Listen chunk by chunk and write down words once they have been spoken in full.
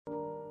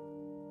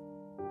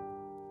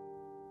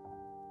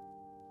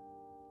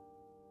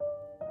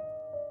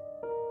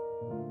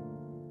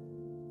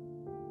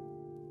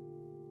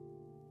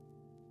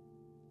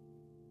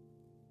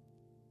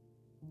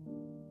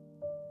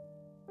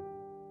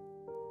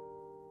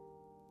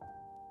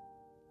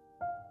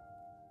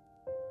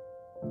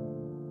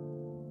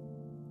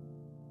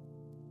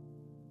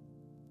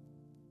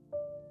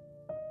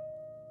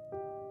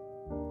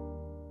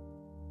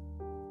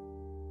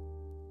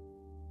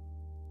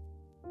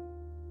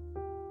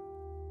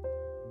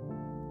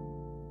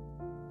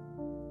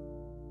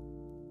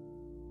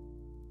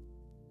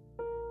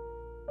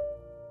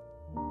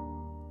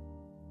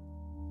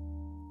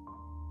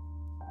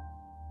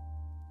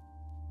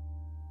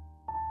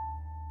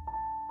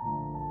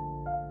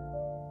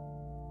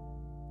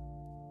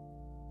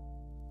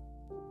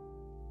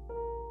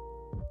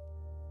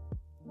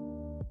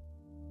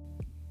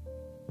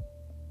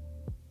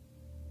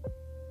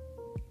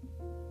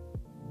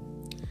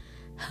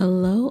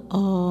Hello,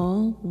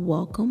 all.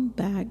 Welcome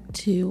back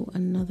to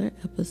another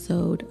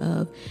episode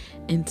of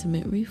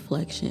Intimate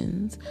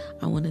Reflections.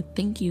 I want to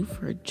thank you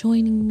for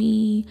joining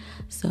me.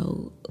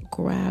 So,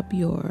 grab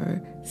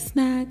your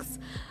snacks,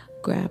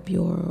 grab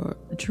your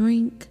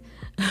drink,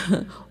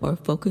 or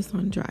focus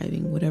on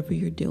driving, whatever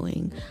you're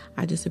doing.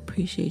 I just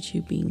appreciate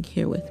you being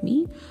here with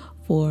me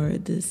for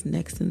this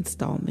next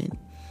installment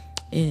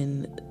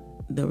in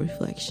the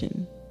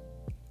reflection.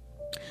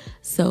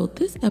 So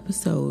this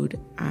episode,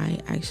 I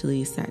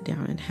actually sat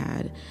down and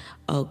had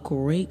a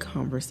great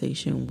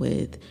conversation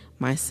with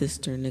my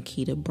sister,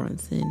 Nikita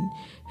Brunson,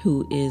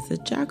 who is a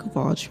jack of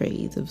all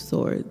trades of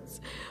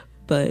sorts,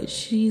 but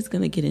she's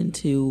going to get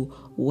into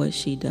what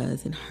she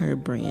does in her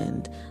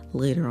brand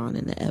later on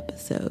in the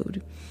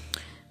episode.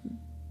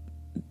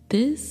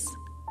 This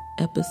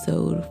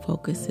episode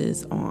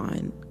focuses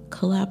on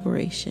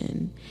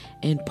collaboration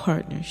and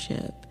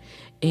partnership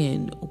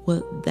and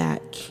what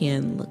that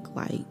can look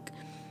like.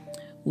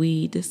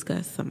 We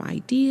discuss some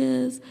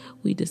ideas,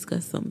 we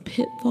discuss some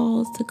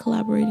pitfalls to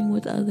collaborating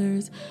with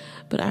others,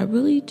 but I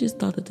really just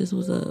thought that this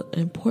was an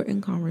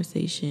important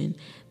conversation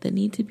that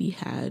needed to be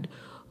had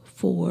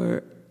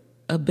for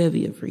a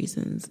bevy of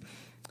reasons.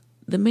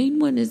 The main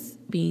one is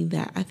being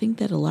that I think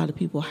that a lot of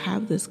people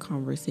have this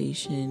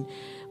conversation,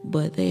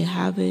 but they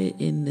have it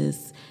in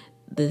this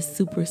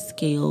super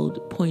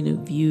scaled point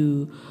of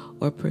view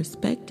or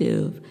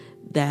perspective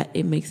that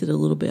it makes it a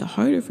little bit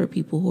harder for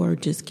people who are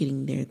just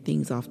getting their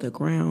things off the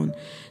ground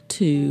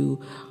to,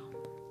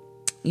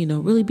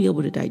 really be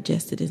able to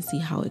digest it and see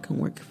how it can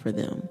work for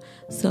them.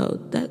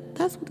 So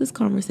that's what this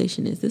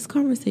conversation is. This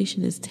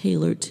conversation is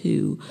tailored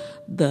to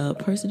the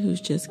person who's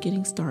just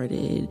getting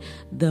started,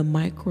 the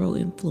micro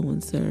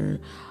influencer,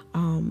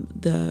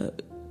 the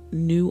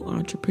new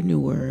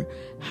entrepreneur,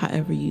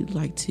 however you'd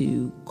like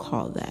to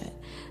call that.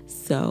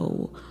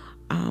 So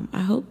I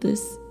hope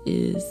this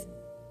is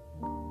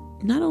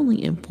not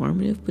only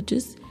informative, but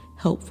just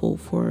helpful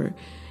for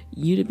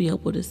you to be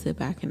able to sit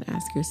back and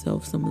ask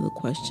yourself some of the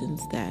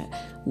questions that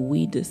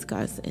we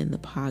discuss in the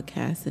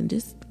podcast and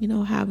just,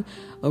 have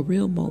a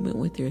real moment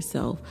with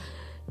yourself.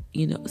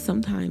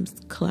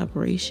 Sometimes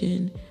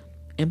collaboration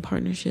and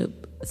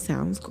partnership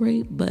sounds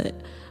great,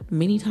 but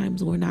many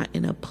times we're not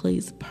in a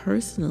place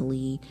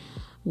personally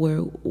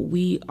where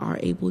we are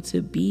able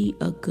to be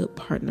a good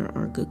partner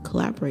or a good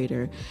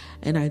collaborator.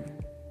 And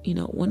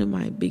one of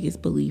my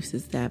biggest beliefs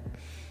is that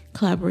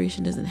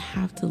collaboration doesn't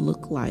have to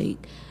look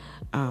like,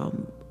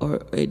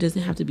 or it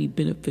doesn't have to be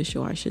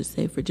beneficial, I should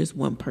say, for just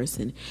one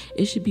person.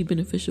 It should be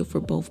beneficial for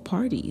both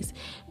parties.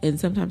 And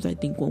sometimes I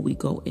think when we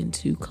go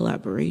into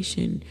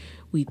collaboration,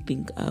 we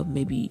think of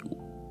maybe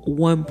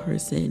one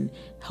person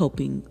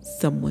helping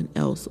someone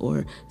else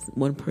or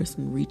one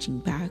person reaching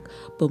back.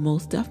 But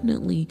most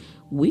definitely,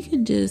 we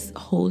can just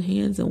hold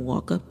hands and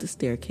walk up the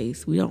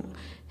staircase. We don't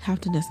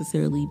have to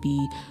necessarily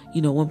be,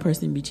 one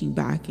person reaching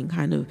back and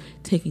kind of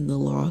taking a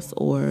loss,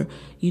 or,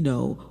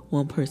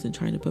 one person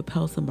trying to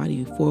propel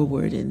somebody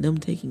forward and them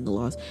taking a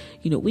loss.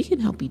 We can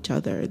help each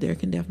other. There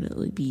can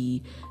definitely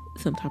be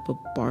some type of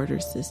barter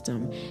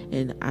system.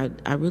 And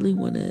I really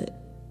want to,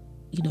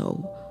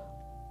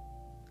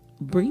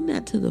 bring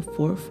that to the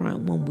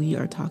forefront when we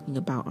are talking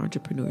about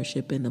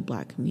entrepreneurship in the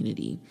Black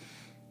community.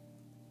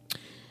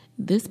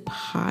 This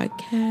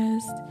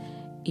podcast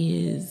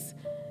is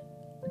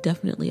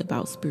definitely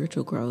about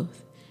spiritual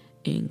growth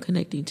and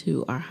connecting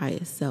to our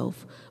highest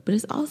self, but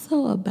it's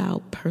also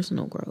about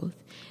personal growth.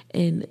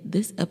 And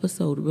this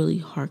episode really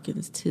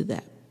harkens to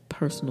that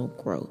personal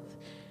growth,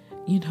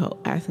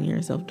 asking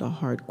yourself the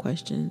hard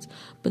questions,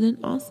 but then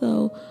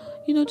also,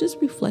 just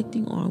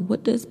reflecting on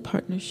what does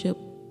partnership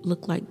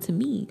look like to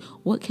me?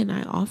 What can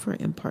I offer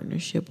in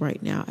partnership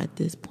right now at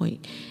this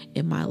point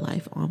in my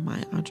life on my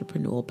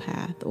entrepreneurial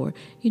path? Or,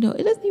 it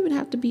doesn't even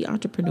have to be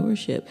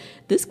entrepreneurship.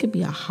 This could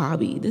be a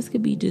hobby. This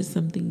could be just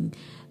something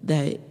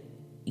that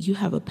you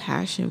have a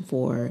passion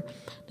for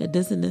that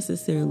doesn't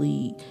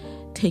necessarily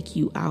take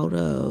you out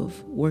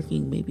of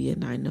working maybe a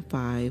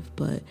 9-to-5,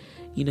 but,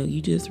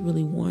 you just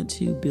really want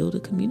to build a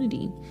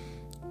community.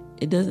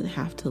 It doesn't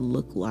have to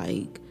look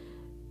like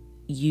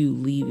you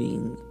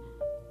leaving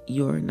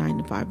your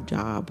 9-to-5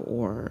 job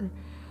or,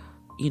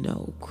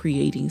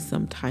 creating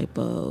some type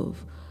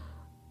of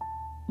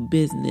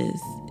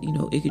business.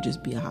 It could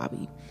just be a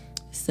hobby.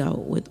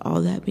 So with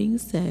all that being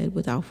said,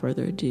 without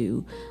further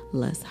ado,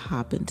 let's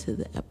hop into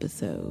the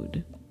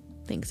episode.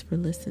 Thanks for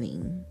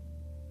listening.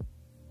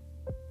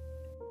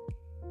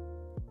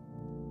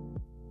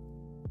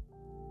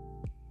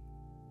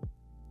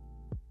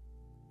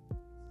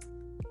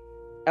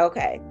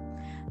 Okay.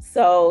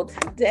 So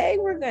today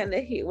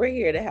we're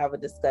here to have a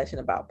discussion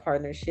about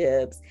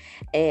partnerships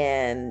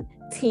and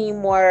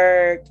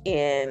teamwork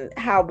and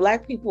how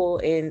Black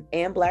people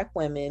and Black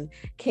women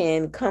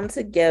can come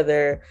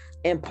together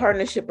in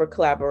partnership or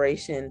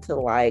collaboration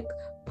to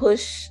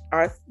push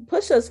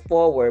us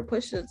forward,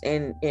 push us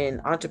in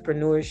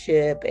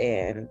entrepreneurship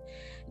and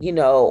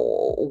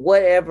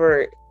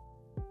whatever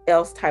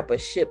else type of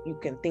ship you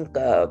can think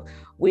of.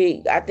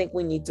 I think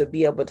we need to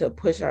be able to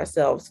push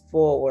ourselves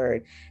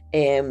forward.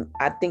 And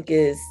I think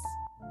I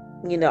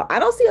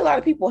don't see a lot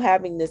of people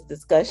having this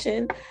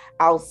discussion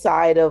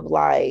outside of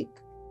like,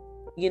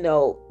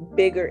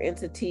 bigger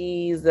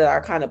entities that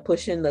are kind of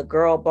pushing the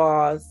girl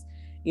boss,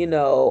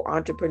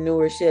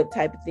 entrepreneurship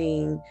type of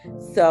thing.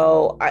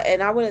 So,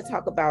 I want to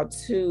talk about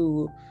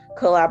too,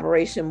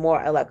 collaboration more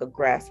at like a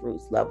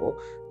grassroots level.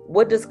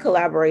 What does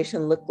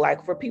collaboration look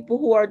like for people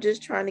who are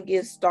just trying to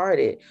get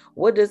started?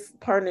 What does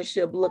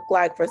partnership look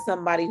like for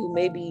somebody who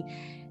maybe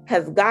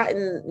has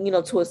gotten,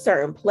 to a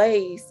certain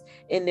place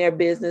in their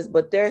business,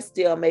 but they're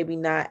still maybe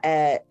not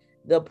at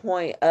the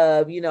point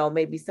of,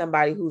 maybe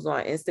somebody who's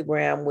on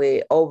Instagram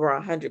with over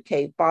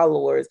 100K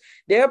followers?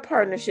 Their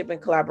partnership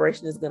and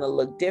collaboration is going to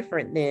look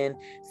different than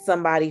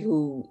somebody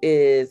who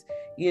is,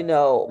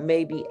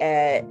 maybe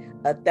at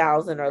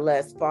 1,000 or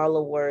less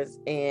followers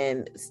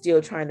and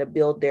still trying to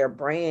build their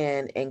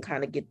brand and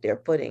kind of get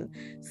their footing.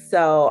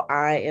 So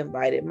I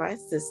invited my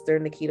sister,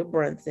 Nikita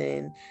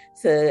Brunson,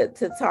 to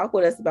talk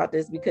with us about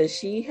this, because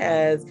she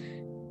has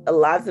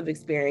lots of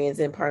experience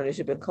in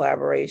partnership and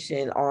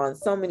collaboration on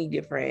so many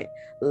different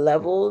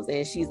levels.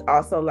 And she's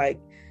also like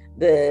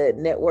the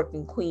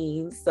networking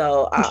queen.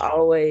 So I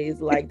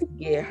always like to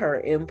get her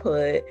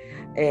input.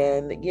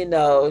 And,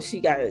 she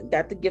got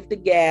the gift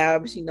of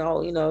gab. She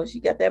she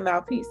got that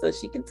mouthpiece so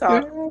she can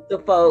talk to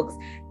folks.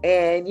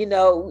 And,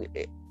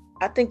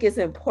 I think it's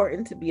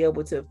important to be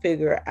able to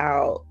figure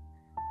out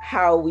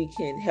how we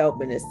can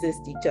help and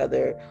assist each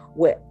other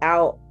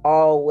without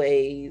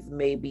always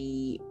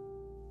maybe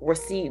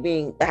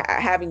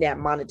having that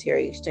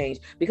monetary exchange,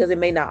 because it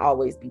may not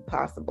always be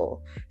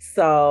possible.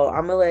 So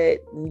I'm gonna let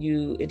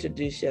you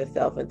introduce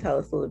yourself and tell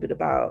us a little bit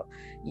about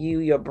you,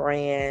 your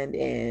brand,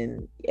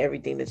 and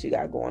everything that you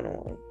got going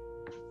on.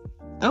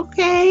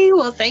 Okay,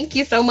 well, thank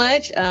you so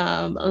much,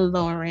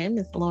 Lauren.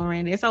 It's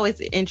Lauren. It's always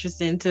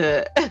interesting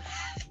to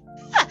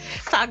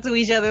talk to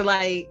each other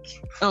like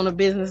on a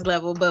business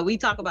level, but we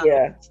talk about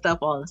stuff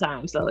all the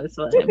time, so it's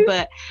fun.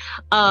 But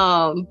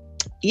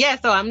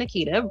so I'm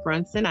Nikita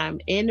Brunson. I'm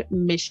in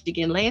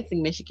Michigan,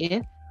 Lansing,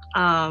 Michigan.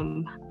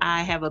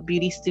 I have a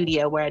beauty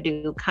studio where I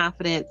do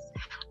confidence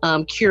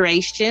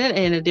curation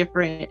and a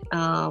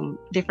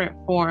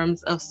different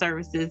forms of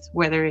services,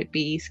 whether it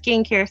be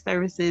skincare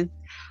services,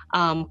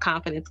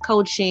 confidence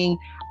coaching,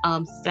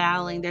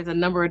 styling. There's a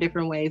number of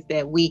different ways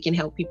that we can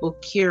help people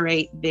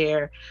curate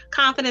their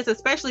confidence,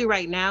 especially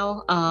right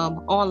now.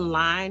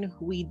 Online,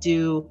 we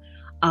do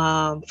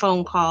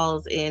phone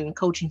calls and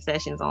coaching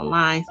sessions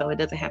online, so it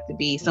doesn't have to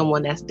be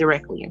someone that's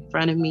directly in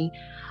front of me.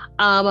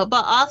 But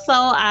also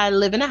I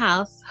live in a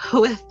house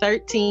with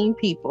 13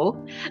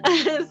 people.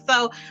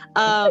 So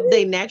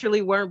they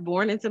naturally weren't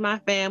born into my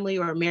family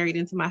or married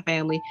into my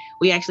family.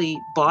 We actually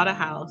bought a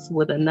house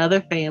with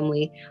another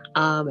family.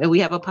 And we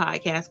have a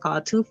podcast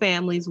called Two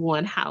Families,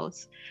 One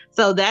House.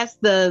 So that's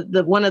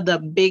the one of the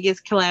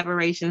biggest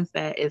collaborations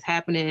that is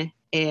happening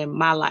in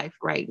my life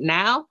right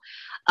now.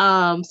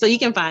 So you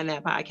can find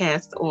that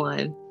podcast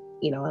on,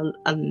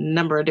 a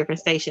number of different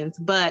stations.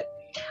 But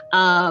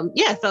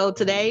so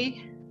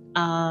today,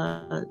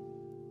 the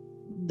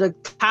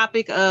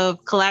topic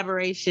of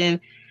collaboration,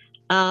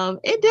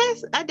 it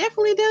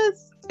definitely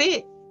does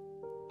fit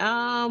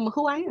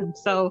who I am.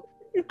 So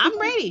I'm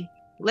ready.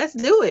 Let's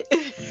do it.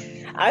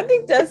 I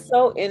think that's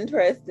so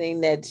interesting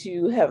that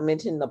you have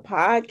mentioned the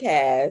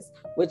podcast,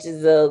 which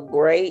is a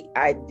great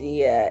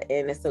idea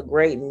and it's a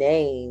great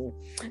name.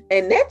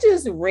 And that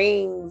just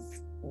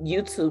rings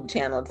YouTube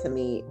channel to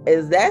me.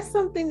 Is that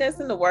something that's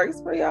in the works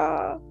for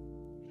y'all?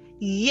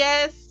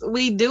 Yes,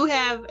 we do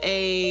have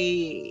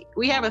a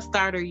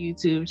starter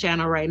YouTube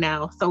channel right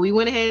now. So we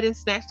went ahead and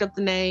snatched up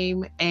the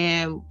name,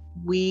 and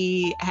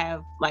we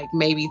have like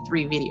maybe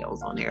 3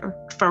 videos on there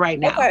for right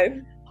now.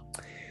 Okay.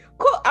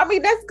 Cool. I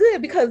mean, that's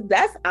good, because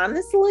that's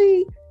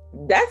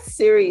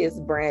serious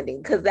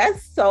branding, because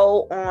that's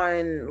so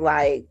on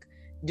like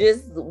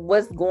just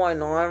what's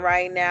going on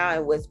right now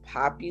and what's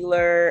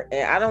popular.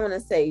 And I don't want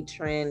to say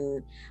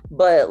trend,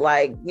 but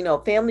like,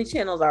 family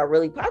channels are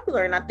really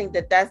popular. And I think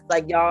that that's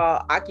like,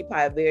 y'all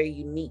occupy a very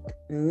unique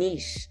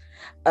niche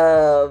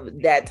of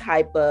that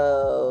type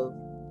of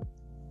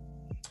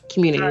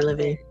community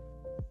living.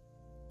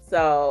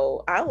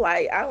 So I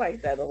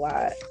like that a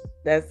lot.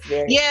 That's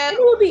very,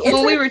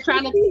 when we were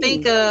trying to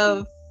think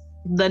of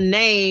the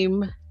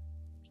name,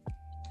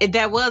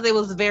 it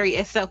was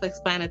very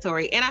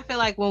self-explanatory. And I feel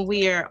like when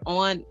we are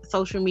on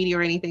social media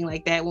or anything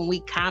like that, when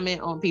we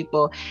comment on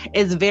people,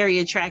 it's very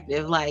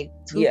attractive. Like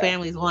two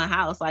families, one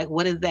house. Like,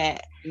 what is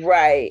that?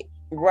 Right,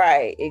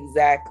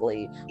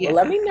 exactly. Yeah.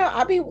 Well, let me know.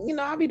 I'll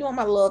be doing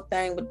my little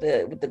thing with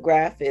the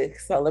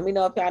graphics. So let me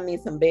know if y'all need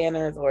some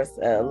banners or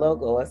a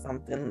logo or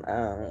something.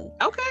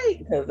 Okay.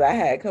 Because I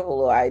had a couple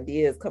little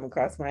ideas come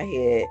across my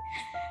head.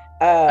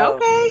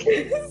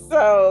 Okay.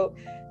 So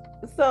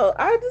So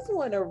I just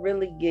want to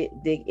really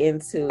dig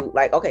into,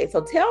 like, okay,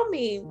 so tell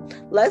me,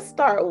 let's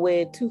start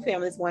with Two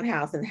Families, One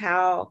House, and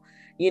how,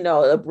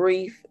 a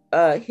brief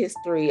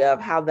history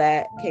of how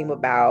that came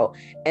about.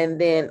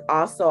 And then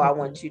also I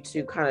want you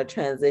to kind of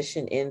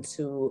transition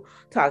into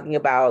talking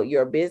about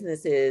your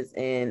businesses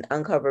and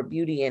Uncover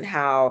Beauty and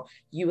how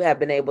you have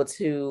been able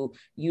to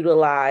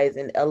utilize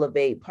and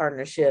elevate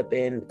partnership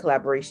and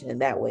collaboration in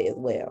that way as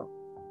well.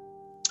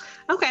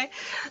 Okay.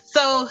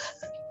 So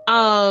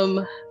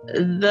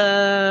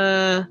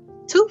the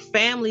two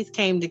families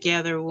came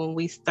together when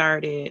we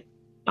started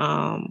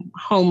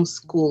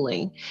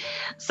homeschooling.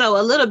 So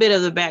a little bit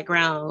of the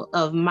background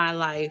of my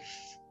life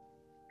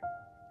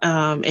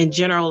in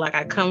general, like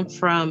I come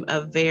from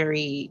a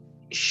very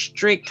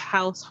strict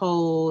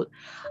household.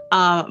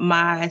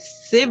 My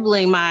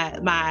sibling,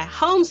 my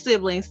home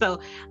sibling. So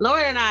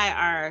Lauren and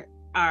I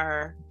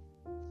are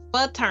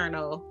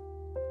fraternal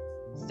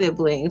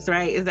siblings,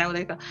 right? Is that what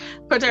they call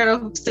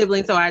paternal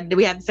siblings? So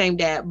we have the same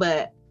dad,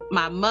 but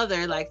my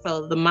mother,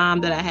 so the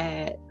mom that I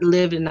had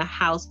lived in the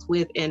house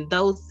with, and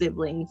those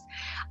siblings,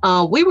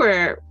 we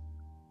were,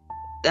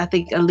 I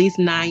think, at least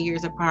 9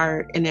 years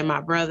apart. And then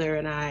my brother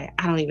and I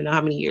don't even know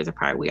how many years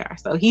apart we are.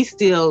 So he's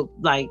still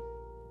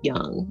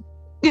young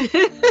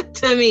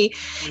to me.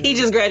 He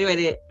just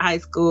graduated high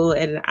school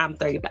and I'm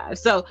 35.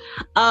 So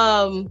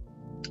in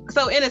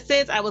a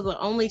sense, I was the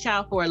only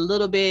child for a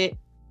little bit,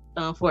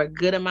 for a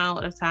good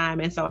amount of time.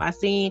 And so I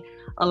seen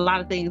a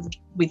lot of things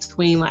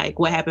between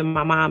what happened to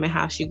my mom and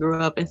how she grew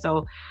up. And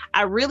so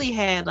I really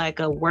had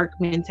a work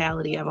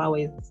mentality. I've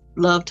always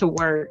loved to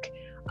work.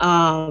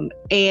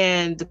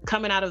 And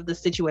coming out of the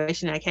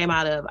situation I came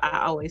out of,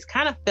 I always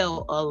kind of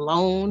felt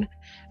alone,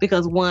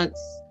 because once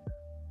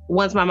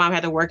my mom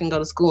had to work and go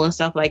to school and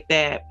stuff like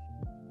that,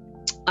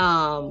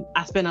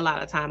 I spent a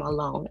lot of time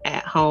alone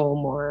at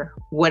home or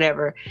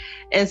whatever.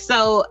 And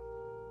so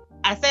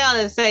I say all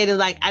that to say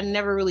that I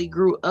never really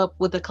grew up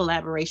with a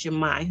collaboration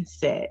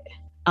mindset,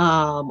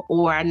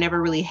 or I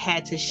never really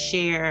had to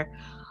share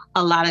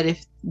a lot of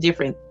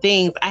different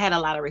things. I had a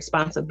lot of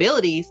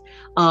responsibilities.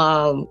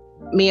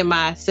 Me and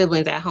my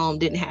siblings at home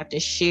didn't have to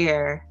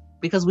share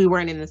because we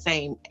weren't in the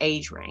same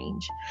age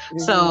range. Mm-hmm.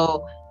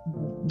 So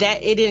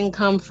that it didn't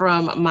come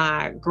from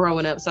my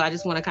growing up. So I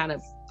just want to kind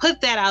of put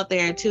that out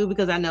there too,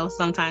 because I know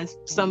sometimes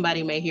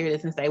somebody may hear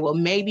this and say, well,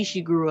 maybe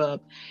she grew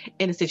up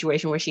in a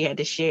situation where she had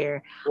to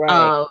share.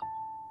 Right.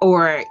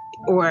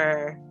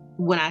 Or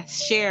when I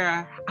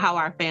share how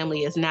our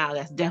family is now,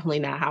 that's definitely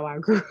not how I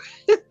grew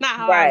not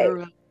how right. I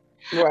grew up.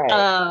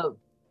 Right.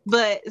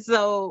 But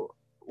so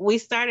we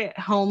started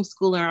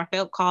homeschooling. I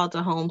felt called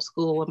to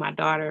homeschool with my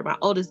daughter. My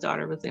oldest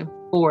daughter was in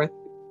 4th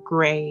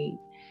grade.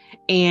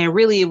 And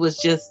really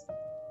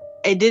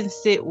it didn't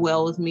sit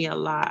well with me a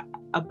lot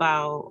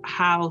about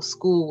how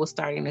school was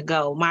starting to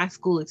go. My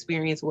school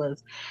experience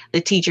was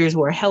the teachers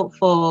were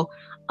helpful.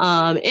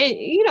 And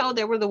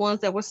there were the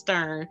ones that were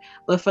stern,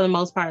 but for the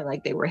most part,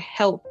 they were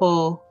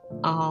helpful.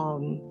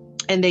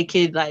 And they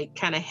could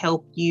kind of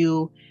help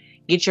you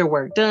get your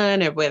work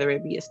done, or whether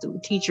it be a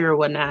student teacher or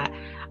whatnot.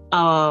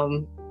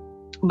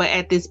 But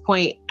at this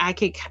point, I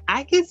could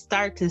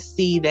start to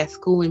see that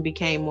schooling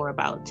became more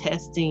about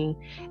testing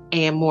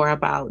and more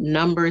about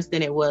numbers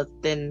than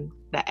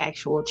the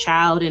actual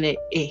child. And it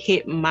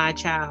hit my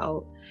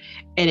child,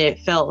 and it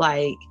felt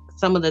like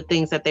some of the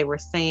things that they were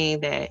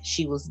saying that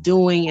she was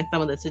doing and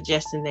some of the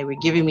suggestions they were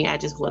giving me, I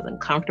just wasn't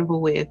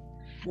comfortable with.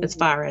 Mm-hmm. As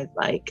far as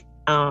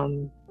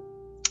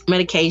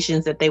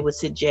medications that they would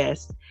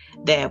suggest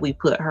that we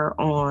put her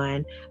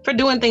on for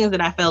doing things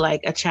that I felt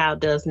like a child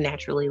does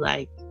naturally,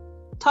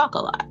 talk a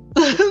lot.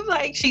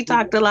 She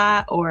talked a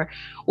lot or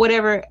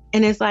whatever.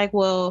 And it's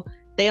well,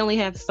 they only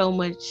have so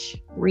much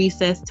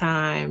recess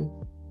time.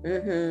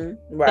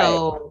 Mm-hmm. Right.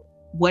 So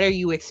what are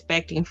you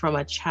expecting from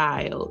a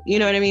child? You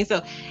know what I mean?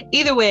 So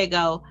either way it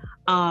go,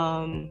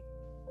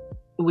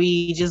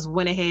 we just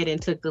went ahead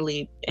and took the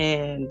leap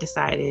and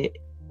decided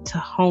to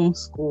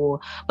homeschool.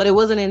 But it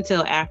wasn't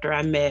until after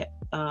I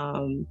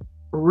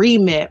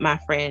re-met my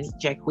friend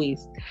Jacquees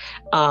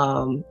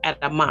at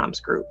a mom's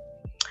group.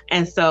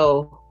 And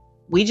so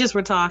we just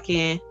were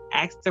talking,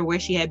 asked her where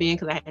she had been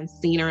because I hadn't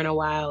seen her in a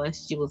while. And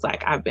she was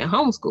like, I've been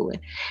homeschooling.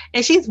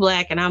 And she's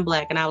Black and I'm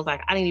Black. And I was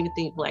like, I didn't even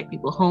think Black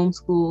people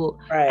homeschool.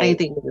 Right. I didn't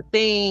think it was a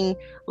thing.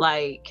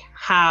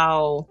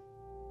 How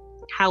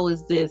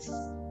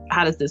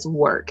does this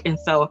work? And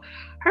so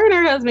her and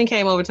her husband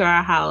came over to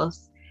our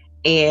house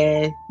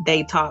and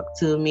they talked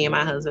to me and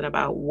my husband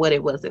about what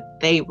it was that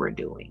they were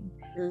doing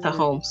to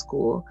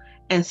homeschool.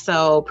 And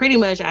so pretty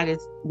much I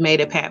just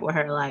made a pact with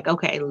her,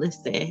 okay,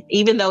 listen,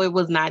 even though it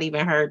was not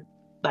even her,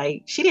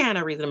 she didn't have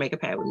no reason to make a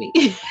pact with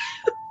me.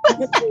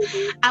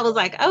 I was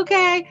like,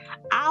 okay,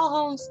 I'll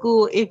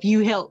homeschool if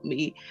you help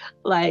me.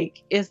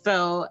 And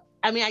so,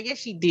 I guess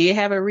she did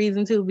have a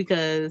reason to,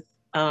 because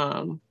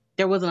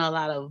there wasn't a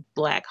lot of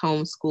Black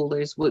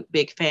homeschoolers with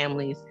big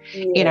families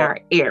in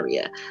our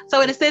area. So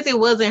in a sense, it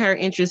wasn't her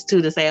interest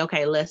to say,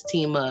 okay, let's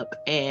team up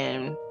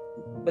and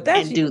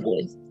do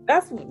this.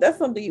 That's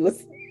something you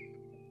was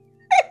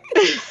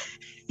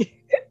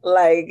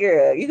Like,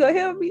 girl, you gonna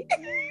help me?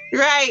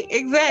 Right,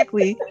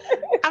 exactly.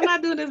 I'm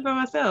not doing this by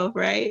myself,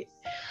 right?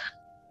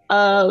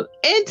 And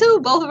two,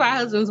 both of our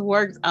husbands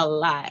worked a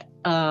lot.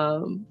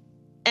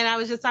 And I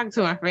was just talking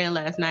to my friend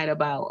last night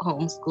about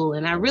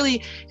homeschooling. I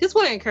really just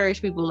want to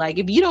encourage people, like,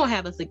 if you don't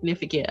have a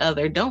significant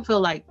other, don't feel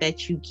like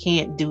that you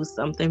can't do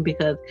something,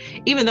 because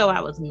even though I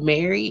was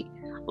married,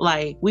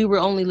 like, we were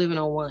only living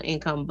on one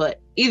income, but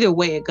either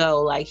way it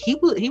go, like, he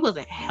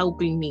wasn't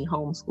helping me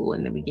homeschool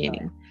in the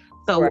beginning.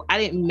 So I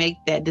didn't make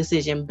that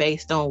decision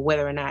based on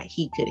whether or not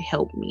he could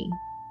help me.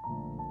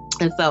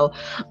 And so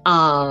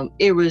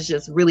it was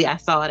just really, I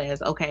saw it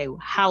as, okay,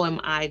 how am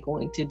I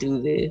going to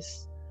do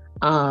this?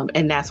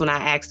 And that's when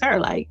I asked her,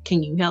 like,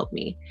 can you help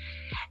me?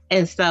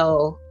 And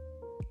so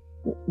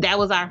that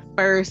was our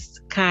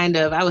first kind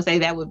of, I would say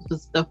that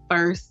was the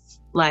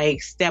first,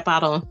 like, step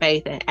out on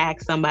faith and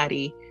ask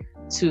somebody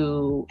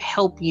to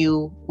help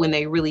you when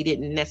they really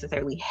didn't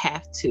necessarily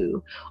have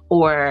to,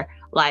 or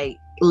like,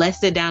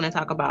 let's sit down and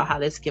talk about how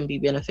this can be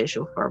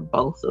beneficial for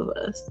both of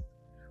us.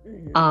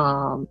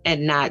 Mm-hmm.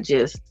 And not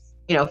just,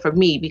 for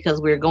me, because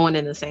we're going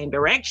in the same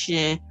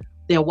direction,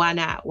 then why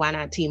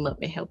not team up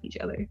and help each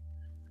other?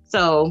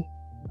 So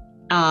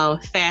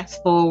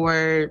fast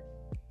forward,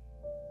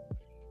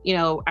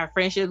 our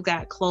friendships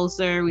got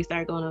closer. We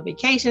started going on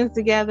vacations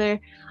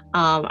together.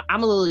 I'm a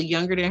little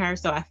younger than her,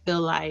 so I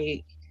feel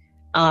like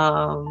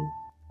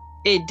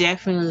it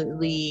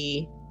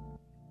definitely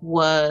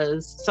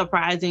was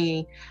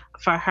surprising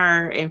for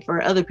her and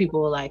for other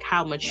people, like,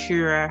 how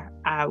mature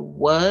I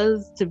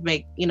was to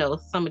make,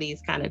 some of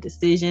these kind of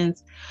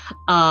decisions.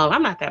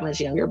 I'm not that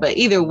much younger, but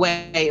either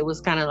way, it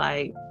was kind of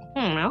like,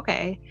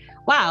 okay,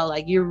 wow,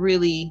 like, you're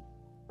really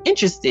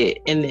interested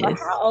in this.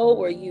 How old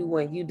were you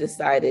when you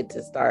decided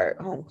to start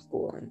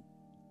homeschooling?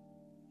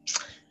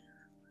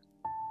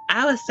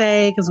 I would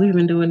say, because we've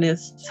been doing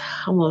this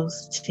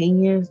almost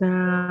 10 years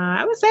now,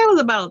 I would say I was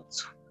about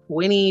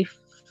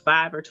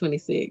 25 or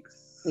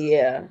 26.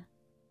 Yeah.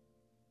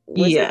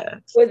 Which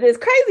is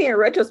crazy in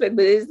retrospect,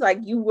 but it's like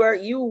you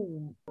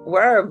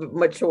were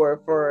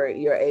mature for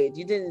your age.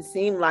 You didn't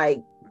seem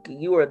like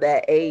you were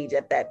that age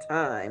at that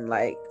time,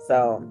 like,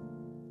 so.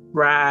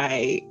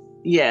 Right.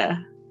 Yeah.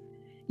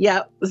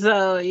 Yep.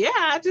 So yeah,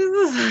 I just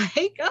was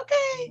like,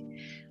 okay,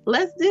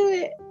 let's do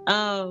it.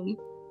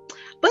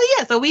 But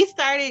yeah, so we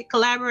started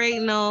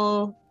collaborating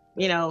on,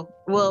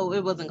 well,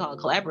 it wasn't called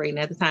collaborating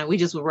at the time. We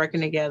just were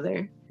working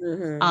together.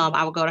 Mm-hmm.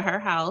 I would go to her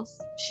house.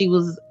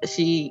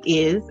 She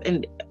is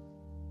an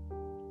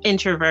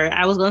introvert.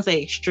 I was going to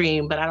say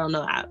extreme, but I don't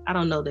know. I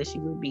don't know that she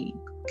would be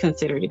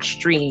considered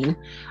extreme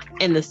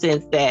in the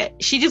sense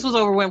that she just was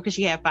overwhelmed because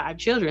she had 5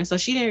 children. So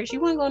she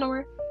wasn't going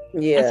nowhere.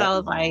 Yeah. And so I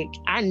was like,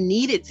 I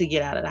needed to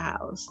get out of the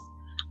house.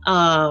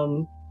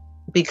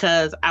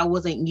 Because I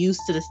wasn't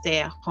used to the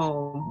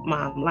stay-at-home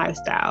mom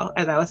lifestyle.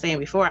 As I was saying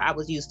before, I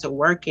was used to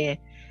working,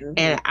 mm-hmm.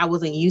 and I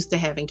wasn't used to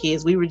having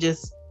kids. We were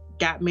just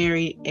got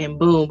married and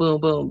boom,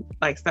 boom, boom,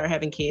 like, start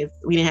having kids.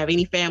 We didn't have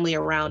any family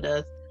around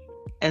us.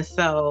 And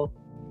so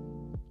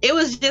it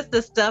was just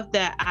the stuff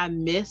that I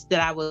missed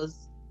that I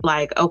was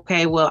like,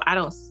 okay, well, I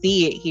don't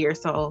see it here,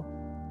 so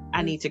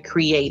I need to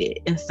create it.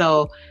 And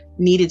so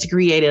needed to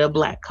create a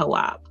Black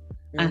co-op.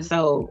 Mm-hmm. And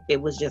so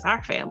it was just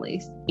our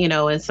families,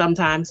 and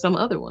sometimes some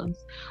other ones.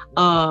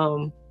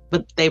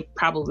 But they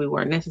probably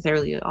weren't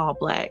necessarily all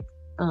Black.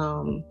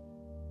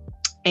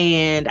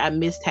 And I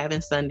missed having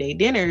Sunday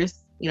dinners,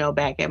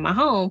 back at my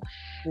home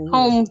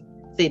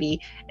city.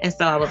 And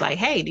so I was like,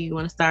 hey, do you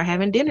want to start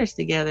having dinners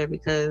together?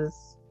 Because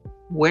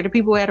where do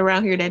people at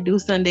around here that do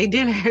Sunday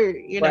dinner,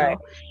 Right.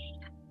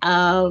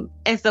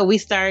 And so we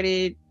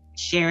started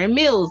sharing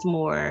meals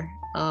more.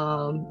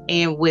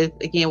 And with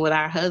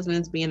our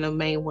husbands being the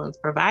main ones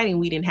providing,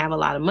 we didn't have a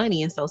lot of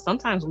money. And so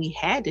sometimes we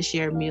had to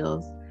share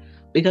meals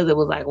because it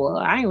was like, well,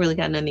 I ain't really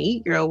got nothing to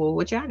eat, girl. Well,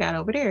 what y'all got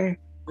over there?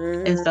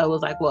 Mm-hmm. And so it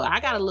was like, well, I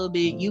got a little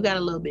bit, you got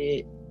a little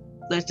bit.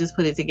 Let's just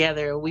put it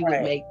together. We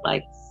would make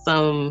like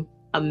some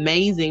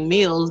amazing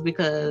meals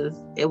because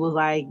it was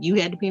like, you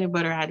had the peanut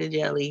butter, I had the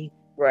jelly.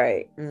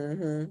 Right.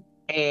 Mm-hmm.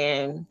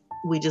 And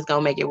we just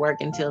gonna make it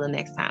work until the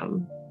next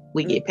time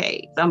we get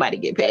paid. Somebody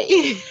get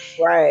paid.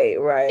 Right.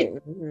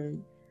 Mm-hmm.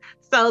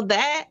 So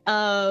that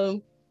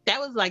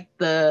was like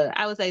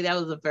I would say that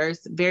was the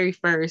very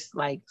first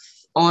like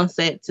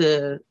onset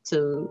to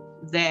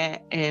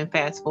that. And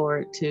fast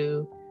forward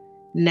to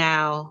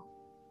now,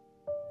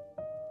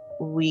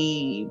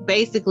 we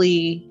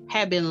basically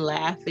have been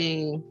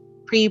laughing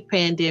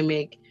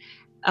pre-pandemic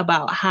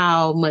about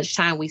how much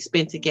time we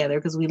spent together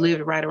because we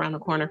lived right around the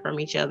corner from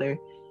each other.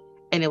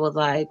 And it was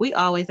like, we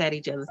always at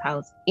each other's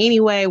house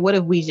anyway. What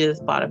if we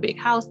just bought a big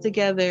house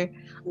together?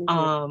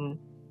 Mm-hmm.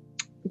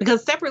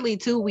 Because separately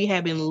too, we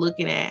had been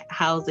looking at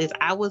houses.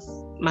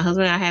 My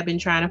husband and I had been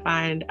trying to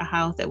find a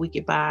house that we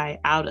could buy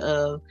out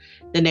of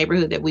the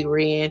neighborhood that we were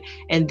in.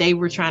 And they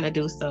were trying to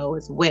do so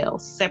as well,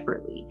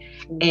 separately.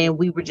 Mm-hmm. And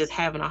we were just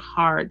having a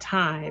hard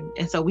time.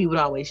 And so we would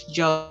always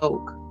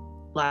joke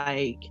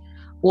like,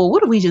 well,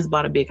 what if we just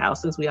bought a big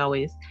house since we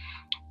always,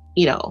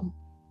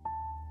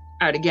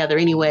 are together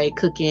anyway,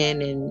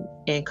 cooking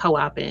and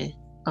co-oping.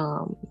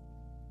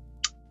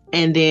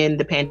 And then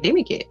the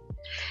pandemic hit.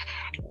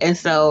 And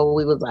so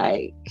we was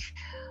like,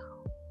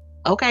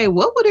 okay,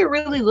 what would it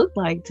really look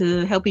like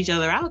to help each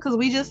other out? Because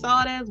we just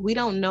saw it as we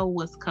don't know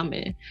what's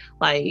coming.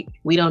 Like,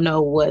 we don't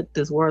know what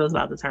this world is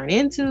about to turn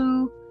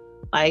into.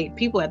 Like,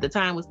 people at the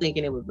time was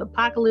thinking it was the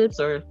apocalypse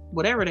or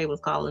whatever they was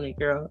calling it,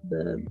 girl.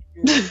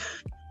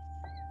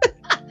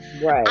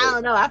 Right. I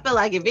don't know. I feel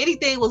like if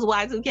anything was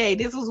Y2K,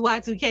 this was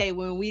Y2K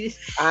when we...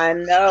 I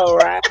know,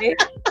 right?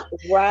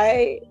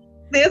 Right.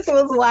 This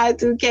was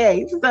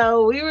Y2K.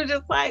 So we were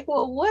just like,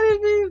 well, what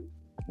if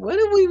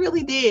we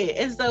really did?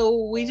 And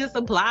so we just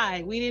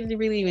applied. We didn't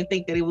really even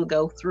think that it would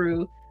go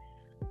through.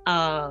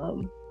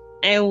 And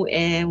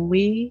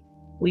we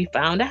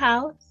found a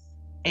house.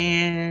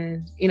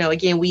 And,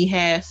 again, we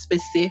had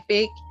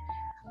specific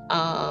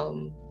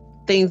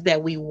things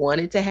that we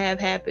wanted to have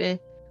happen,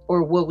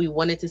 or what we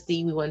wanted to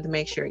see. We wanted to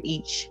make sure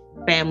each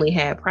family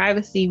had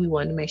privacy. We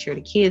wanted to make sure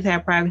the kids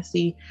had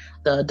privacy,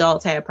 the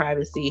adults had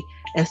privacy.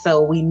 And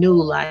so we knew,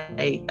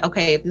 like,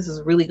 okay, if this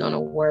is really going to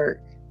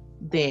work,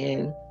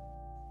 then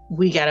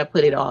we got to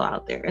put it all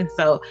out there. And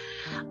so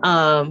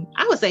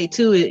I would say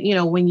too,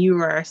 when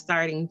you are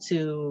starting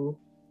to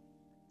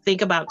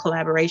think about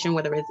collaboration,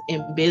 whether it's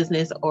in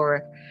business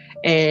or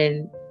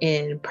in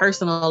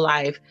personal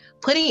life,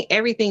 putting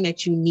everything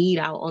that you need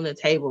out on the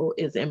table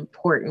is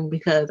important,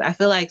 because I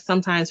feel like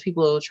sometimes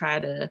people will try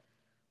to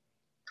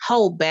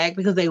hold back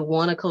because they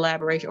want a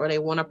collaboration or they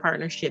want a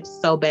partnership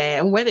so bad.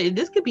 And whether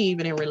this could be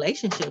even in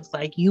relationships,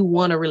 like you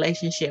want a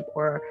relationship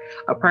or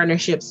a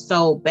partnership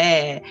so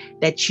bad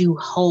that you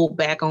hold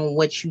back on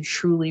what you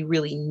truly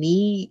really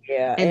need.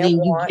 Yeah, and then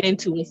you get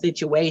into a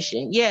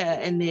situation. Yeah.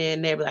 And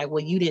then they're like,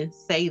 well, you didn't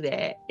say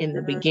that in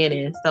the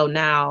beginning. So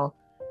now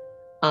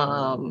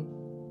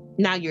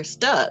you're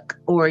stuck,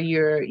 or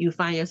you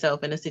find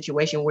yourself in a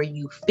situation where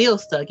you feel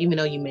stuck, even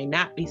though you may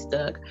not be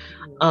stuck,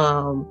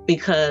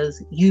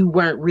 because you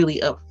weren't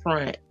really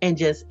upfront and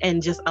just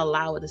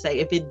allow it to say,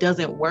 if it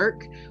doesn't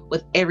work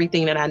with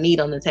everything that I need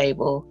on the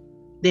table,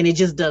 then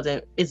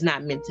it's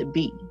not meant to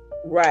be.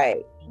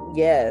 Right.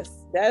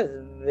 Yes. That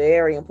is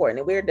very important.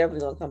 And we're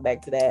definitely going to come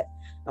back to that.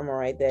 I'm going to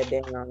write that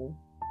down.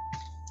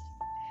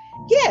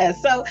 Yeah.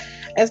 So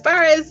as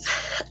far as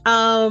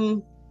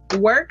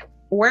work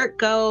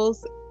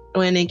goes,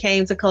 when it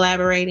came to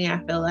collaborating,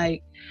 I feel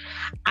like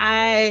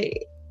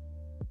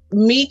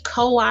me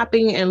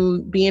co-oping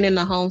and being in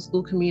the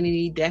homeschool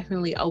community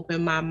definitely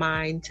opened my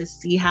mind to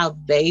see how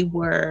they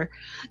were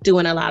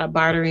doing a lot of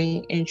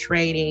bartering and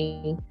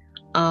trading.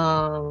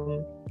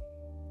 And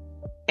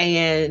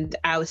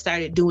I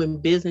started doing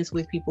business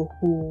with people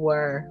who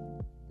were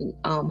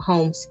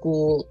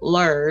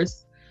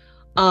homeschoolers.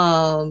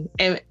 And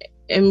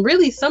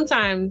really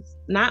sometimes,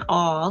 not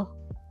all,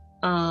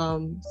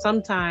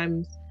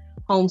 sometimes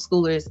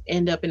homeschoolers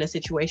end up in a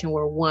situation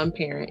where one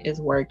parent is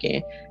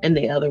working and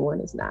the other one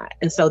is not.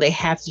 And so they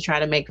have to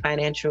try to make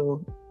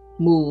financial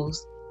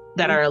moves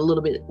that are a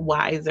little bit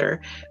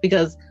wiser,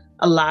 because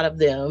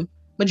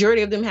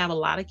majority of them have a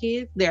lot of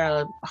kids. There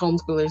are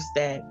homeschoolers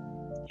that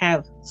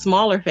have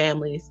smaller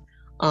families.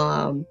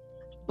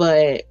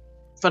 But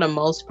for the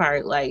most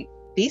part, like,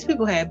 these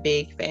people have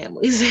big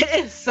families.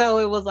 So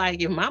it was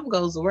like, if mom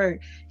goes to work,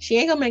 she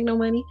ain't gonna make no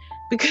money,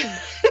 because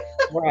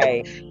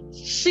right,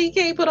 she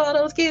can't put all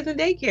those kids in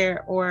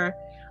daycare, or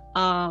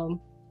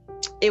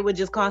it would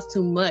just cost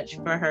too much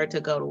for her to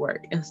go to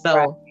work. And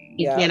so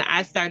again,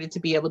 I started to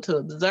be able to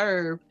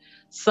observe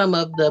some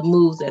of the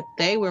moves that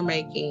they were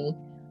making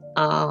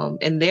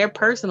in their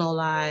personal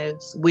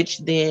lives, which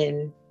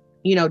then,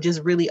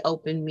 just really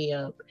opened me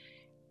up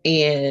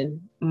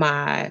in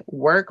my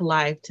work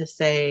life to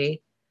say,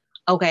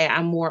 okay,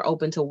 I'm more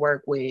open to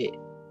work with,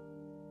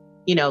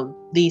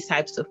 these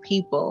types of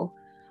people.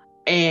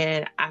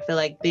 And I feel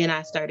like then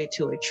I started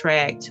to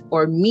attract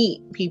or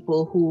meet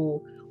people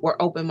who were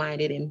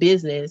open-minded in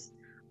business.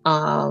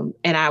 And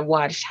I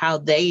watched how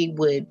they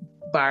would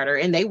barter,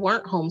 and they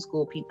weren't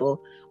homeschool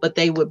people, but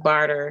they would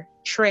barter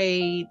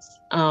trades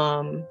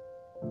and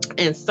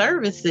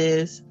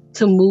services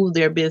to move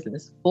their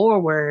business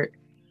forward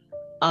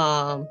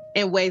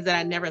in ways that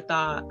I never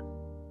thought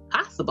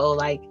possible.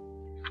 Like,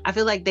 I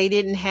feel like they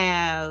didn't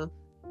have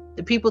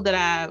the people that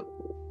I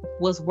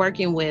was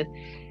working with.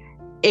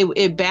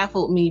 It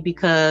baffled me,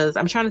 because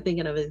I'm trying to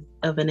think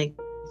of an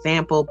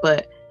example,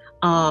 but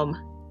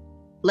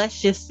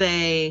let's just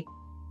say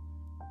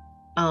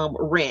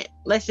rent.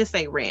 Let's just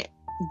say rent.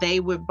 They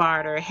would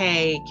barter,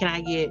 hey, can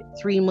I get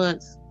 3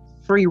 months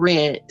free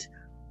rent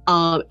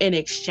in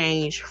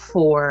exchange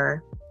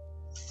for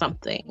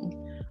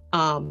something,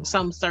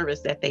 some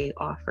service that they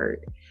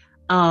offered.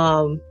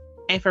 And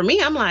for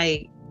me, I'm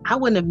like, I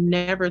wouldn't have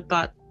never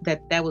thought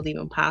that was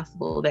even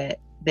possible, that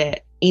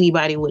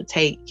anybody would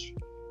take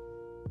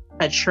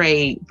a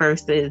trade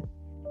versus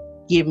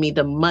give me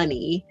the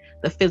money,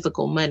 the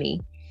physical money.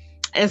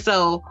 And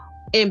so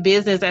in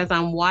business, as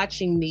I'm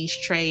watching these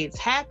trades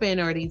happen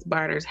or these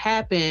barters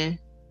happen,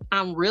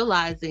 I'm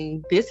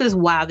realizing this is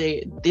why this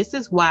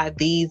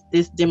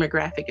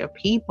demographic of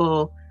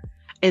people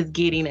is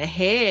getting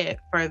ahead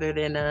further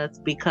than us,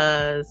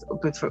 because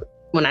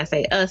when I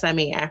say us, I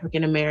mean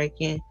African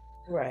American.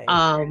 Right.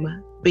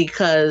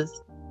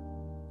 Because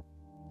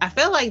I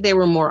felt like they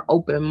were more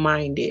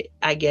open-minded,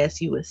 I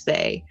guess you would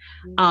say.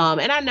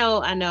 And I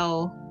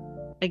know,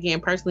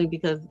 again, personally,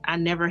 because I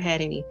never had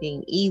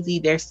anything easy,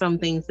 there's some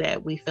things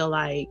that we feel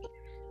like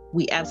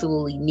we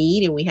absolutely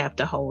need and we have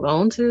to hold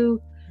on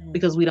to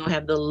because we don't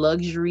have the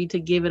luxury to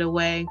give it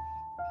away.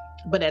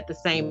 But at the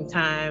same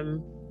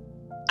time,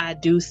 I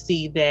do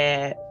see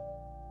that,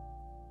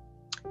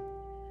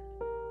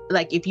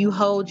 like, if you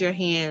hold your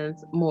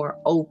hands more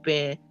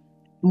open,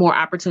 more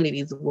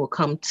opportunities will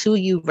come to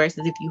you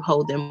versus if you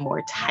hold them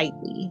more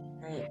tightly.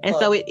 And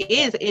so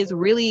it's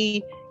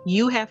really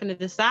you having to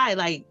decide.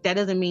 Like, that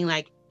doesn't mean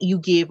like you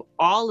give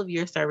all of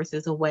your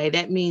services away.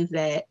 That means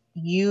that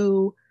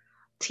you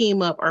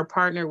team up or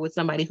partner with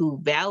somebody who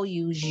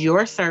values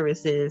your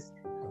services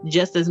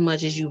just as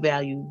much as you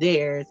value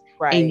theirs.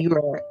 Right. And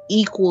you're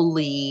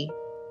equally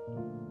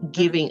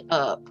giving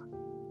up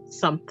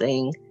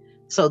something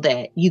so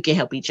that you can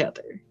help each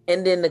other.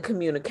 And then the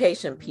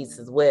communication piece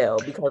as well,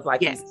 because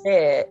like you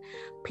said,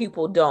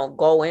 people don't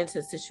go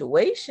into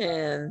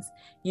situations,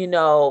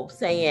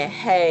 saying,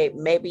 hey,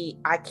 maybe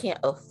I can't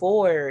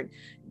afford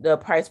the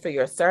price for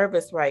your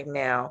service right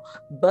now,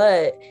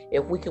 but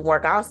if we can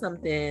work out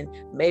something,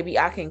 maybe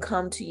I can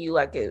come to you.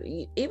 Like,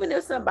 even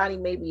if somebody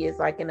maybe is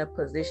like in a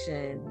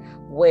position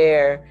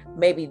where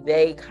maybe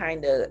they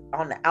kind of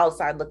on the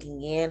outside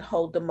looking in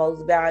hold the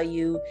most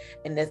value,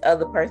 and this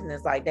other person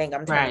is like, dang,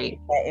 I'm trying to get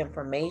that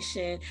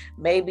information.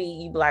 Maybe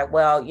you be like,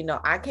 well,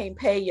 I can't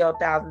pay your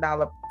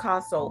 $1,000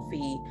 consult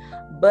fee,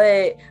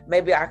 but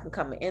maybe I can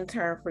come and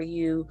intern for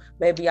you.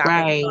 Maybe I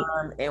can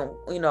come and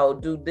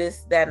do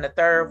this, that, and the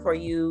third for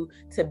you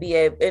to be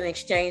in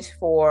exchange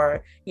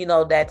for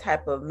that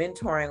type of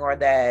mentoring or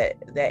that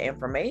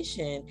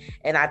information.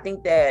 And I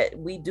think that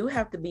we do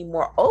have to be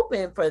more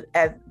open for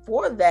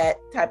that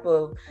type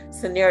of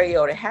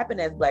scenario to happen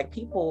as Black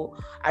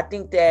people. I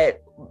think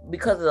that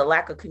because of the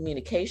lack of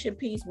communication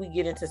piece, we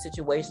get into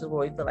situations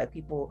where we feel like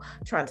people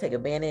trying to take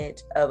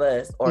advantage of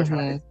us, or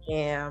trying to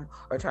scam,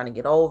 or trying to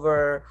get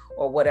over,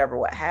 or whatever,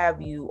 what have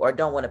you, or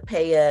don't want to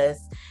pay us.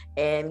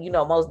 And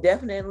most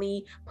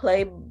definitely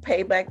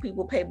pay Black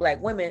people, pay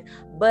Black women,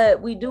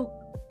 but we do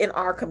in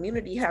our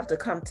community have to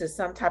come to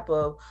some type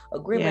of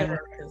agreement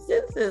or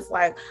consensus.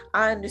 Like,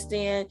 I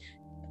understand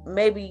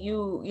maybe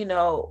you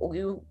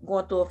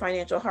going through a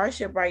financial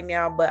hardship right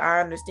now, but I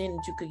understand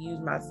that you could use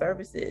my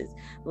services.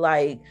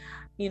 Like,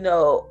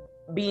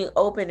 being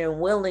open and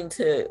willing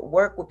to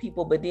work with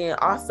people, but then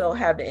also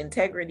have the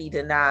integrity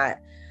to not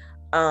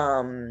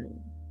kind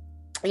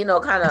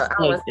of, I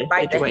don't want to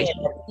bite the hand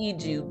that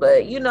feeds you,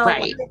 but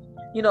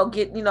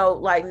get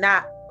like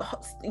not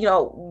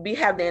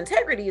have the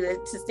integrity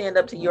to stand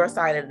up to your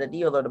side of the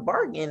deal or the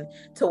bargain,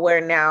 to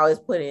where now it's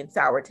putting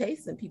sour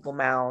taste in people's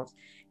mouths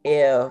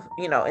if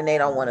and they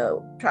don't want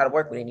to try to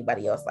work with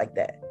anybody else like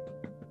that.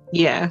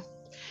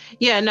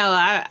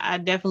 I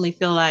definitely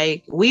feel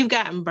like we've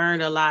gotten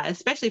burned a lot,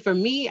 especially for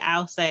me.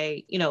 I'll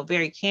say,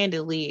 very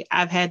candidly,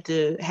 I've had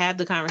to have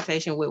the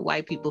conversation with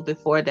white people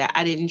before that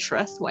I didn't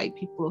trust white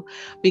people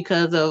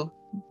because of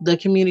the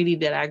community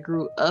that I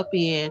grew up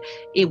in.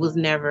 It was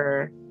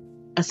never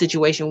a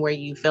situation where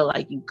you felt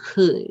like you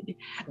could.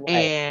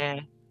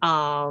 And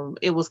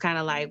it was kind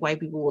of like white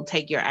people will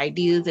take your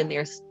ideas and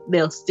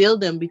they'll steal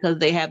them because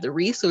they have the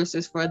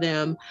resources for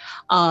them,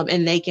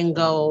 and they can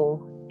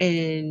go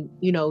and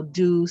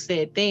do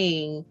said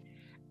thing,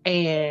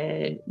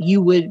 and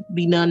you would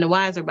be none the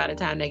wiser by the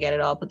time they got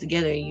it all put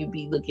together, and you'd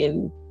be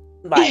looking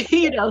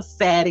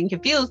sad and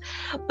confused.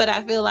 But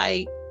I feel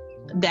like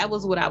that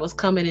was what I was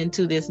coming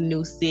into this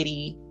new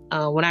city.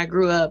 When I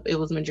grew up, it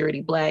was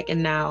majority Black,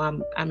 and now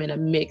I'm in a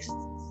mixed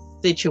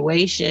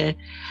situation.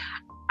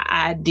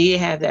 I did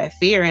have that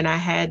fear, and I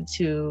had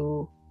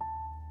to,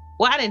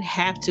 I didn't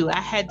have to, I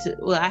had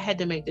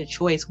to make the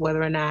choice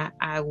whether or not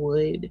I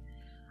would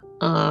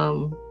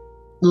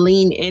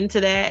lean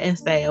into that and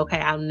say, okay,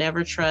 I'll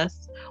never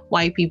trust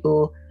white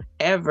people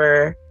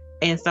ever.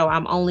 And so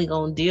I'm only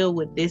going to deal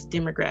with this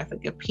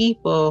demographic of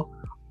people,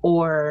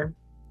 or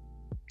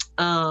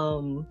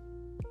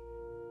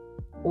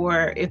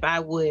if I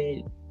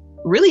would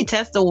really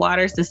test the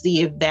waters to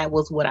see if that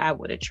was what I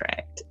would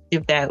attract,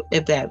 if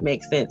that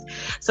makes sense.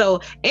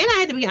 So, and I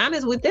had to be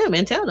honest with them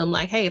and tell them,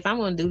 like, hey, if I'm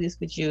going to do this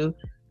with you,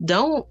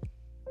 don't,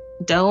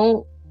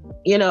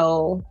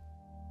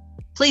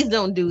 please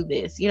don't do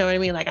this. You know what I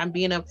mean? Like, I'm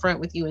being upfront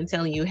with you and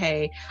telling you,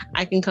 hey,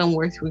 I can come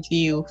work with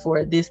you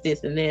for this,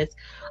 and this.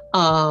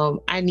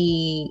 I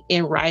need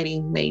in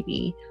writing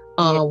maybe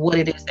what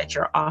it is that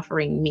you're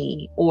offering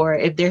me, or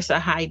if there's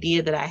an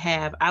idea that I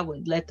have, I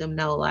would let them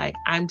know, like,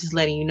 I'm just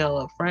letting you know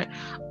up front,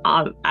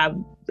 I'm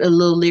a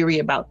little leery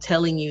about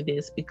telling you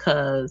this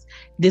because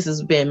this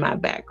has been my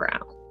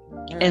background.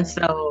 And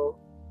so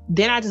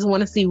then I just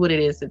want to see what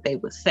it is that they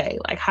would say,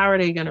 like, how are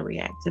they going to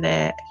react to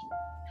that?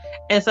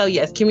 And so,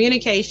 yes,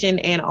 communication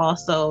and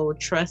also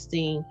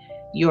trusting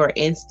your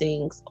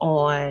instincts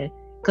on,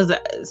 because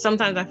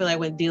sometimes I feel like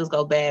when deals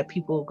go bad,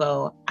 people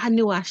go, I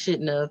knew I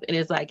shouldn't have. And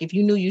it's like, if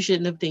you knew you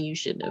shouldn't have, then you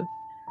shouldn't have.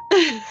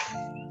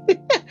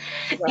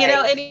 Right.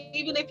 And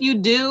even if you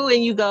do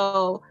and you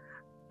go,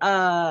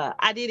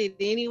 I did it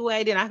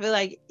anyway, then I feel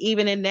like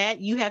even in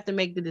that, you have to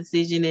make the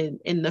decision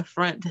in the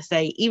front to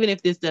say, even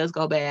if this does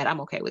go bad,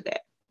 I'm okay with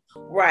that.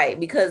 Right,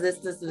 because it's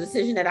just the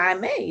decision that I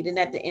made. And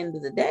at the end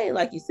of the day,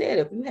 like you said,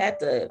 if you had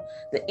the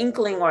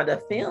inkling or the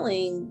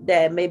feeling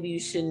that maybe you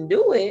shouldn't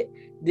do it,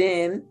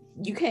 then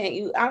you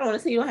can't, I don't want to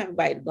say you don't have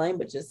anybody to blame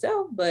but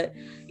yourself, but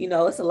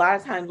it's a lot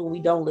of times when we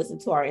don't listen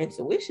to our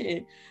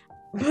intuition,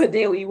 but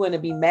then we want to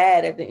be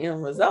mad at the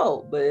end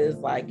result. But it's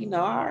like, I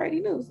already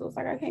knew, so it's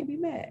like I can't be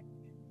mad.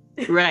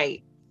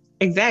 Right.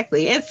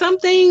 Exactly. And some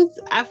things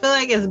I feel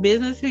like as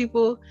business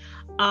people,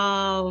 there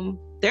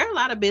are a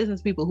lot of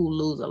business people who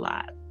lose a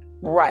lot.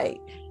 Right.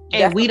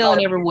 And that's we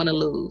don't ever want to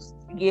lose.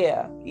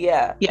 Yeah.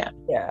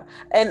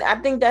 And I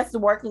think that's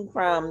working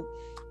from,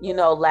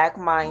 lack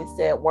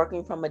mindset,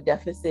 working from a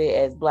deficit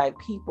as Black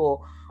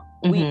people.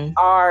 Mm-hmm. We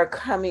are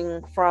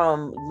coming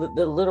from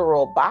the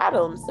literal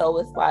bottom. So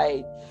it's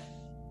like,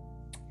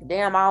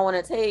 damn, I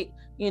want to take,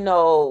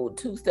 2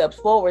 steps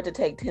forward to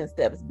take 10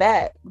 steps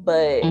back.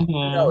 But,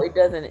 it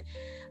doesn't,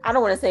 I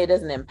don't want to say it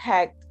doesn't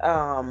impact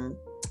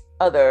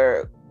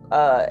other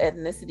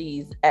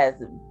ethnicities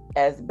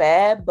as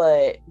bad,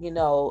 but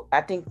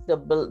I think the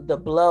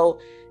blow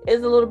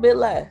is a little bit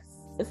less.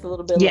 It's a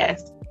little bit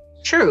less.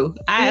 True.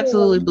 I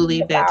absolutely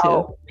believe that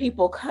too.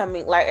 People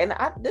coming and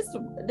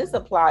this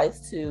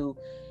applies to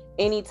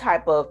any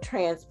type of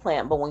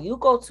transplant, but when you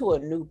go to a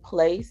new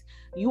place,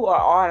 you are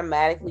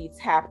automatically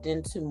tapped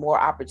into more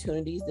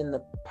opportunities than the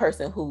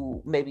person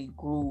who maybe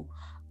grew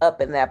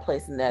up in that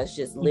place and that's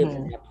just lived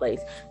in that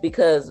place.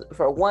 Because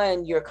for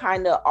one, you're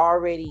kind of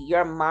already,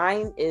 your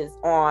mind is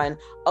on,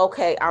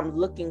 okay, I'm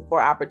looking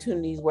for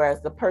opportunities,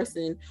 whereas the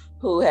person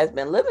who has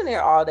been living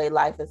there all day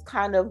life is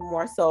kind of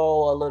more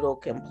so a little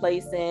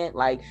complacent.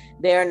 Like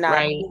they're not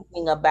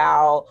thinking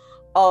about,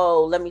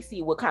 oh, let me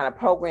see what kind of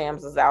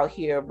programs is out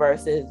here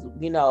versus,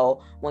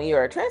 when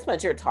you're a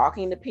transplant, you're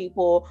talking to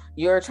people,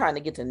 you're trying to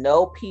get to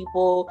know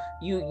people,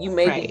 you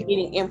may be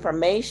getting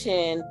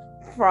information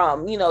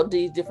from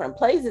these different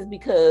places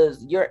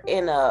because you're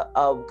in a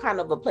kind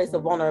of a place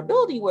of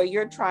vulnerability where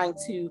you're trying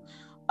to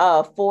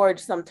forge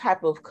some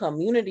type of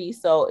community.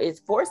 So it's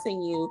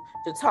forcing you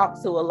to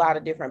talk to a lot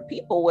of different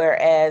people,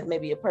 whereas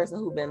maybe a person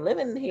who's been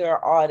living here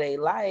all day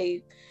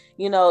life,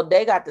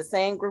 they got the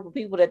same group of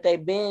people that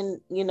they've been,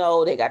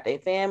 they got their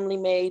family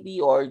maybe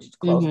or just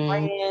close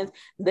friends.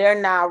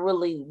 They're not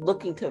really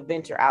looking to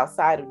venture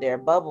outside of their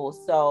bubble.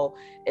 So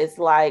it's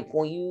like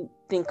when you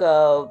think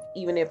of,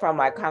 even if from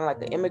like kind of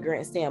like the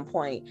immigrant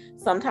standpoint,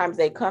 sometimes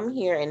they come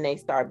here and they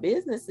start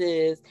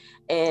businesses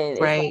and it's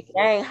like,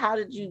 dang, how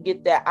did you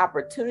get that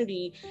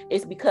opportunity?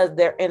 It's because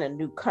they're in a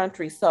new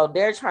country, so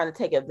they're trying to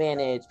take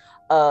advantage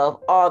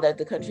of all that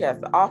the country has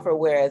to offer,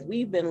 whereas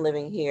we've been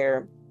living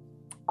here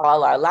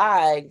all our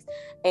lives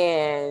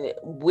and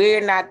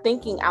we're not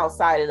thinking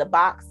outside of the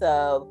box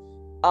of,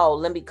 oh,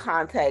 let me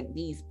contact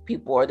these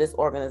people or this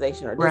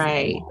organization or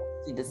this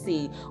to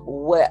see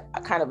what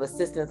kind of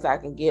assistance I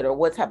can get or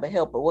what type of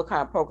help or what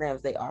kind of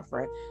programs they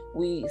offer.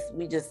 We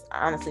just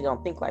honestly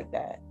don't think like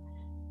that.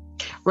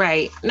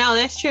 Right. No,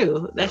 that's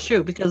true. That's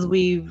true, because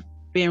we've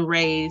been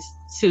raised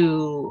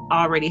to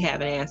already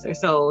have an answer.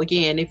 So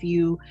again, if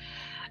you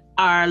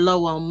are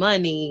low on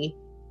money,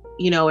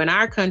 in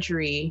our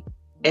country,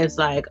 it's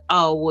like,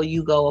 oh, well,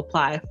 you go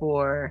apply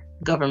for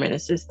government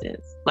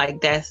assistance.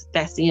 Like that's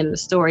the end of the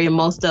story. And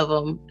most of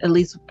them, at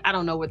least I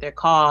don't know what they're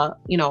called,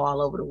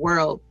 all over the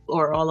world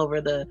or all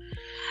over the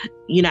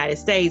United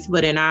States,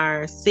 but in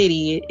our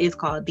city, it's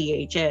called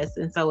DHS.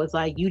 And so it's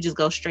like, you just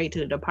go straight to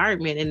the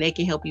department and they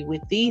can help you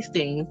with these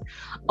things.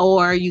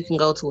 Or you can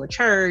go to a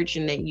church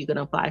and then you can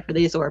apply for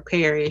this, or a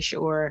parish,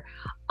 or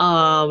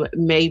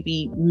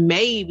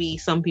maybe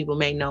some people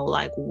may know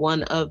like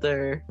one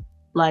other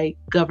like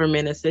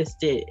government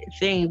assisted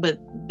thing, but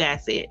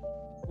that's it.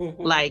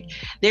 Like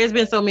there's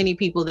been so many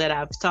people that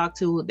I've talked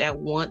to that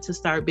want to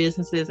start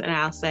businesses, and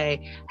I'll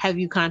say, have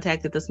you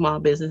contacted the Small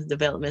Business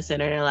Development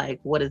Center? And they're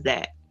like, what is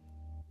that?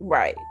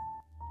 Right.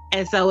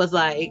 And so it's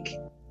like,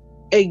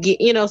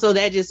 so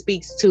that just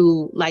speaks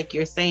to, like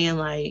you're saying,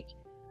 like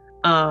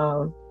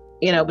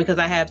because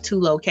I have 2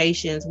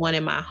 locations, one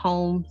in my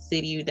home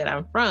city that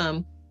I'm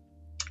from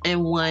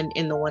and one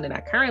in the one that I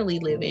currently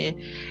live in.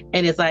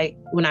 And it's like,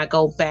 when I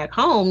go back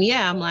home,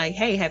 I'm like,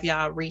 hey, have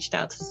y'all reached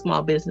out to the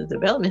Small Business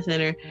Development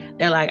Center?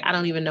 They're like, I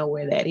don't even know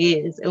where that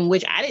is. And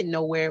which I didn't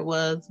know where it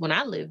was when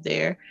I lived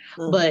there.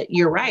 But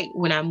you're right.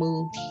 When I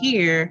moved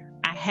here,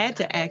 I had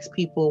to ask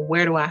people,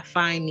 where do I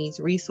find these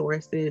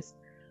resources?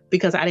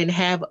 Because I didn't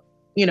have,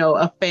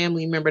 a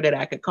family member that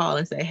I could call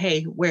and say,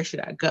 hey, where should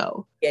I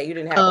go? Yeah, you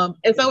didn't have.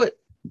 And so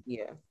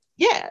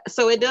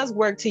so it does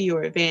work to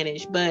your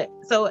advantage. But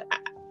so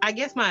I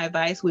guess my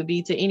advice would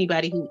be to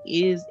anybody who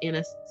is in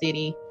a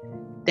city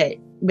that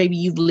maybe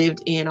you've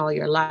lived in all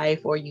your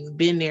life, or you've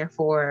been there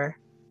for,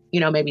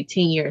 maybe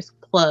 10 years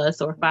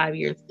plus or 5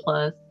 years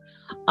plus,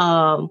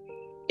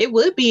 it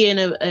would be in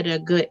a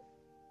good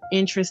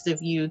interest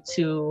of you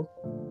to,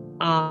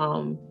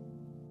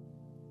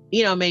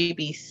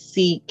 maybe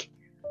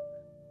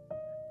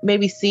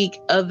seek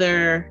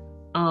other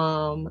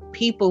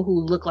people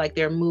who look like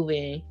they're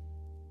moving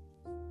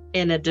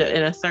in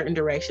a certain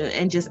direction,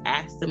 and just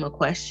ask them a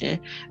question.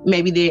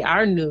 Maybe they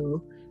are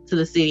new to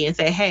the city, and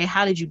say, hey,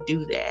 how did you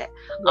do that?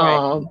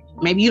 Right.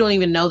 Maybe you don't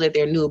even know that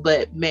they're new,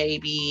 but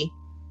maybe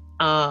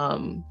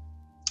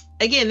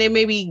again, they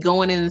may be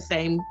going in the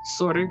same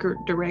sort of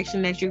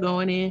direction that you're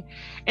going in.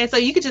 And so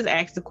you could just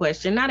ask the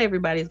question. Not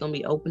everybody's going to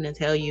be open to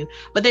tell you,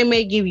 but they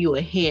may give you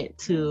a hint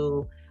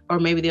to, or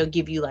maybe they'll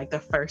give you like the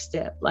first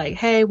step. Like,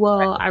 hey,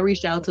 well, I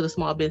reached out to the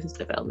Small Business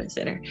Development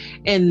Center.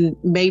 And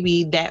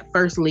maybe that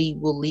first lead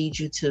will lead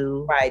you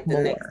to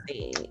the next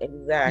thing.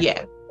 Exactly.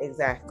 Yeah.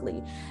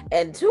 Exactly.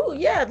 And two,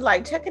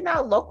 like checking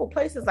out local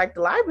places, like the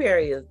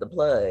library is the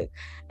plug.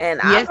 And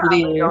I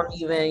probably don't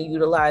even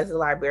utilize the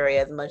library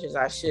as much as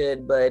I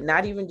should, but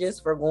not even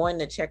just for going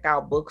to check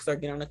out books or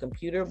get on the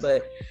computer,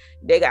 but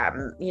they got,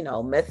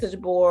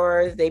 message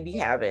boards. They be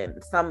having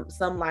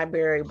some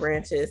library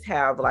branches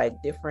have like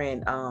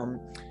different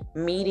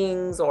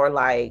meetings, or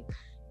like,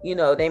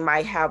 they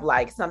might have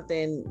like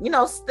something,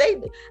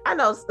 I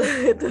know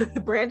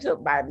the branch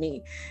up by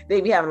me, they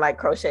be having like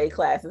crochet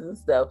classes and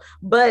stuff,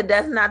 but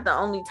that's not the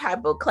only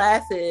type of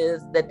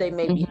classes that they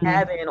may be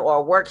having,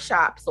 or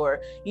workshops,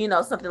 or,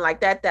 something like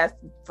that that's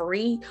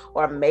free,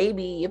 or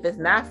maybe if it's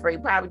not free,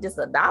 probably just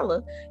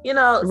 $1,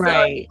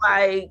 right. So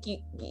like,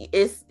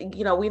 it's,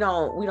 we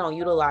don't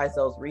utilize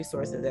those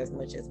resources as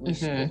much as we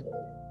should.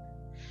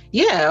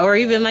 Yeah, or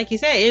even like you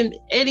said,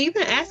 and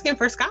even asking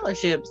for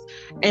scholarships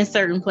in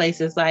certain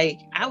places. Like,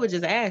 I would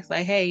just ask,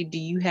 like, hey, do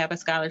you have a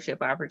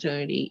scholarship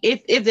opportunity?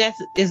 If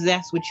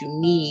that's what you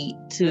need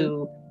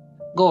to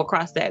go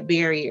across that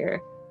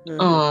barrier.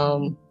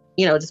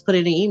 Just put it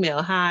in an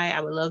email. Hi, I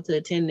would love to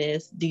attend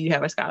this. Do you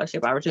have a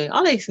scholarship opportunity?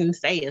 All they can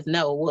say is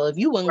no. Well, if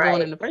you wasn't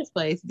going in the first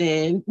place,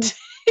 then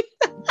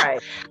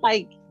right.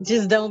 Like,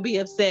 just don't be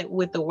upset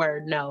with the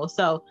word no.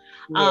 So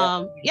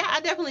I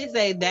definitely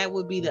say that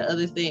would be the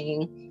other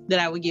thing that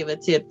I would give a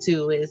tip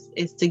to,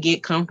 is to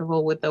get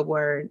comfortable with the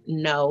word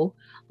no.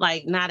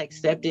 Like, not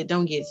accept it,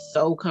 don't get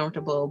so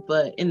comfortable,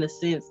 but in the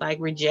sense, like,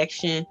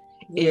 rejection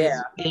is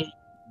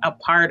a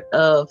part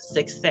of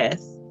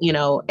success.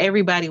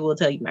 Everybody will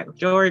tell you, Michael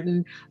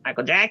Jordan,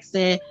 Michael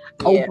Jackson,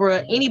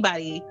 Oprah,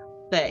 anybody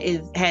that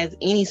has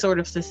any sort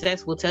of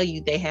success will tell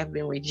you they have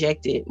been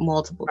rejected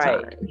multiple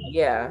times.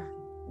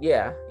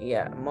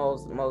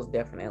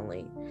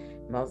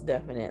 Most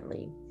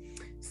definitely.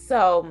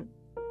 So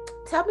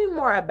tell me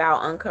more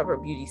about Uncover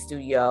Beauty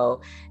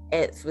Studio,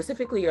 and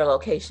specifically your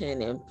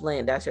location in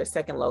Flint. That's your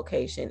second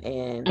location,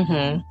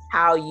 and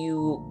how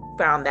you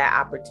found that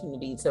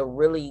opportunity to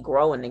really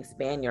grow and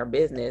expand your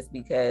business,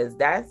 because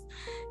that's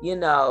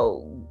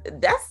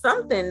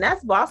something,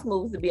 that's boss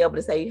moves to be able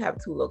to say you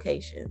have 2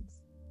 locations.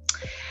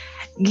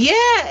 Yeah,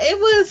 it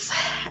was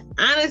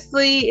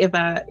honestly, if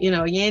I,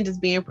 again,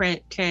 just being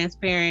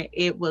transparent,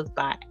 it was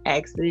by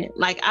accident.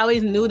 Like, I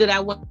always knew that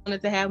I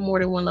wanted to have more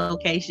than one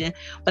location,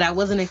 but I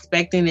wasn't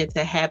expecting it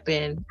to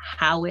happen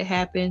how it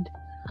happened.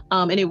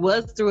 And it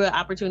was through an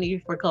opportunity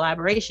for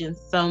collaboration.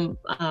 Some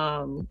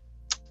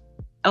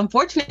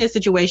unfortunate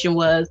situation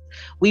was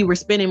we were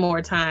spending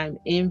more time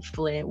in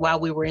Flint while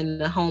we were in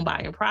the home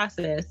buying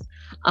process.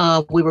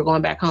 We were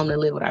going back home to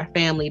live with our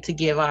family to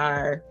give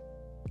our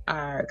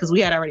because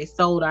we had already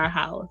sold our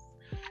house,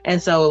 and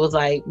so it was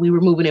like we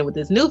were moving in with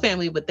this new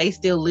family, but they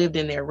still lived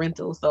in their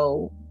rental.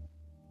 So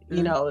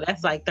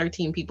that's like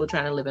 13 people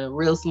trying to live in a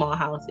real small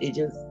house. It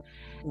just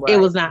it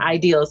was not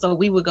ideal. So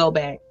we would go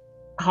back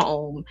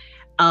home,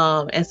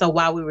 and so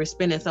while we were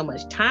spending so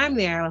much time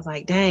there, I was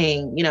like,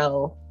 dang,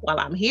 while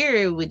I'm here,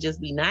 it would just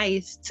be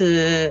nice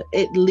to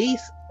at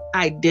least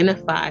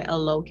identify a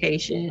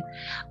location,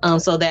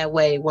 so that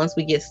way once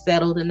we get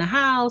settled in the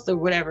house or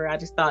whatever, I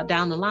just thought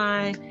down the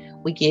line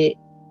we could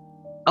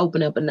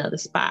open up another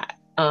spot.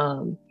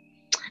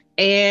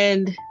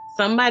 And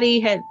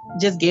somebody had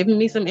just given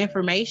me some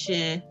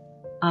information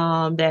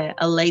that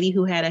a lady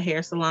who had a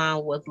hair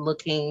salon was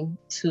looking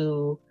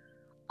to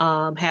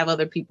have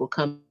other people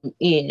come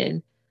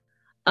in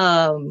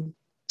to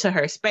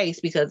her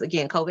space, because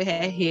again, COVID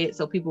had hit,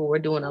 so people were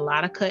doing a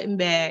lot of cutting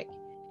back,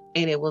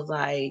 and it was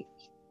like,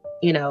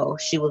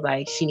 she was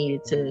like, she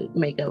needed to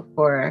make up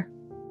for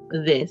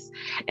this.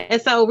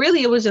 And so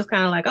really it was just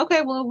kind of like,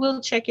 okay, well,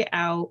 we'll check it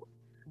out.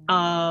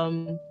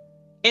 And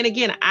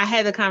again, I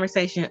had the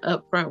conversation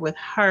up front with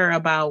her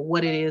about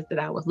what it is that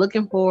I was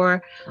looking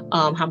for,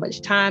 how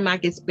much time I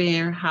could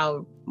spend,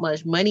 how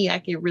much money I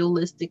could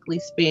realistically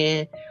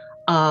spend,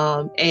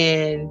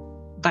 and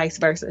vice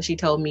versa. She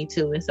told me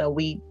too. And so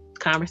we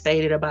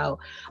conversated about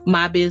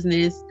my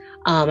business.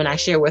 And I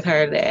shared with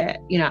her that,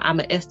 I'm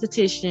an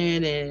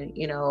esthetician, and,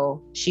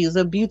 she's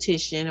a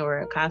beautician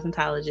or a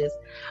cosmetologist.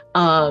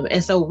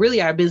 And so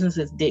really our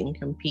businesses didn't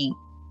compete.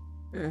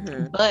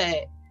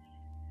 But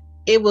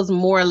it was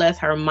more or less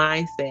her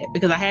mindset,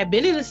 because I had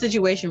been in a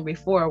situation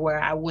before where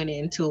I went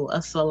into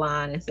a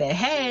salon and said,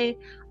 hey,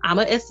 I'm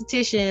an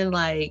esthetician.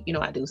 Like, you know,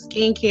 I do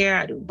skincare,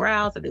 I do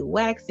brows, I do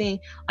waxing.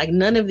 Like,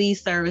 none of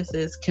these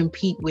services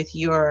compete with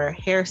your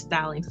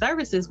hairstyling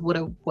services.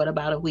 What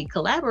about if we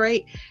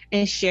collaborate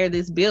and share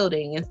this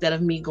building instead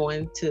of me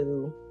going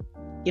to,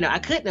 you know, I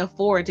couldn't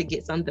afford to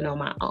get something on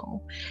my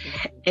own.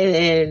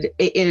 And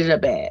it ended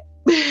up bad.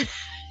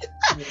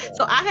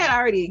 So I had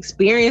already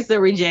experienced the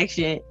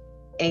rejection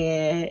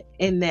and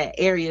in that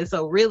area,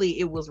 so really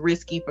it was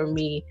risky for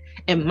me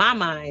in my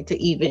mind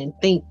to even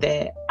think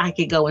that I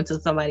could go into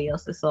somebody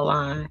else's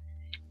salon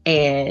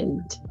and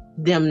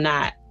them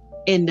not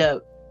end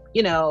up,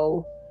 you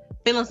know,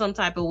 feeling some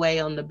type of way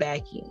on the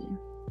back end.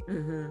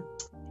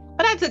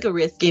 But I took a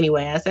risk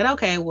anyway. I said,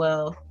 okay,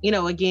 well, you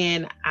know,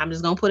 again, I'm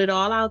just gonna put it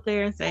all out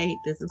there and say,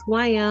 this is who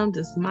I am,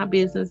 this is my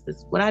business, this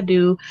is what I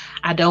do.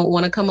 I don't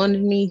want to come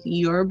underneath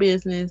your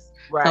business,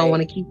 right. So I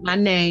want to keep my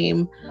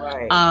name,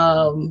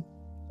 right.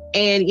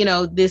 And, you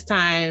know, this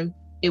time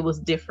it was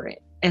different.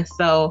 And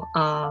so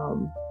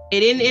it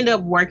didn't end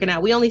up working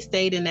out. We only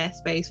stayed in that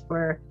space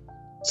for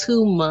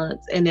 2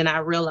 months. And then I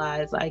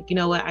realized, like, you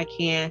know what, I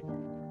can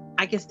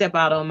step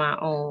out on my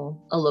own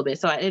a little bit.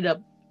 So I ended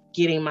up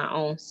getting my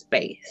own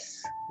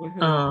space,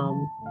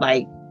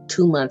 like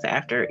 2 months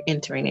after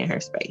entering in her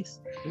space.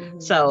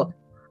 So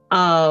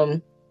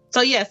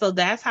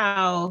that's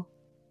how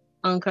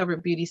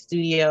Uncovered Beauty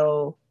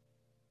Studio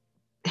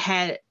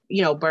had,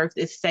 you know, birthed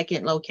its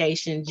second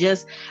location.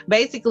 Just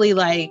basically,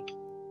 like,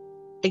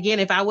 again,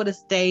 if I would have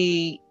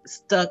stayed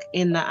stuck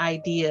in the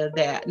idea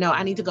that, no,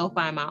 I need to go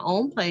find my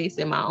own place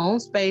in my own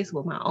space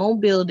with my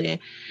own building,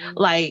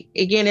 like,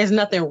 again, there's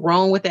nothing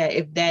wrong with that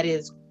if that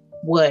is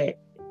what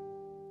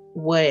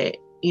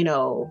you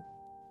know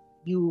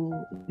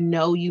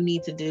you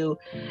need to do.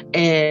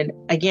 And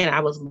again, I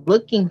was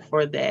looking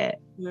for that,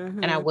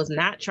 and I was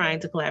not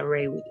trying to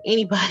collaborate with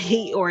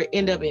anybody or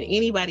end up in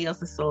anybody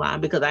else's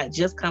salon, because I had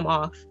just come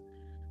off,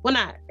 well,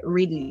 not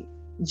really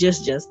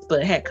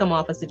but had come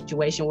off a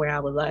situation where I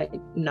was like,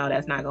 no,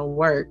 that's not gonna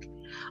work.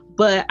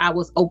 But I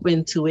was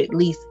open to at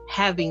least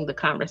having the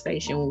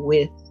conversation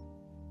with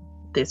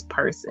this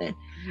person.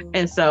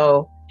 And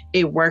so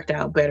it worked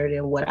out better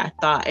than what I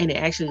thought. And it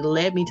actually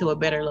led me to a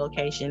better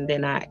location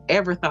than I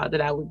ever thought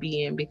that I would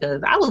be in,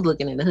 because I was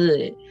looking in the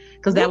hood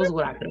because that was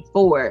what I could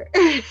afford.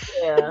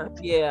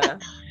 Yeah.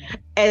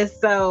 And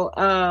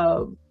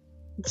so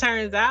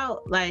turns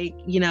out, like,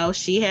 you know,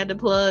 she had to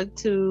plug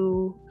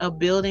to a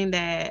building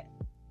that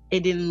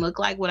it didn't look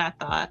like what I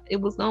thought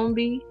it was going to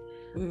be.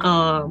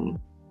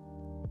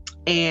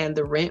 And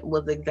the rent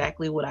was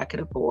exactly what I could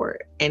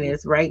afford. And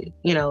it's right,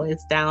 you know,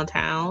 it's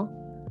downtown.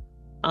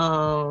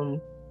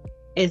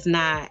 It's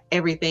not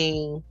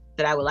everything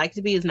that I would like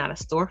to be. It's not a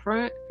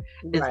storefront.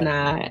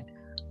 Right.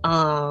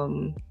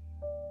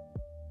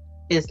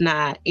 It's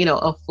not, you know,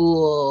 a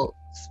full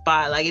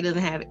spot. Like, it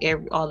doesn't have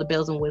all the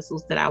bells and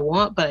whistles that I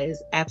want, but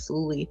it's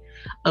absolutely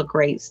a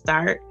great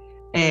start.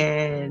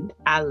 And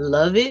I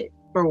love it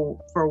for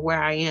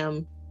where I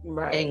am,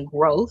 right, and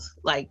growth.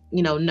 Like,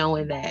 you know,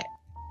 knowing that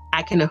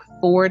I can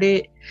afford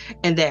it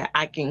and that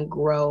I can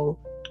grow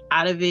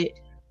out of it,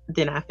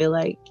 then I feel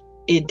like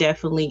it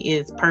definitely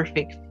is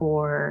perfect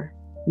for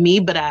me.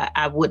 But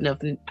I wouldn't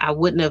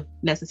have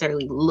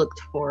necessarily looked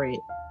for it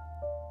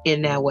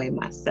in that way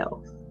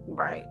myself.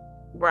 Right.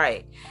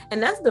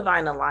 And that's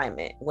divine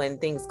alignment when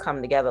things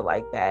come together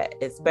like that,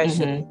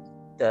 especially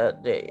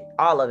the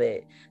all of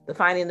it, the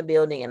finding the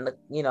building and the,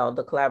 you know,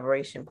 the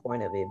collaboration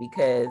point of it.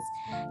 Because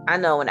I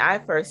know when I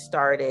first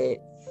started,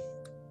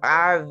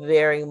 I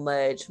very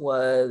much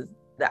was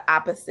the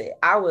opposite.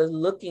 I was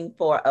looking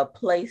for a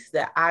place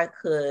that I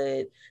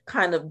could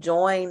kind of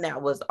join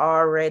that was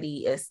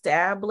already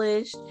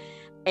established.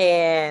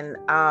 And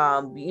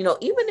you know,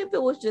 even if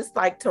it was just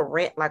like to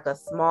rent like a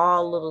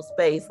small little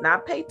space,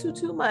 not pay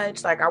too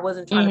much. Like, I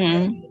wasn't trying to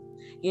pay,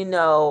 you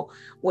know,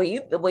 when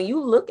you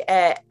look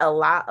at a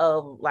lot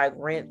of like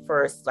rent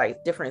for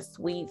like different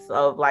suites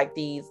of like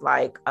these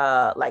like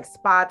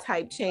spa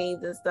type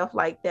chains and stuff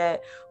like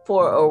that,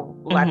 for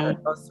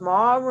a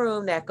small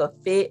room that could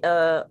fit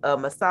a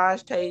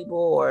massage table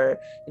or,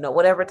 you know,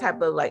 whatever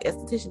type of like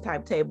esthetician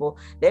type table,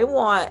 they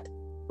want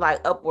like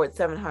upward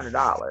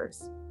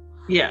 $700.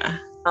 Yeah.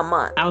 A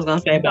month. I was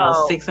gonna say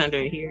about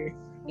 600 here.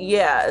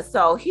 Yeah,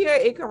 so here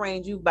it can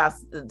range you about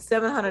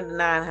 700 to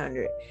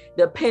 900,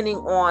 depending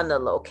on the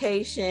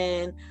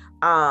location.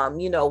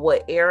 You know,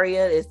 what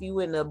area. If you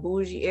in the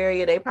bougie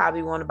area, they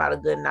probably want about a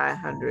good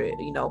 900,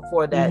 you know,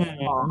 for that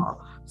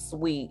small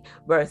suite,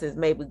 versus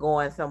maybe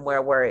going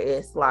somewhere where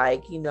it's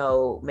like, you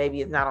know,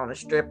 maybe it's not on a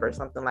strip or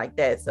something like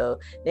that. So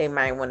they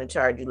might want to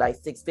charge you like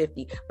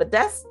 $650, but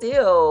that's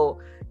still,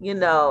 you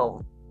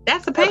know,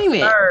 that's a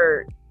payment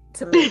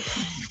to me.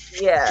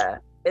 Yeah,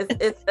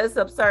 it's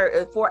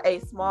absurd for a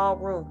small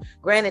room.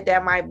 Granted,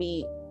 that might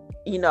be,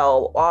 you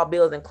know, all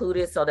bills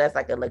included, so that's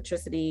like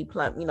electricity,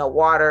 you know,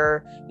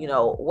 water, you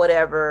know,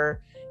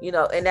 whatever, you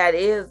know, and that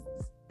is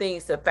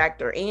things to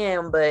factor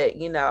in. But,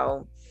 you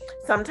know,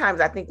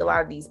 sometimes I think a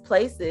lot of these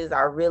places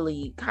are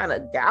really kind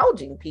of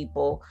gouging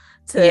people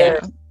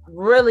to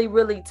really,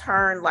 really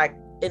turn like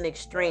an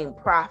extreme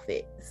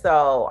profit.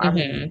 So I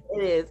mean,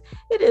 it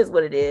is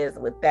what it is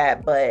with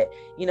that. But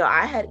you know,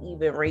 I had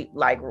even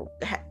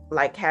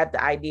had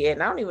the idea,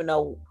 and I don't even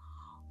know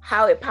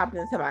how it popped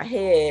into my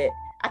head.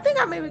 I think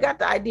I maybe got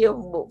the idea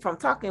from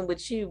talking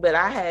with you, but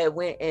I had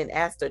went and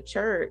asked a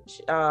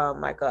church,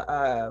 like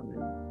a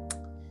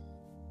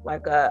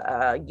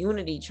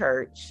Unity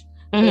church,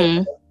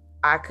 if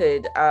I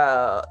could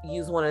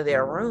use one of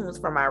their rooms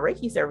for my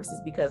Reiki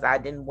services, because I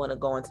didn't want to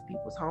go into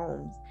people's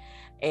homes.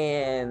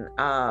 And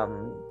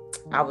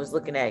I was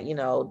looking at, you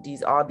know,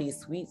 all these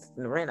suites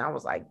and rent. I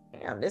was like,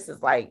 damn, this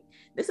is like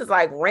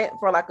rent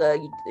for like a,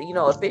 you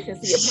know,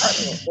 efficiency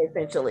apartment,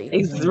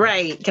 essentially.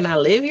 Right. Can I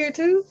live here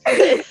too?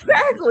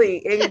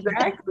 Exactly.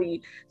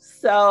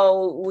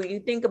 So when you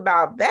think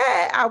about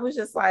that, I was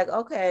just like,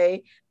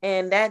 okay.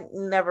 And that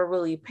never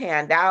really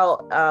panned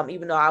out,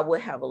 even though I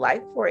would have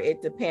liked for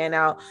it to pan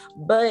out.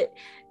 But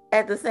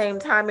at the same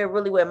time, it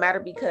really wouldn't matter,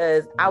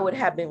 because I would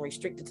have been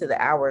restricted to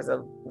the hours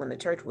of when the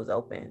church was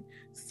open.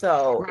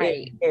 So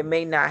it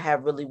may not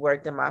have really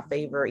worked in my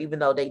favor, even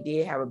though they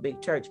did have a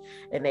big church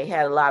and they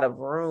had a lot of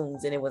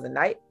rooms, and it was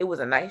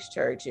a nice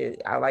church.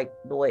 I liked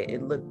the way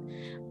it looked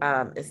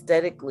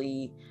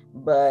aesthetically.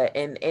 But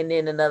and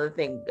then another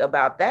thing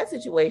about that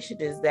situation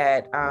is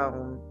that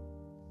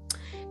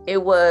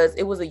it was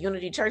a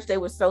Unity church. They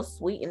were so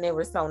sweet and they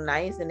were so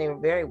nice and they were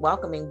very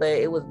welcoming, but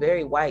it was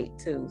very white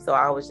too. So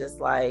I was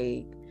just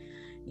like,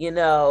 you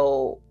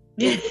know,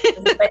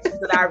 spaces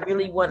that I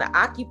really want to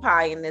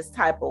occupy in this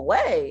type of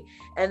way.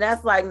 And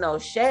that's like no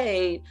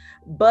shade,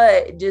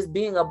 but just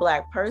being a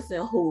Black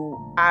person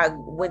who I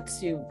went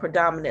to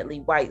predominantly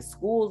white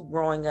schools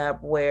growing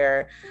up,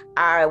 where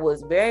I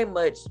was very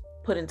much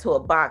put into a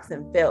box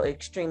and felt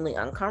extremely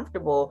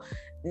uncomfortable.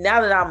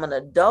 Now that I'm an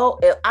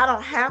adult, I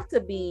don't have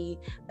to be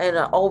in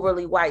an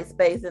overly white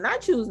space, and I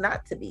choose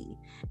not to be.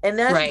 And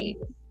that's,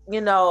 you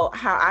know,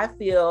 how I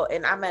feel.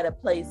 And I'm at a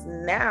place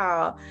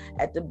now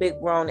at the big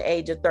grown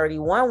age of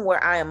 31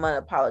 where I am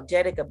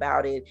unapologetic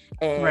about it,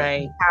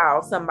 and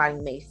how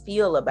somebody may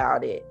feel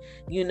about it.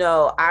 You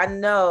know, I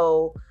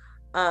know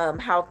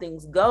how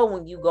things go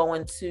when you go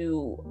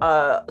into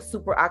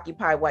super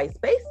occupied white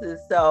spaces.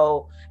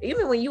 So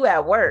even when you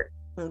at work,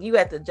 you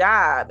at the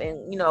job,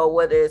 and you know,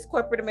 whether it's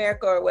corporate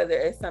America or whether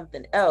it's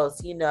something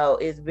else, you know,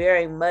 it's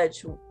very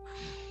much you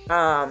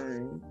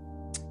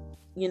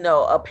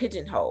know, a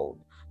pigeonhole.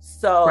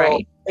 So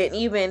and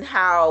even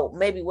how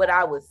maybe what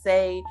I would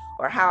say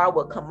or how I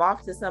would come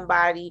off to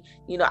somebody,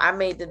 you know, I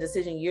made the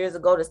decision years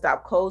ago to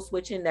stop code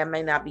switching. That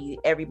may not be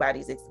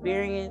everybody's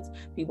experience.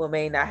 People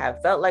may not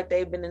have felt like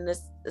they've been in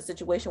this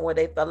situation where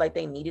they felt like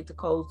they needed to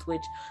code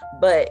switch,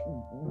 but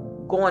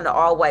going to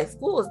all white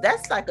schools,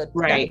 that's like that's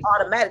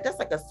automatic. That's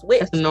like a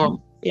switch. That's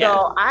normal.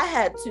 So I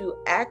had to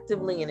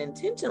actively and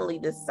intentionally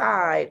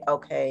decide,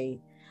 okay,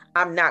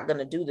 I'm not going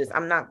to do this.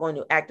 I'm not going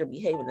to act or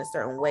behave in a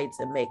certain way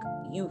to make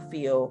you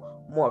feel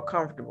more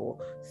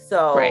comfortable.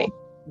 So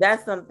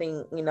that's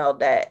something, you know,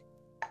 that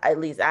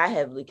at least I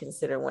heavily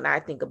consider when I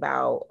think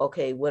about,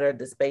 okay, what are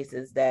the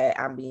spaces that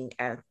I'm being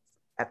asked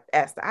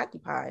to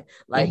occupy?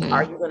 Like,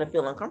 are you going to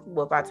feel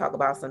uncomfortable if I talk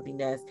about something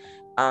that's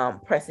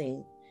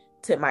pressing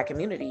to my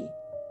community?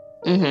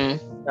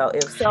 So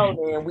if so,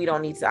 then we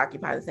don't need to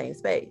occupy the same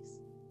space.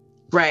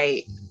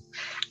 Right.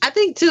 I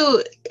think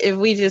too, if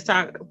we just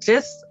talk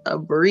just a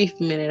brief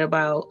minute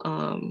about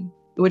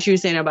what you were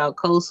saying about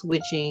code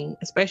switching,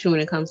 especially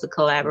when it comes to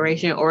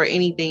collaboration or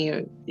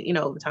anything, you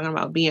know, talking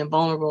about being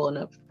vulnerable and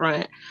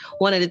upfront.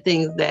 One of the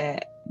things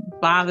that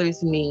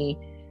bothers me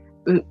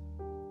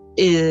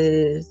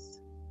is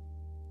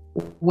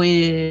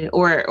when,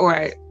 or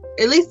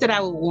at least that I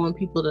would want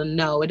people to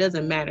know, it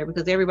doesn't matter,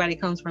 because everybody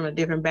comes from a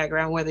different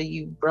background, whether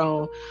you've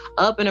grown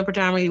up in a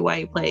predominantly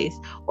white place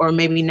or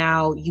maybe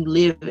now you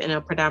live in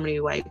a predominantly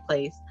white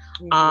place.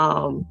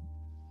 You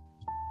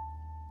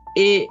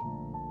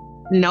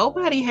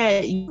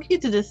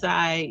get to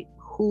decide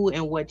who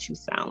and what you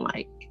sound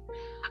like.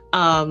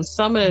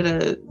 Some of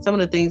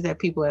the things that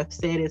people have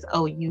said is,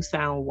 oh, you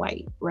sound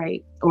white,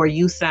 right? Or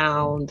you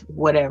sound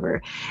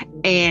whatever.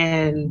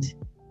 And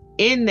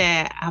in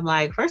that, I'm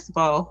like, first of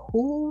all,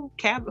 who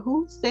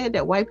said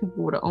that white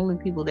people were the only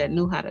people that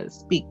knew how to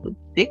speak with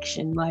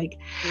diction? Like,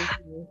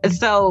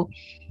 so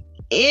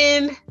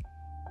in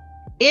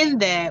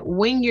that,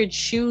 when you're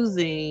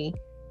choosing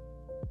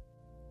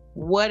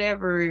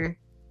whatever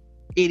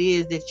it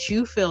is that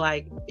you feel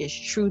like is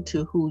true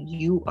to who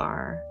you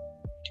are,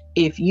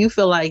 if you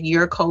feel like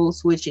your code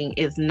switching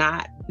is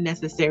not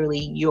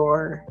necessarily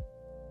your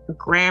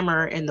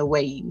grammar and the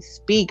way you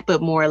speak,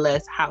 but more or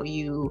less how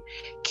you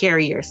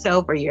carry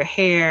yourself or your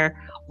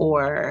hair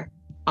or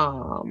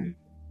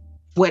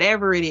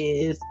whatever it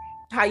is,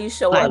 how you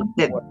show up.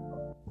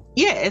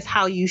 It's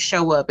how you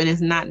show up, and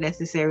it's not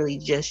necessarily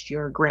just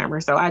your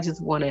grammar. So I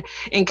just want to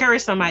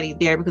encourage somebody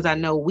there, because I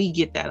know we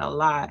get that a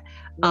lot.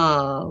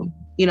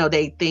 You know,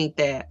 they think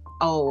that,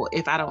 oh,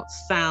 if I don't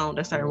sound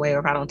a certain way or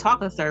if I don't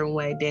talk a certain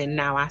way, then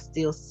now I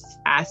still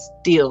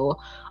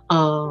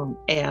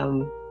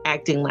am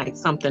acting like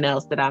something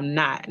else that I'm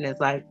not. And it's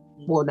like,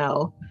 well,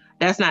 no,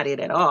 that's not it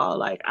at all.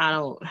 Like, I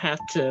don't have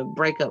to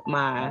break up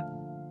my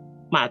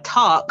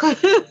talk. I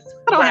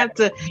don't have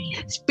to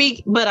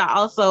speak, but I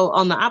also,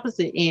 on the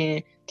opposite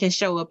end, can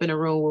show up in a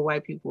room with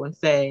white people and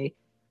say,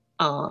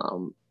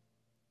 talk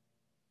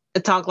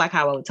like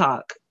how I would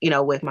talk,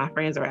 with my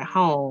friends or at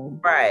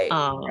home. Right.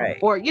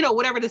 Or,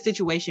 whatever the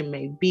situation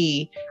may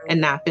be, and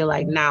not feel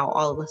like now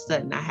all of a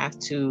sudden I have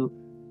to,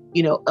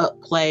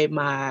 upplay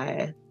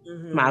my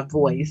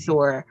voice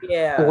or you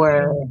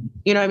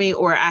know what I mean?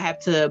 Or I have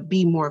to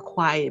be more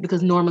quiet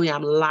because normally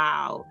I'm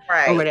loud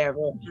or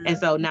whatever. And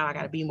so now I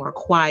got to be more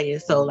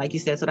quiet. So like you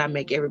said, so that I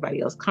make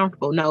everybody else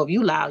comfortable. No, if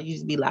you loud, you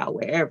just be loud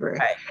wherever.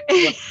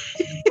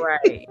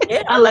 Right.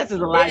 Yeah, unless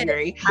it's a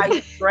library. How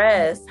you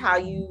dress, how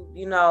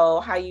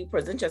you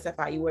present yourself,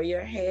 how you wear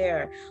your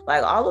hair.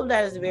 Like all of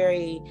that is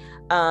very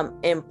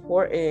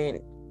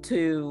important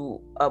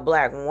to a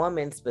Black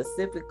woman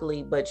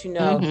specifically, but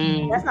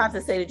that's not to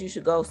say that you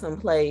should go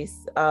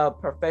someplace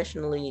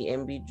professionally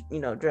and be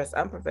dressed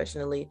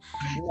unprofessionally.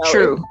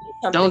 True.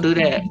 Don't do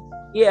that.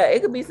 Yeah,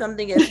 it could be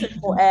something as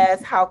simple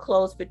as how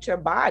clothes fit your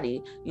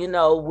body.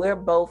 We're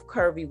both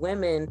curvy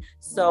women,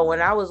 so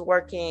when I was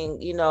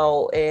working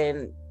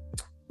in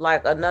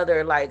like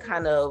another like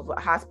kind of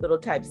hospital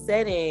type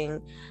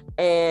setting,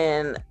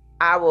 and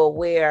I will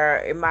wear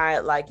in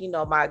my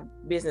my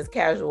business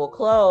casual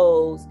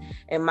clothes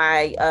and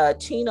my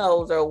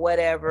chinos or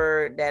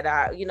whatever that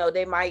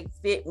they might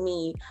fit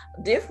me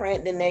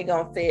different than they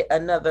gonna fit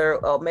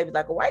another, or maybe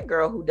like a white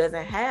girl who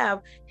doesn't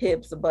have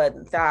hips, butt,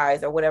 and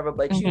thighs or whatever.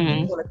 But you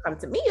want to come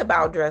to me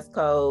about dress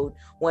code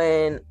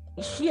when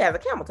she has a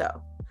camel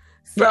toe.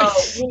 So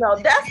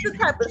that's the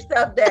type of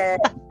stuff that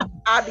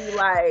I'd be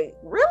like,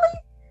 really?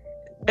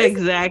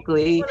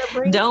 Exactly.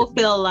 Don't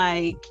feel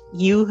like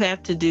you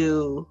have to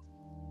do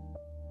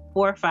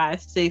 4, 5,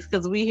 6,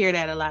 because we hear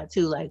that a lot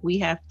too. Like we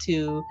have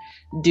to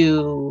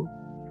do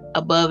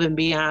above and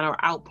beyond or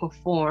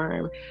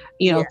outperform,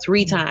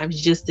 3 times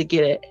just to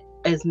get it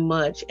as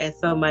much as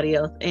somebody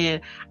else.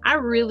 And I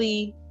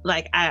really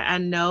I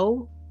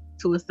know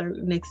to a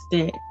certain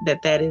extent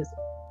that is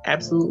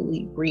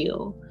absolutely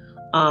real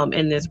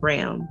in this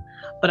realm.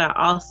 But I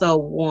also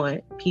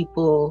want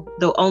people,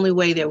 the only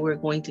way that we're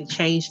going to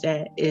change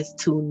that is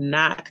to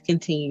not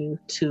continue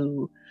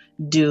to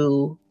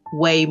do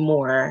way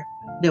more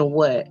than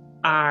what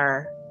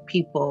our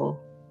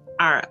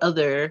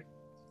other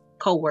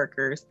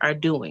coworkers are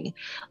doing.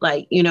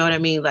 Like, you know what I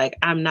mean? Like,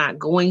 I'm not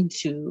going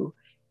to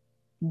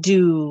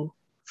do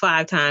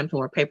 5 times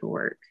more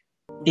paperwork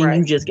than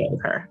you just gave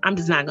her. I'm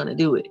just not going to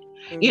do it.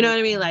 You know what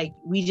I mean? Like,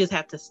 we just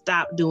have to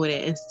stop doing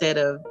it instead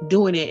of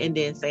doing it and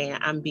then saying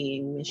I'm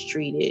being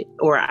mistreated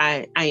or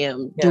I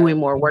am doing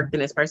more work than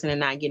this person and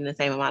not getting the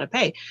same amount of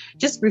pay.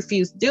 Just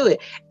refuse to do it.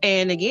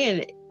 And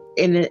again,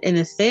 in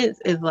a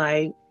sense, it's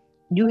like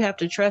you have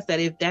to trust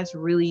that if that's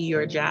really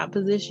your job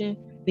position,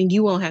 then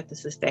you won't have to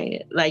sustain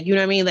it. Like, you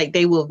know what I mean? Like,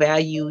 they will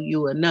value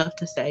you enough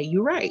to say,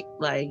 you're right.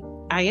 Like,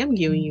 I am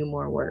giving you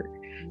more work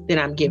than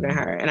I'm giving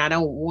her, and I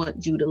don't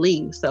want you to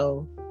leave.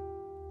 So,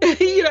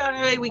 you know what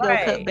I mean? We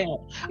gonna cut back,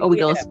 or we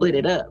gonna split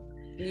it up.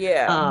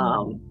 Yeah.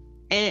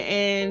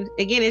 And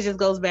again, it just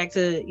goes back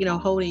to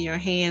holding your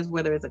hands,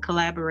 whether it's a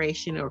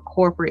collaboration or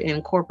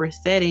corporate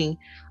setting.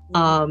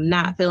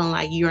 Not feeling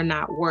like you're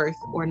not worth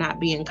or not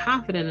being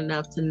confident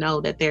enough to know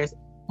that there's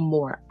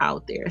more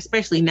out there,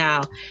 especially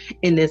now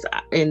in this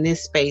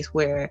space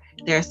where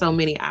there are so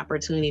many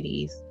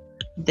opportunities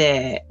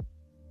that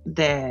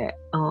the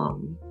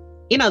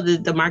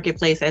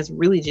marketplace has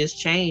really just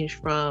changed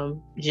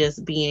from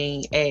just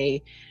being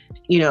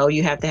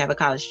you have to have a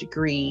college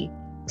degree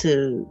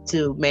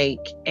to make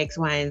X,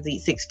 Y, and Z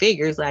 6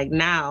 figures. Like,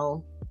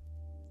 now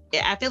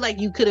I feel like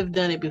you could have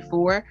done it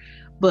before,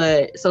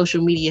 but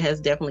social media has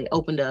definitely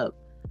opened up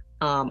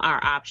our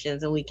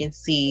options, and we can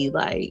see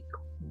like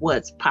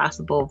what's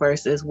possible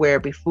versus where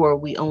before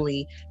we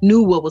only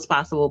knew what was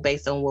possible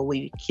based on what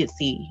we could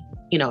see,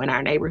 in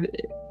our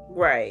neighborhood.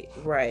 Right.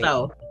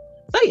 So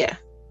yeah.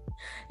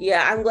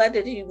 Yeah, I'm glad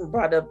that you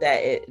brought up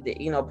that,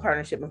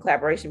 partnership and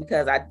collaboration,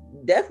 because I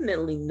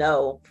definitely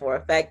know for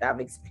a fact I've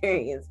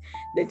experienced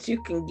that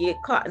you can get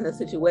caught in a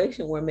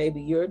situation where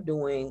maybe you're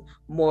doing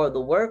more of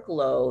the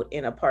workload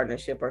in a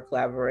partnership or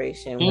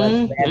collaboration,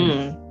 whether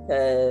that's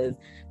because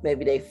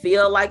maybe they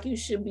feel like you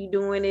should be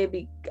doing it.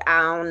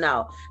 I don't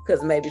know,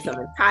 because maybe some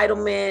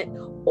entitlement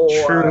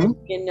or,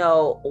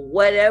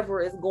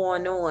 whatever is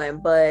going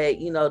on. But,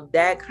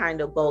 that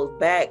kind of goes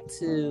back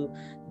to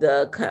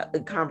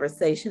the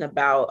conversation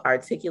about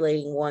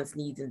articulating one's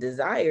needs and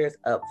desires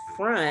up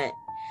front,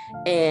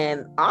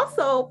 and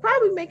also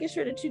probably making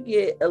sure that you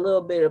get a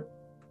little bit of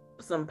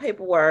some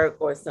paperwork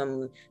or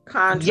some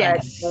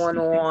contracts going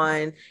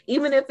on,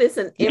 even if it's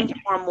an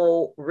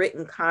informal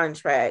written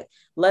contract.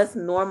 Let's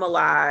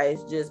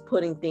normalize just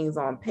putting things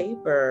on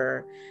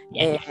paper.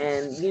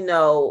 And you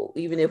know,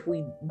 even if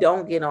we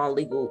don't get on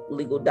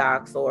legal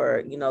docs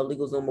or, you know,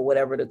 LegalZoom or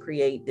whatever to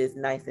create this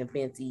nice and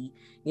fancy,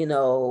 you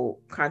know,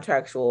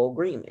 contractual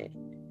agreement.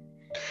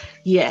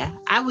 Yeah,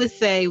 I would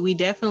say we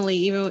definitely,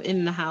 even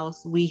in the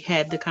house, we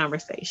had the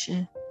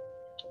conversation.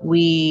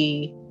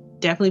 We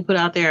definitely put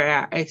out there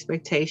our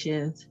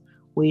expectations.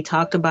 We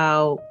talked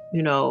about,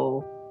 you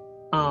know,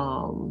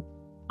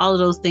 all of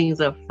those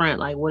things up front.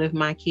 Like, what if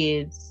my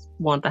kids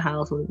want the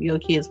house? What if your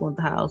kids want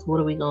the house?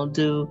 What are we going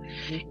to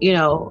do? You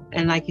know,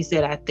 and like you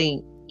said, I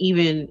think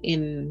even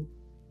in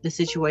the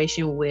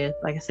situation with,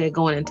 like I said,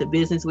 going into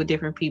business with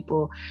different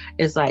people,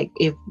 it's like,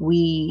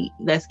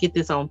 let's get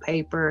this on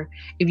paper.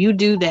 If you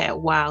do that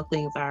while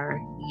things are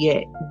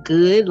yet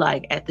good,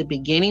 like at the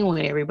beginning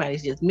when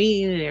everybody's just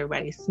meeting and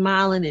everybody's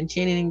smiling and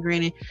chinning and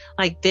grinning,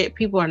 like that,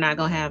 people are not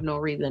going to have no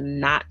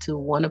reason not to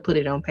want to put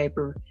it on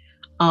paper.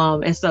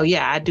 And so,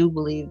 yeah, I do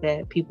believe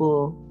that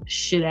people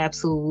should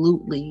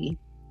absolutely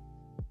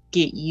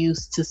get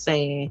used to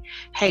saying,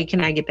 hey,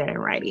 can I get that in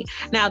writing?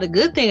 Now, the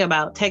good thing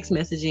about text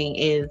messaging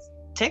is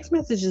text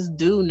messages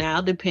do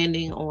now,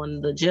 depending on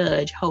the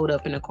judge, hold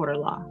up in a court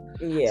of law.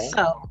 Yeah.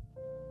 So,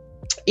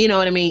 you know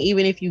what I mean?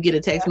 Even if you get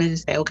a text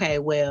message, say, okay,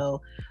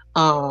 well,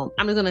 I'm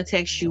just going to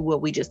text you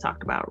what we just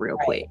talked about real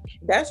quick.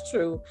 That's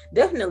true.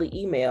 Definitely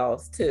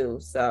emails too.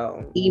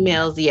 So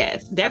emails,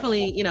 yes,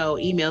 definitely, you know,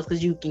 emails,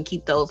 because you can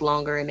keep those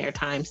longer and they're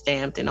time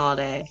stamped and all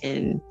that.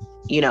 And,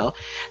 you know,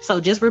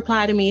 so just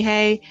reply to me,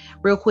 hey,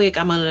 real quick,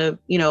 I'm going to,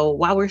 you know,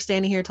 while we're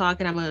standing here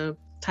talking, I'm going to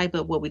type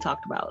up what we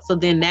talked about. So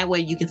then that way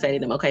you can say to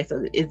them, okay,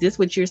 so is this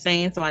what you're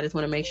saying? So I just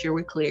want to make sure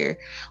we're clear,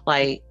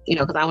 like, you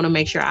know, because I want to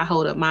make sure I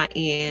hold up my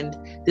end.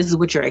 This is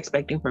what you're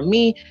expecting from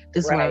me.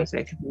 This is what I'm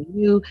expecting from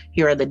you.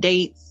 Here are the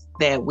dates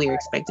that we're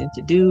expecting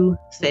to do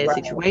said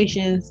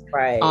situations.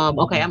 Okay, I'm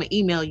gonna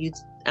email you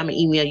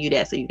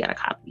that so you got a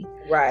copy.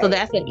 So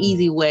that's an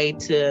easy way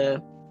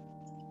to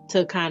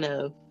kind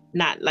of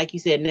not, like you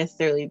said,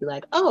 necessarily be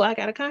like, oh, I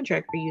got a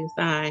contract for you to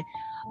sign.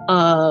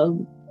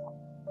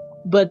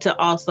 But to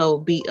also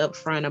be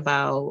upfront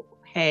about,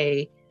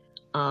 hey,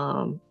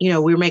 you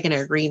know, we're making an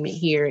agreement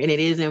here and it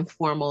is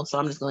informal, so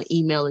I'm just going to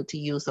email it to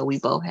you so we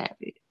both have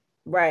it.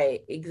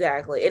 Right,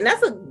 exactly. And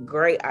that's a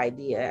great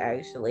idea,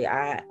 actually.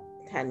 I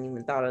hadn't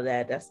even thought of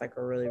that. That's like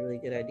a really, really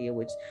good idea,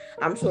 which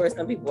I'm sure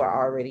some people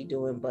are already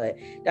doing, but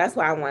that's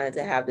why I wanted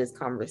to have this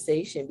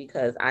conversation,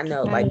 because I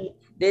know like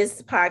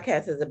this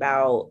podcast is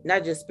about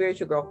not just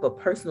spiritual growth, but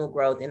personal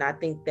growth. And I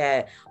think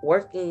that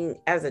working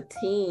as a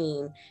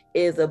team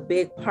is a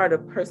big part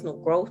of personal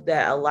growth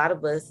that a lot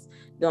of us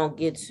don't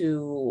get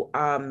to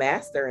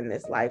master in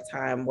this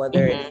lifetime,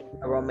 whether it's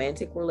a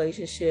romantic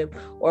relationship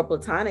or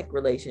platonic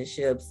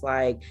relationships.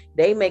 Like,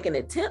 they make an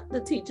attempt to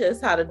teach us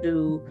how to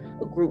do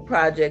group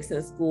projects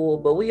in school,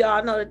 but we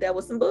all know that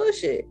was some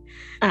bullshit.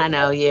 I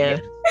know, yeah.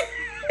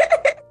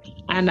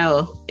 I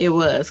know it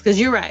was, because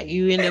you're right.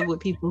 You end up with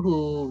people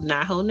who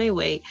not holding their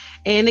weight.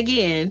 And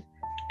again,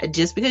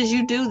 just because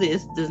you do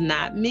this does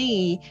not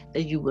mean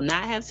that you will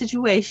not have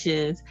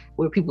situations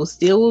where people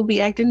still will be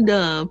acting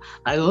dumb.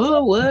 Like,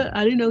 oh, what?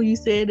 I didn't know you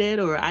said that,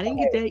 or I didn't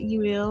get that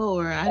email,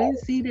 or I didn't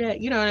see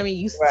that. You know what I mean?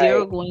 You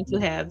still going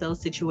to have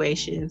those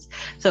situations.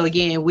 So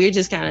again, we're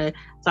just kind of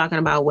talking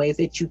about ways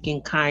that you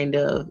can kind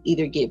of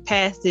either get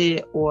past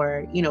it,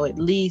 or, you know, at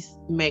least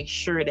make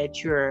sure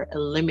that you're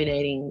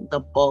eliminating the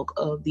bulk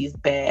of these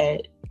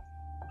bad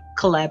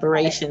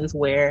collaborations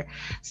where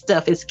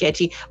stuff is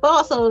sketchy. But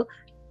also,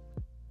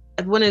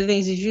 one of the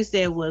things that you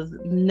said was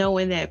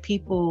knowing that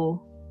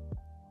people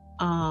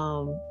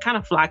kind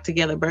of flock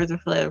together, birds of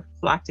a feather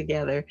flock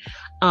together.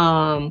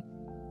 So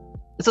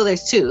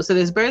there's two. So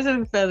there's birds of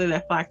a feather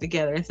that flock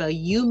together. And so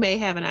you may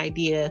have an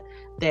idea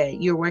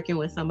that you're working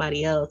with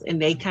somebody else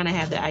and they kind of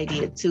have the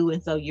idea too.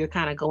 And so you're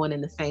kind of going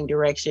in the same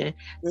direction.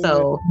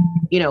 So,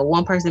 you know,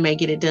 one person may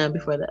get it done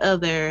before the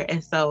other.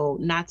 And so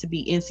not to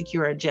be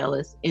insecure or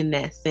jealous in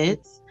that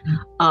sense.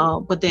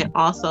 But then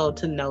also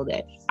to know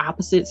that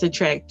opposites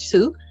attract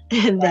too.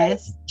 And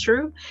that's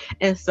true.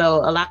 And so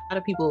a lot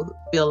of people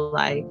feel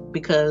like,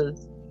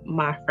 because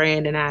my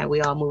friend and I, we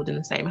all moved in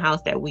the same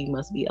house, that we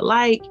must be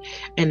alike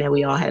and that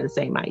we all had the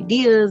same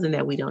ideas and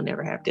that we don't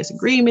ever have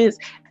disagreements.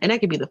 And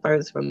that could be the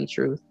furthest from the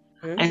truth.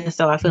 And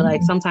so I feel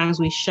like sometimes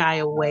we shy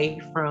away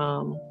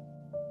from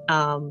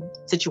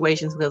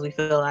situations because we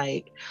feel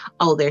like,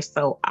 oh, they're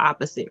so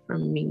opposite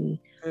from me,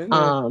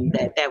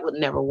 that would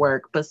never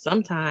work. But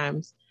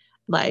sometimes,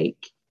 like,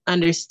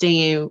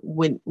 understand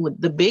when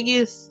the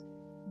biggest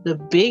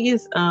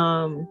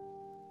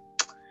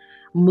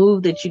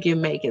move that you can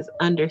make is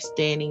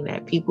understanding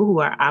that people who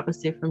are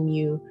opposite from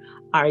you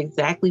are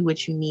exactly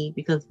what you need,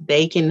 because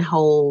they can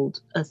hold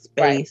a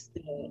space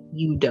that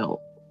you don't.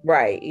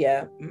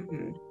 Yeah.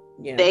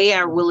 They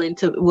are willing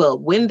to,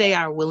 when they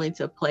are willing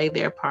to play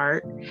their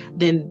part,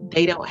 then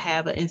they don't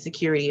have an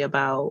insecurity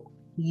about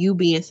you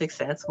being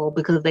successful,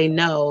 because they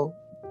know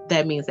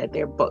that means that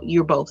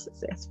you're both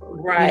successful.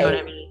 Right. You know what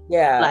I mean?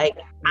 Yeah. Like,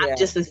 I'm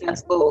just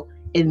successful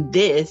in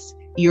this,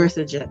 you're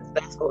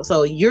successful.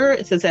 So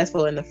you're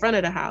successful in the front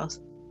of the house,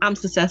 I'm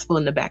successful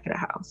in the back of the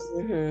house.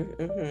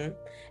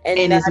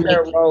 And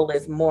neither role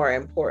is more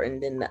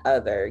important than the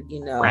other,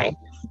 you know. Right.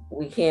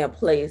 We can't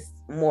place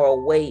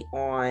more weight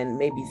on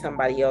maybe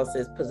somebody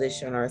else's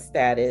position or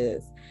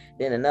status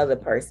than another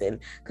person,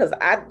 because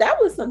that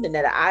was something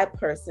that I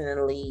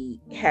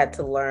personally had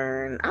to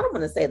learn. I don't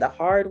want to say the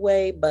hard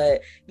way,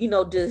 but you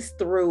know, just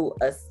through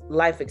a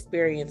life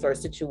experience or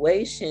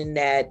situation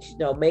that, you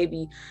know,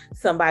 maybe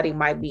somebody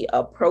might be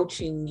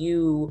approaching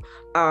you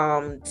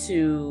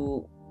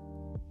to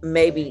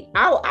maybe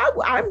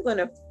I'm going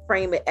to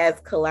frame it as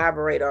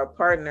collaborator or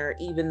partner,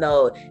 even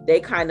though they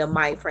kind of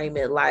might frame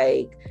it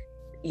like,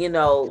 you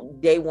know,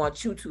 they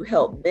want you to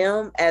help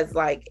them as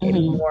like a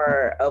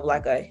more of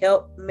like a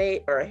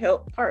helpmate or a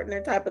help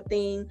partner type of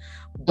thing.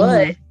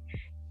 But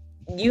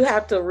you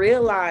have to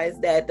realize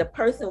that the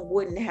person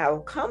wouldn't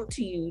have come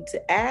to you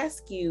to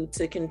ask you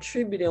to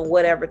contribute in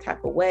whatever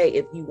type of way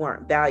if you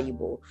weren't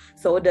valuable.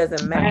 So it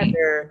doesn't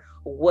matter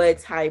what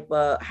type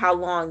of, how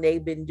long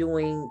they've been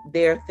doing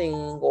their thing,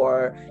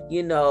 or,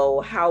 you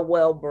know, how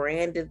well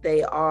branded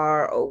they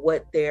are, or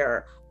what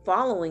their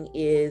following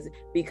is,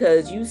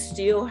 because you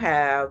still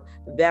have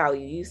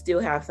value, you still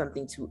have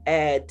something to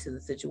add to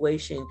the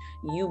situation,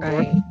 you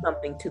bring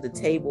something to the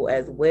table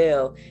as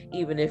well,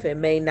 even if it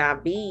may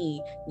not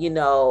be, you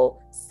know,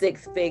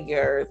 6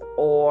 figures,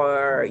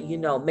 or, you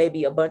know,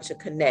 maybe a bunch of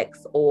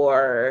connects,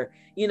 or,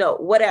 you know,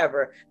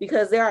 whatever,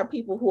 because there are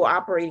people who are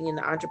operating in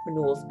the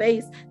entrepreneurial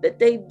space that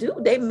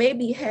they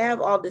maybe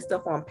have all this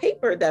stuff on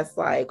paper that's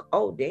like,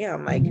 oh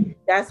damn, like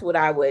that's what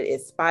I would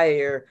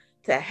aspire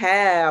to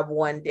have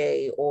one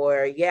day,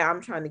 or yeah,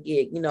 I'm trying to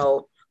get, you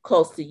know,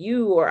 close to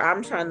you, or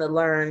I'm trying to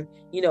learn,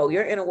 you know,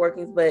 your inner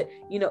workings. But,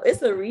 you know,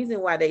 it's a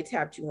reason why they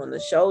tapped you on the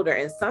shoulder.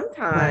 And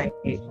sometimes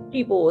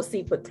people will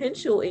see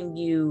potential in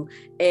you,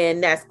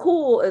 and that's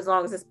cool as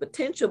long as it's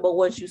potential. But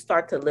once you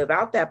start to live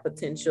out that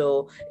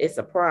potential, it's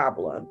a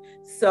problem.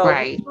 So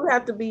you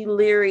have to be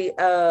leery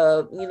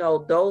of, you know,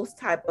 those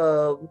type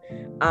of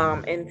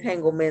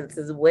entanglements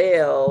as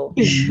well.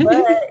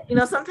 But, you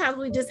know, sometimes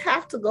we just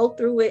have to go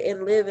through it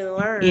and live and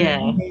learn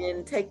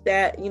and take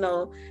that, you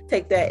know,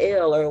 take that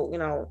L, or, you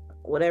know,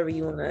 whatever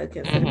you want to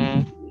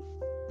consider.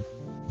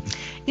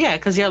 Yeah,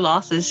 because your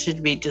losses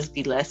should just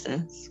be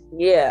lessons.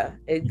 Yeah,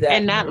 exactly.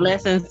 And not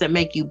lessons that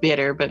make you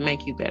bitter, but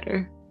make you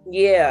better.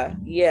 Yeah.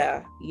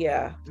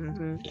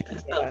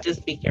 So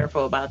just be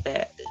careful about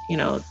that, you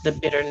know, the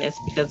bitterness,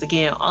 because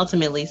again,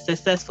 ultimately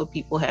successful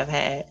people have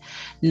had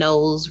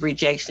no's,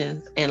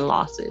 rejections, and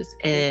losses,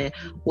 and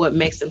what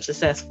makes them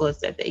successful is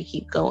that they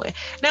keep going.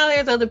 Now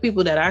there's other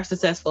people that are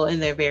successful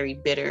and they're very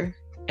bitter,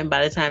 and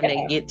by the time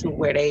they get to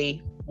where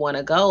they want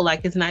to go,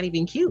 like, it's not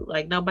even cute,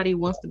 like nobody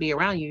wants to be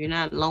around you. You're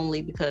not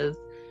lonely because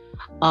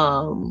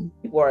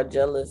people are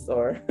jealous,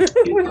 or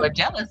people are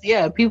jealous.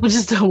 Yeah, people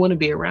just don't want to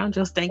be around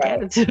your stank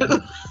attitude.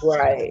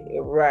 right.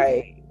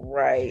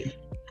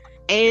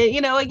 And,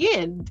 you know,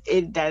 again,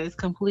 that is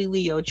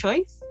completely your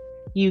choice.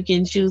 You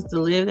can choose to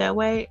live that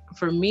way.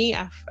 For me,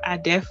 I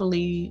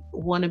definitely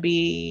want to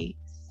be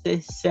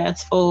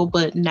successful,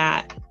 but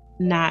not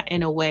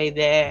in a way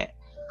that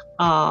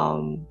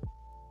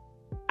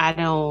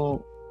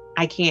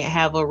I can't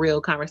have a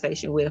real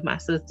conversation with my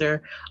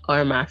sister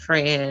or my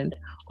friend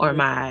or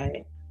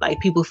my, like,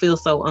 people feel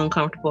so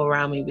uncomfortable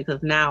around me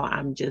because now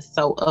I'm just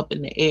so up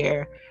in the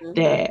air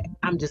that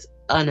I'm just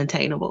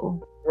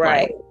unattainable.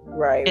 Right.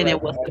 And then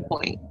what's the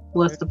point?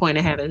 What's the point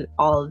of having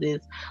all of this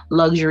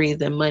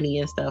luxuries and money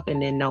and stuff,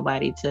 and then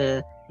nobody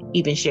to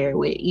even share it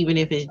with, even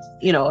if it's,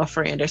 you know, a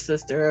friend or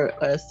sister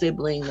or a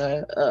sibling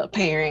or a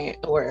parent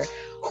or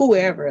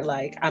whoever.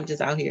 Like, I'm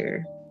just out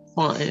here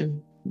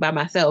fun by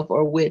myself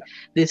or with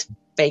this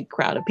fake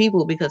crowd of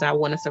people because I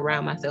want to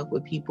surround myself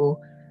with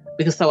people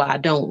because so I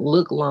don't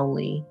look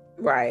lonely.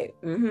 Right.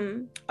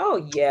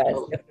 Oh yeah,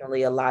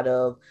 definitely a lot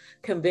of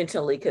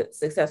conventionally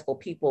successful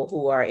people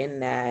who are in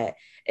that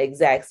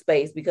exact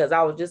space, because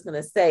I was just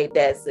going to say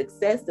that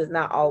success does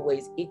not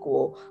always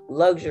equal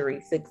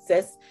luxury.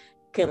 Success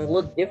can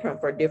look different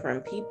for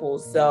different people.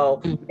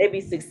 So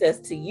maybe success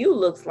to you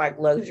looks like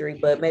luxury,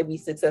 but maybe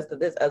success to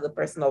this other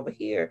person over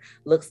here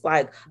looks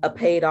like a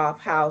paid off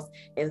house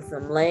and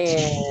some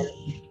land.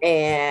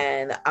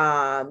 And,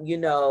 you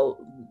know,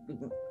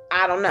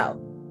 I don't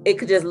know. It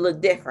could just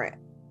look different.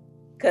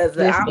 Because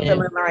I'm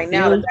feeling right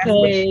now that's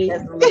what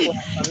looks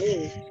like for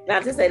me.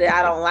 Not to say that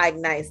I don't like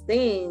nice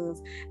things,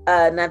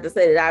 not to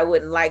say that I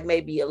wouldn't like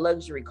maybe a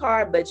luxury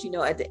car, but, you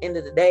know, at the end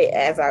of the day,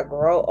 as I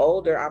grow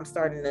older, I'm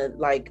starting to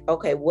like,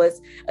 okay, what's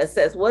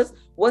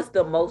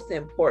the most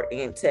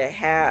important to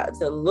have,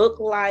 to look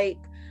like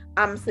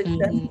I'm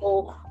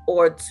successful,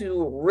 or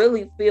to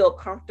really feel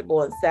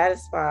comfortable and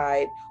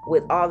satisfied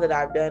with all that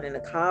I've done and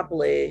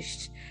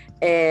accomplished,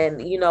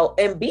 and, you know,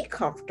 and be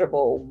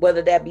comfortable,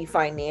 whether that be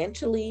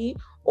financially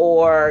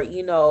or,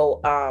 you know,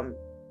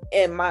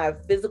 in my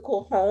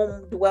physical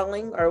home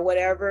dwelling or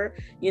whatever.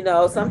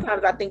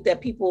 Sometimes I think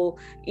that people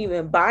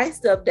even buy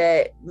stuff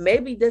that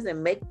maybe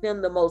doesn't make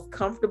them the most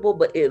comfortable,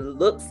 but it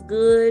looks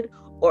good,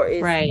 or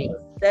it's right.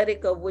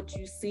 aesthetic of what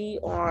you see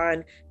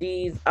on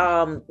these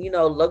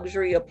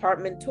luxury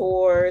apartment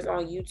tours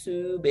on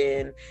YouTube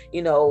and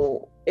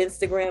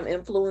Instagram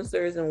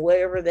influencers and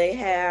whatever they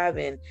have,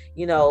 and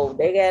they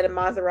got a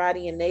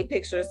Maserati in their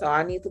picture, so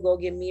I need to go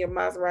get me a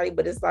Maserati.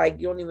 But it's like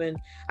I don't even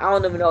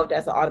know if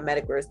that's an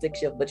automatic or a stick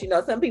shift. But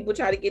some people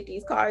try to get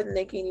these cars and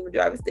they can't even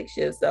drive a stick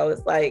shift, so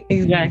it's like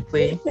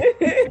exactly.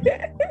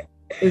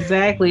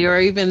 Exactly. Or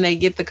even they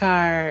get the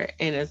car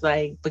and it's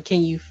like, but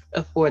can you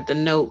afford the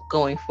note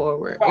going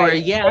forward? Right.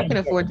 Or I can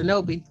afford the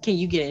note, but can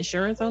you get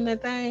insurance on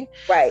that thing?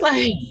 Right.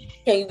 Like,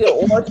 can you get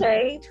oil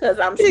change? Because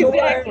I'm sure,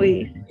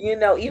 exactly.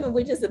 Even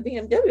with just a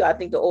BMW, I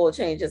think the oil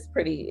change is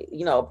pretty,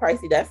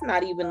 pricey. That's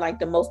not even like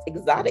the most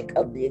exotic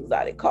of the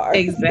exotic cars.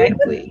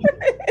 Exactly.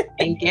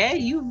 And gas,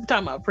 you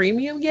talking about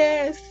premium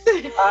gas?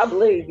 I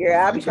believe, girl.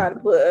 I be trying to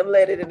put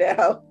unleaded in that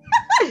house.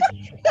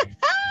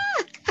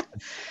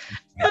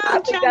 I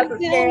think that's a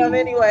scam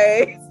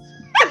anyway.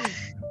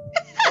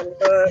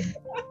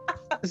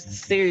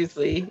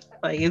 Seriously,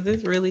 like, is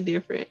this really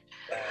different?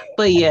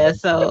 But yeah,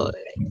 so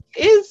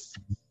it's,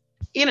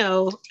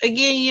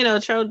 again,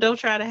 don't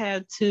try to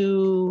have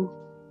too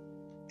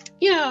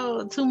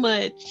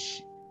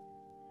much.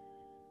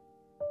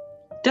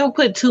 Don't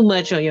put too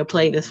much on your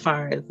plate as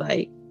far as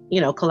like,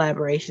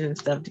 collaboration and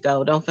stuff to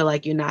go. Don't feel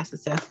like you're not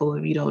successful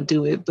if you don't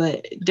do it,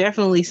 but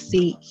definitely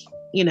seek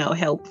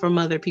help from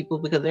other people,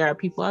 because there are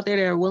people out there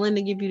that are willing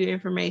to give you the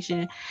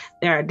information.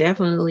 There are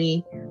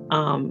definitely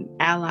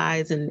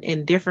allies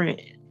in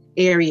different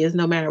areas,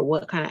 no matter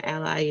what kind of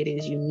ally it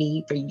is you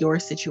need for your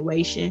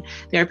situation.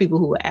 There are people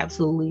who will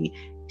absolutely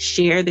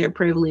share their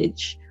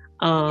privilege.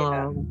 There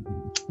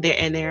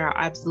are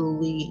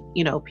absolutely,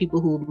 people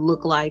who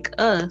look like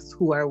us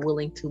who are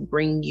willing to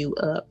bring you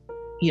up,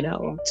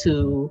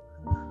 to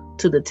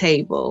the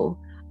table.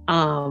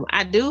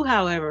 I do,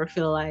 however,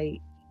 feel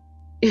like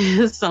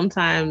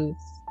sometimes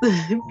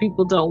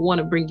people don't want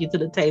to bring you to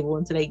the table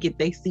until they get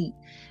their seat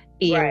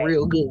in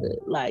real good.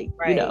 Like,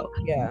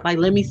 like,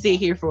 let me sit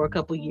here for a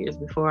couple years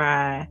before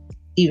I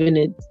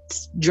even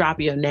drop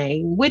your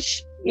name,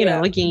 which,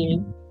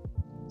 again,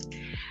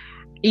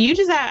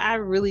 I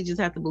really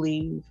just have to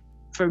believe.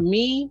 For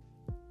me,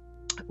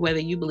 whether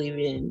you believe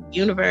in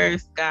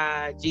universe,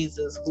 God,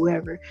 Jesus,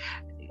 whoever,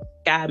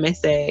 God may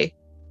say,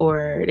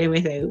 or they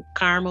may say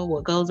karma,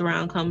 what goes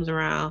around comes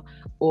around,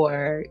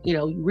 or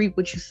you reap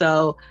what you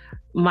sow.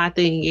 My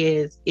thing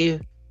is,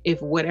 if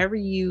whatever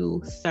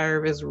you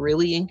serve is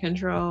really in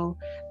control,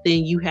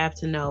 then you have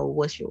to know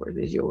what's yours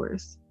is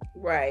yours.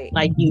 Right.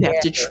 Like, you have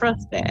to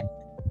trust that.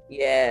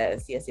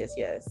 Yes.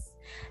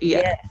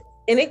 Yeah.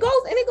 And it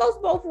goes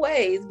both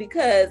ways,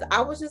 because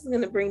I was just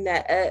going to bring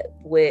that up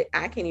with,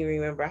 I can't even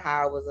remember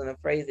how I was going to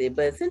phrase it,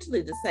 but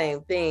essentially the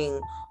same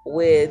thing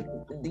with,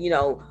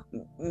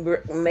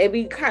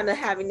 maybe kind of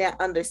having that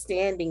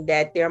understanding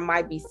that there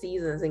might be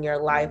seasons in your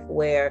life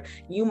where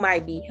you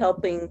might be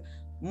helping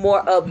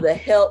more of the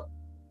help,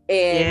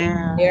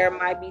 and there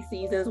might be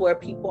seasons where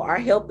people are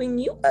helping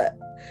you up.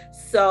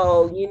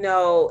 So,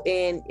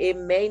 and it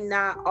may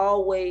not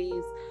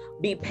always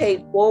be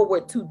paid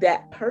forward to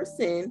that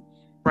person,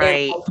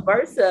 right, and vice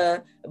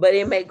versa, but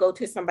it may go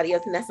to somebody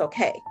else, and that's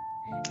okay.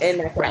 And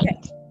that's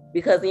okay.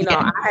 Because,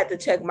 I had to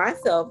check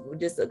myself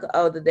just the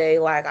other day.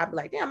 Like, I'd be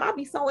like, damn, I'll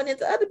be sewing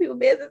into other people's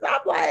business. I'm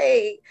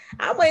like,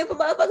 I'm waiting for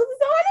motherfuckers to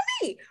sew into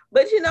me.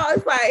 But,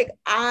 it's like,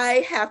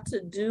 I have to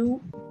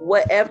do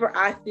whatever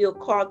I feel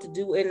called to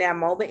do in that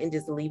moment and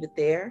just leave it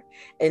there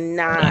and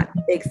not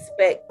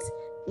expect,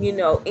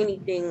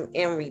 anything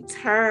in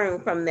return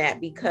from that,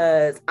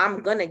 because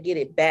I'm going to get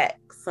it back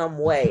some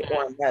way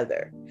or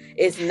another.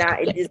 It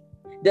just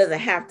doesn't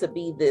have to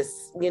be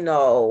this,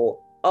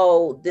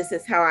 oh, this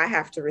is how I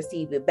have to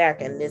receive it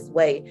back in this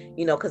way,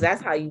 because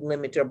that's how you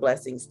limit your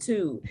blessings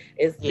too,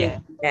 is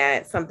thinking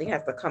that something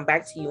has to come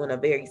back to you in a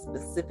very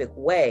specific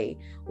way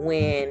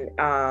when,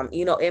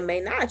 it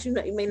may not,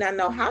 you may not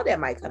know how that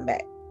might come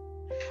back.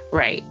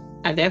 Right.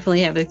 I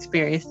definitely have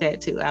experienced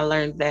that too. I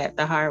learned that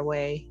the hard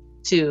way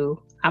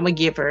too. I'm a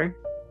giver.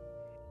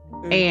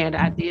 Mm-hmm. And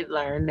I did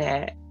learn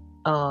that,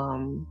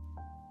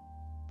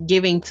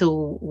 giving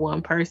to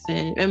one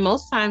person, and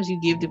most times you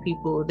give to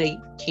people, they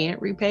can't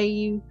repay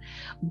you,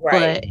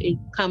 but it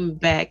comes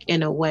back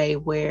in a way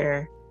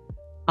where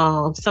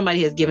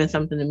somebody has given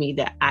something to me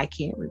that I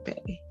can't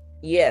repay.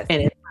 Yes.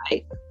 And it's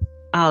like,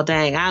 oh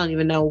dang, I don't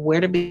even know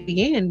where to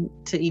begin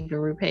to even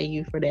repay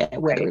you for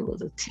that, whether it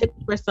was a tip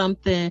or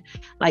something,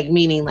 like,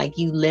 meaning like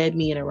you led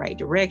me in the right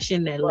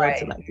direction that led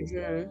to like this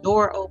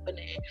door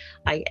opening.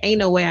 Like, ain't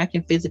no way I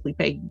can physically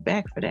pay you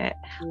back for that.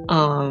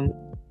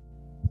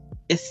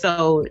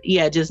 So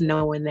just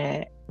knowing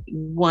that,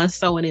 one,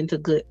 sowing into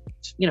good,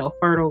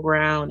 fertile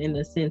ground, in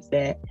the sense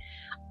that,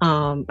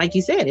 like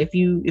you said, if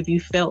you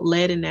felt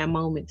led in that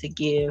moment to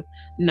give,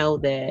 know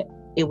that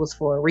it was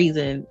for a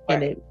reason,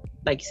 and it,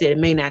 like you said, it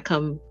may not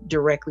come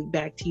directly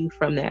back to you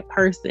from that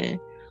person,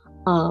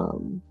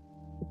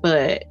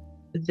 But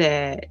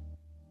that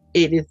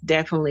it is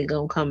definitely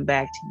going to come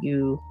back to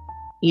you,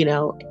 you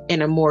know,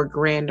 in a more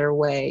grander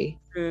way,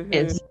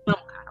 in some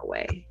kind of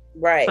way.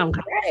 Right. Some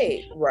kind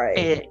right. Of way.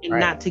 Right. And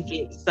not to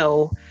get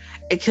so,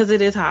 because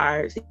it is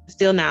hard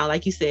still now,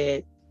 like you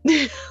said,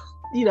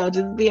 you know,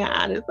 just being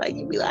honest, like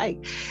you be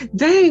like,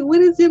 dang,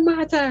 when is it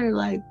my turn?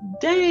 Like,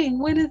 dang,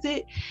 when is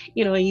it?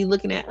 You know, and you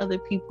looking at other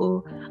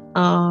people,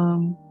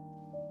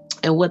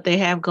 and what they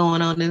have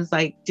going on, is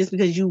like, just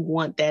because you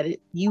want that,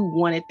 you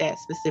wanted that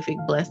specific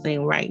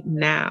blessing right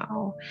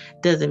now,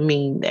 doesn't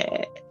mean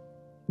that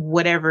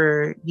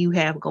whatever you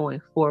have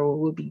going forward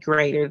will be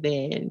greater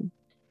than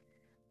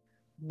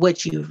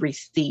what you've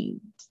received.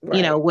 Right.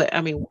 You know, where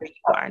you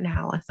are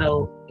now. And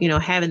so, you know,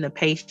 having the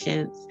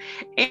patience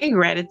and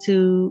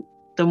gratitude,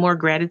 the more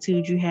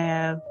gratitude you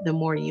have, the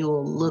more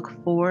you'll look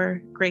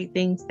for great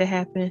things to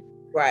happen.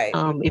 Right.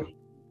 If,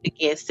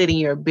 again, sitting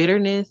your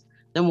bitterness,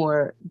 the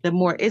more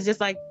it's just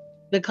like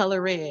the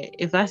color red.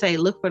 If I say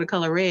look for the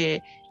color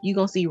red, you're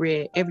gonna see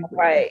red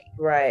everywhere.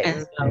 Right.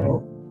 And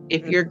so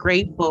if you're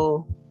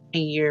grateful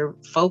and you're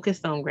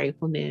focused on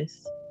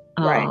gratefulness,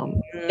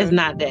 it's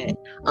not that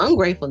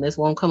ungratefulness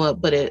won't come up,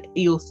 but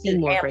you'll see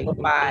more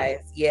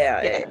gratefulness.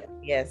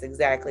 Yes,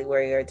 exactly.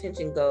 Where your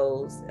attention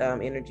goes,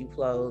 energy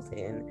flows.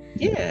 And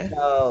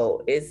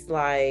so it's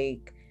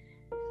like,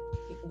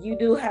 you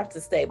do have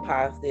to stay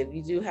positive.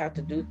 You do have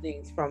to do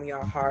things from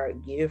your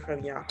heart, give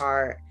from your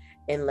heart,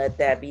 and let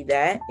that be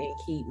that, and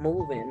keep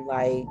moving.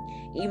 Like,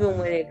 even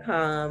when it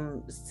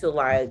comes to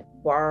like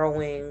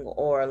borrowing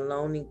or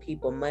loaning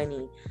people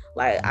money,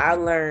 like I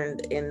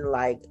learned in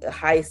like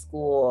high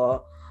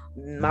school,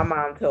 my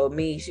mom told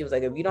me, she was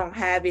like, if you don't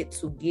have it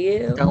to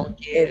give, don't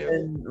give.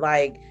 And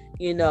like,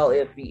 you know,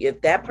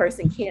 if that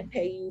person can't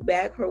pay you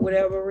back for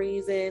whatever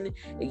reason,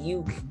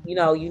 you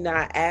know, you're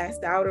not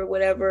asked out or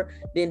whatever,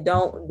 then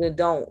don't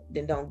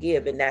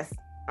give. And that's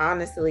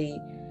honestly,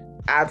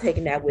 I've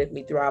taken that with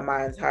me throughout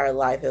my entire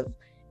life.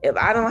 If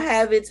I don't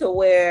have it to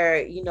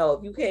where, you know,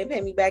 if you can't pay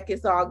me back,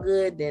 it's all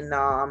good, then no,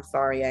 I'm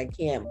sorry, I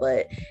can't.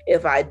 But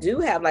if I do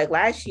have, like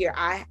last year,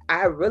 I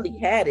really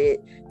had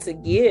it to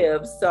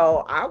give.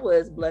 So I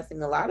was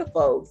blessing a lot of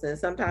folks. And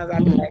sometimes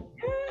I'd be like,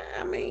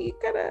 I mean,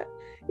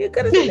 you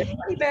could have sent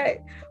money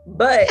back.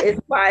 But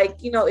it's like,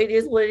 you know, it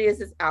is what it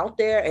is. It's out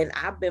there. And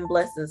I've been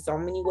blessed in so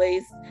many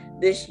ways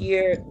this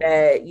year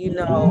that, you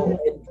know,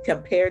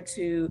 compared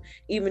to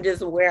even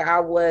just where I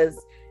was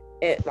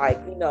at,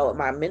 like, you know,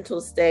 my mental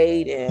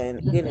state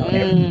and, you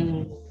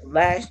know,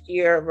 last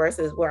year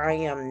versus where I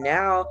am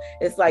now,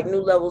 it's like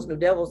new levels, new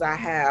devils. I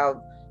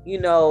have, you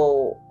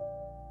know,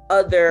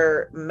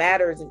 other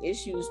matters and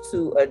issues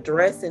to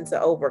address and to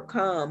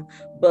overcome,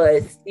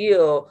 but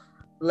still,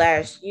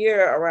 last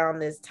year around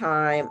this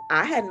time,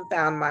 I hadn't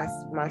found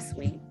my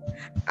sweet.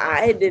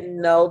 I didn't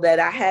know that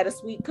I had a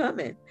sweet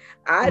coming.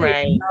 I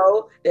didn't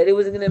know that it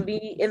was going to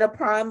be in a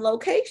prime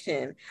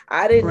location.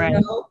 I didn't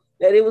know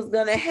that it was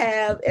going to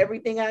have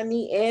everything I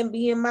need and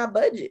be in my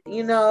budget.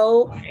 You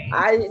know,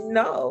 I didn't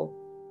know.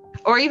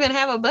 Or even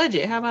have a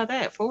budget. How about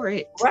that for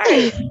it?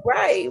 Right.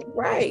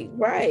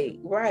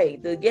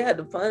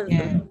 The funds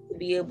to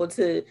be able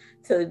to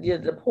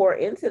pour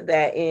into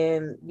that.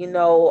 And, you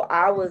know,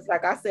 I was,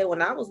 like I said,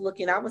 when I was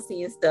looking, I was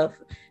seeing stuff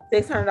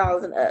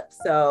 $600 and up.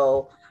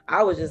 So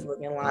I was just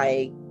looking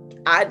like,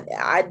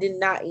 I did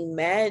not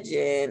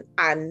imagine.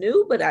 I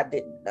knew, but I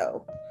didn't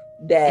know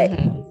that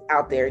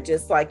out there.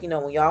 Just like, you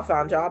know, when y'all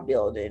found y'all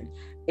building,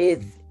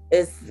 it's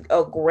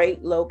a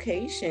great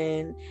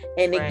location,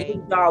 and it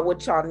gives y'all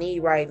what y'all need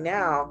right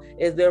now.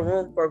 Is there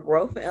room for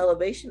growth and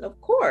elevation?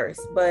 Of course,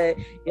 but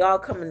y'all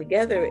coming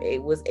together,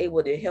 it was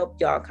able to help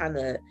y'all kind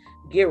of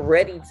get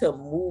ready to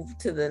move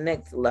to the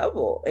next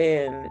level.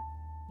 And,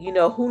 you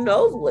know, who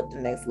knows what the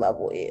next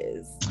level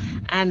is?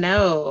 I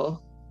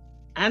know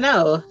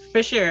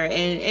for sure.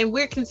 And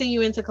we're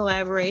continuing to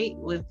collaborate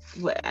with,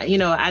 you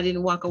know, I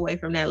didn't walk away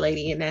from that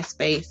lady in that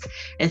space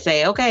and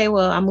say, okay,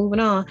 well, I'm moving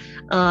on.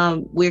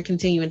 We're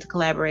continuing to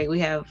collaborate. We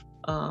have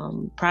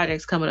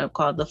projects coming up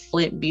called the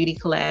Flint Beauty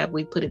Collab.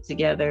 We put it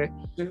together.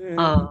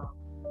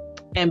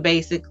 And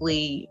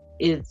basically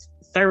it's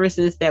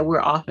services that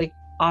we're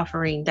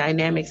offering,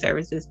 dynamic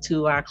services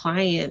to our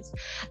clients,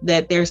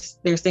 that there's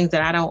things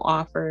that I don't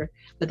offer,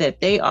 but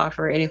that they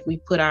offer. And if we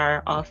put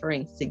our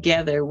offerings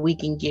together, we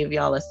can give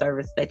y'all a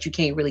service that you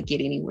can't really get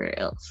anywhere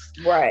else.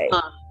 Right.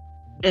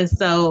 And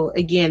so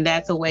again,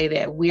 that's a way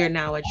that we're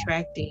now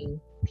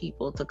attracting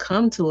people to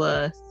come to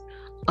us,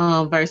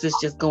 versus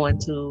just going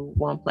to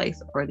one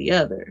place or the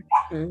other.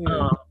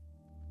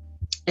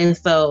 And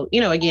so,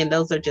 you know, again,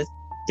 those are just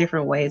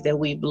different ways that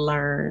we've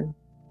learned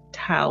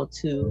how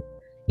to,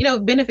 you know,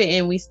 benefit.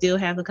 And we still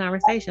have the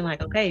conversation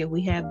like, okay, if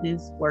we have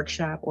this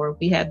workshop or if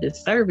we have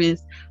this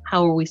service,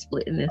 how are we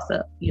splitting this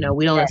up? You know,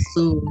 we don't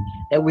assume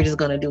that we're just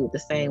going to do it the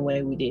same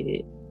way we did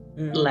it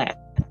last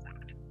time.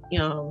 You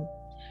know,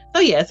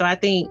 so I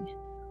think,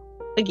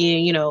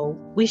 again, you know,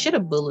 we should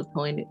have bullet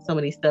pointed some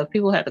of these stuff.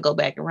 People have to go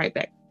back and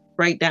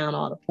write down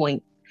all the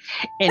points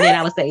And then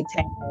I would say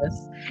tag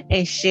us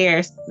and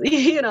share,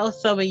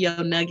 some of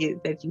your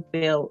nuggets that you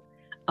felt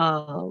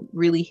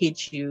really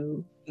hit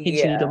you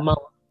the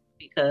most,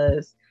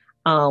 because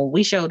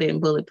we showed it in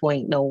bullet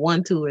point,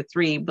 1, 2, or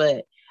 3,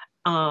 but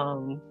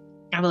I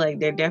feel like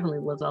there definitely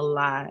was a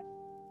lot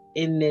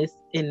in this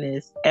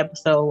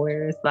episode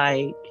where it's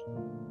like,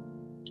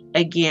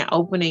 again,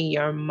 opening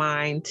your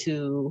mind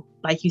to,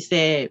 like you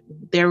said,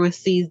 there were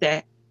seeds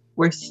that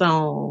were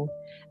sown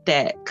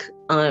that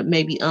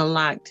maybe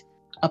unlocked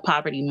a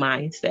poverty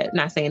mindset.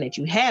 Not saying that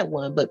you had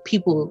one, but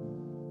people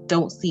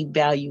don't see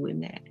value in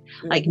that.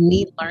 Mm-hmm. Like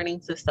me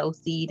learning to sow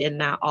seed and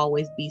not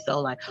always be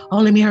so like, oh,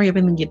 let me hurry up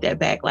and get that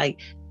back. Like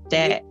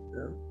that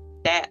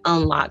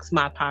unlocks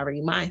my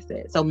poverty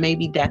mindset. So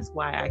maybe that's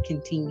why I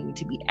continue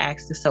to be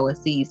asked to sow a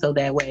seed, so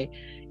that way,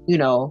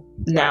 now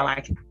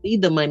I can see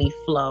the money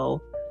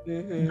flow.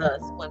 Mm-hmm. Thus,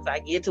 once I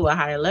get to a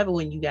higher level,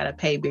 when you got to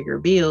pay bigger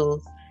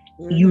bills,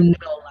 mm-hmm.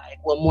 Like,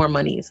 well, more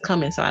money is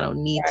coming, so I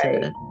don't need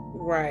to.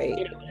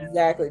 Right.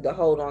 Exactly. To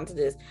hold on to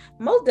this.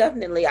 Most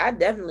definitely, I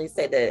definitely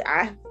say that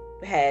I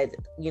had,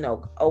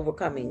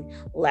 overcoming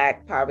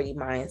lack poverty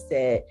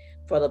mindset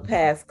for the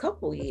past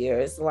couple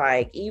years.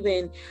 Like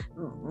even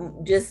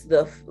just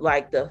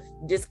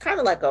just kind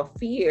of like a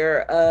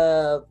fear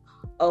of,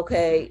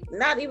 okay,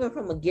 not even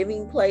from a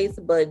giving place,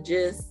 but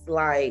just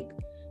like,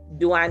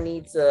 do I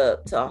need to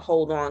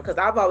hold on? Because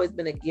I've always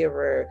been a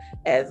giver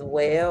as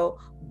well,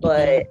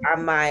 but I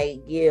might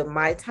give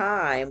my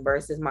time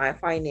versus my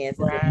finances.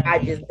 Right. I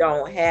just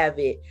don't have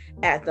it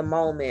at the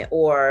moment,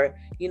 or,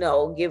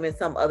 giving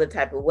some other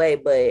type of way.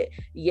 But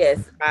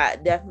yes, I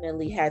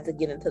definitely had to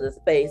get into the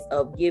space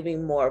of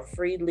giving more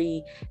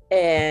freely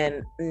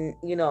and,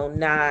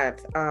 not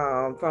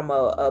from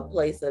a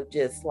place of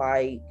just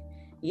like,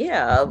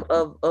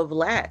 of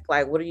lack.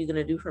 Like, what are you going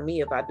to do for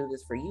me if I do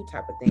this for you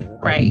type of thing?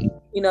 Right.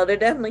 There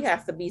definitely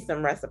has to be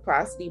some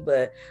reciprocity,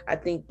 but I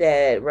think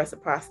that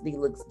reciprocity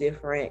looks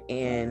different.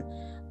 And,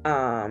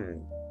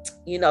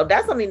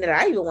 that's something that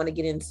I even want to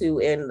get into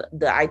in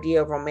the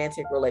idea of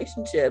romantic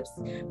relationships,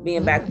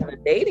 being back on the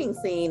dating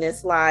scene.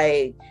 It's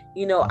like,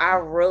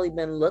 I've really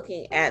been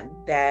looking at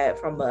that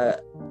from a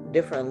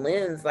different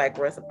lens, like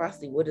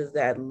reciprocity. What does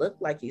that look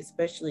like,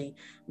 especially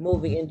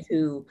moving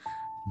into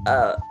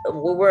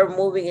we're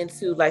moving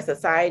into like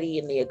society,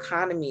 and the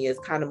economy is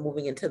kind of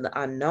moving into the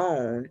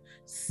unknown.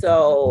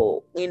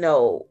 So,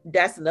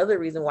 that's another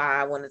reason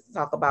why I wanted to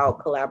talk about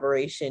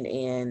collaboration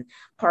and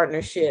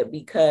partnership,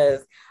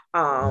 because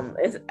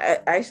it's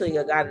actually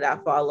a guy that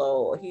I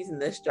follow. He's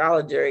an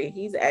astrologer.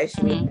 He's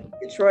actually in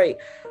Detroit,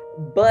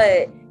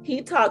 but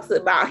he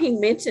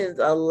mentions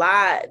a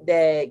lot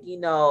that,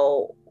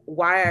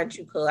 why aren't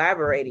you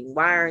collaborating?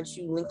 Why aren't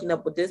you linking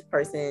up with this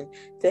person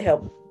to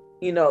help,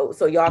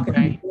 so y'all can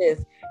do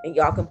this, and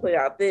y'all can put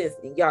out this,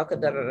 and y'all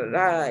can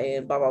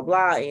and blah, blah,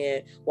 blah.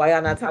 And why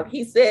y'all not talking?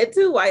 He said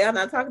too, why y'all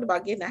not talking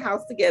about getting a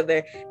house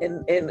together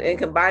and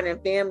combining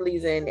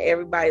families and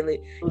everybody,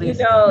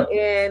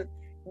 and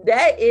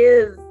that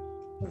is,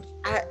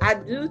 I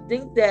do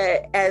think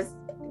that, as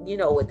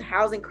with the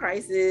housing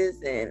crisis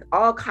and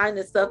all kind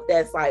of stuff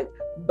that's like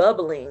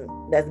bubbling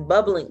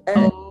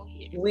up,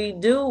 we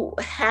do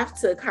have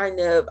to kind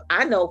of,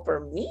 I know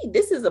for me,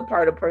 this is a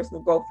part of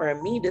personal growth for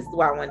me. This is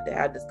why I wanted to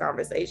have this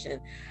conversation.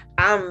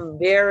 I'm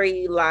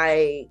very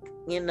like,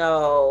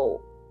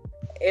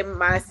 in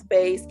my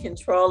space,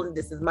 controlling.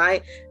 This is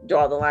my,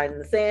 draw the line in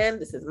the sand.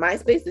 This is my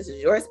space. This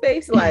is your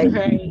space. Like,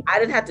 I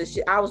didn't have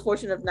to I was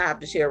fortunate enough to not have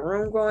to share a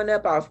room growing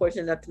up. I was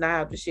fortunate enough to not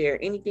have to share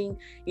anything.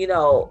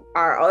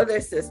 Our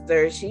other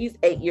sister, she's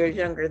 8 years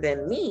younger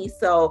than me.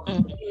 So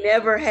we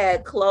never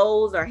had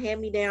clothes or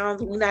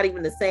hand-me-downs. We're not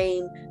even the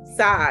same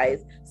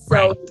size.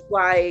 So it's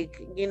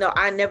like,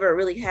 I never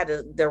really had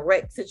a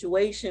direct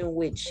situation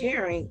with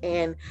sharing.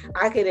 And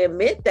I can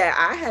admit that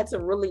I had to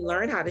really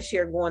learn how to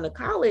share going to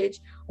college,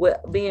 with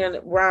being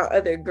around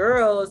other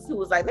girls who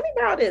was like, let me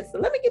borrow this,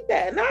 and let me get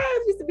that. And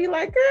I used to be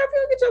like, girl, if you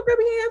don't get your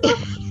grubby hands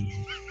off.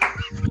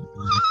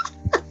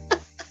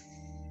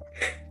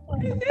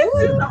 This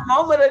is a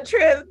moment of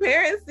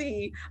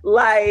transparency.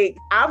 Like,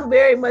 I'm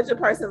very much a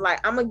person,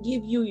 like, I'm gonna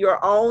give you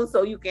your own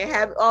so you can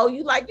have,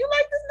 you like this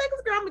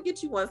necklace, girl, I'm gonna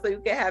get you one so you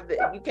can have it.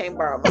 You can't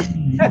borrow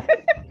mine.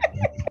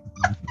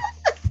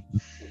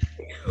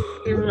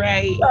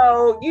 Right.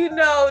 So,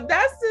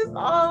 that's just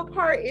all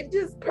part, it's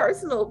just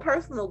personal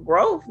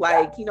growth.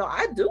 Like,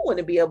 I do want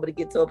to be able to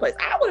get to a place.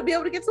 I want to be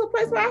able to get to a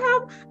place where I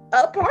have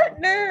a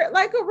partner,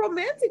 like a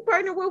romantic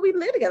partner, where we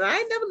live together. I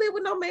ain't never lived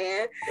with no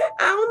man.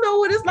 I don't know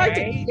what it's like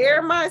to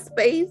share my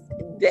space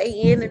day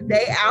in and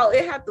day out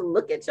and have to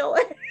look at your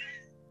ass.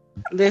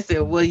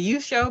 Listen, well, you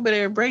sure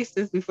better embrace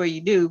this before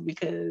you do,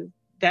 because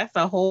that's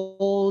a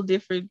whole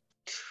different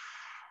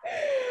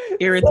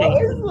irritating.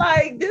 So it's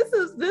like this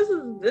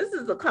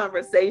is a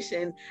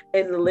conversation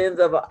in the lens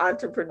of an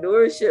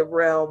entrepreneurship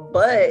realm,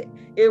 but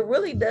it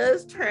really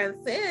does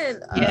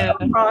transcend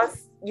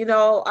across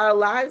our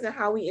lives and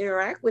how we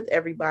interact with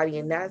everybody.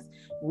 And that's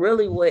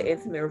really what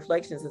Intimate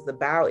Reflections is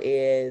about,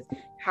 is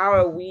how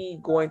are we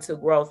going to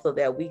grow so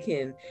that we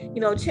can,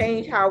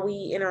 change how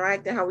we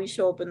interact and how we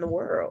show up in the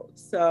world.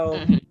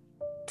 So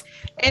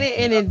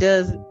and it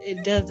does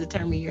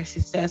determine your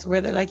success,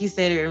 whether, like you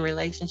said, in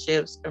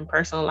relationships, in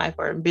personal life,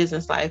 or in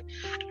business life.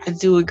 I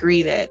do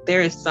agree that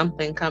there is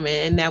something coming,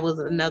 and that was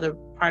another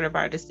part of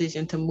our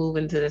decision to move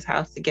into this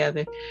house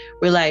together.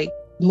 We're like,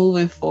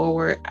 moving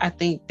forward, I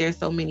think there's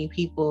so many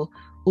people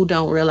who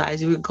don't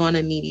realize we're going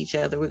to need each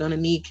other. We're going to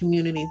need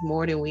communities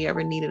more than we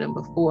ever needed them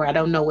before. I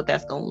don't know what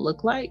that's going to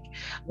look like,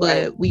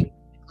 but we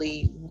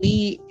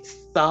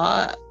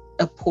saw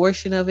a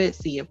portion of it,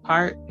 see a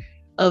part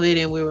of it,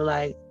 and we were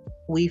like,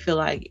 we feel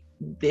like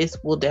this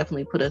will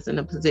definitely put us in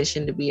a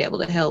position to be able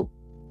to help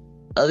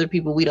other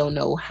people. We don't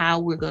know how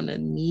we're going to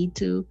need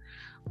to,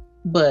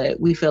 but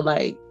we feel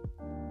like,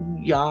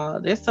 y'all,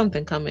 there's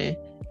something coming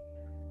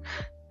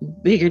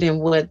bigger than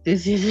what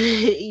this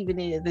even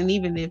is. And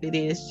even if it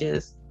is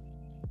just,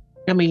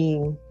 I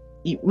mean,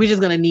 we're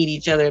just going to need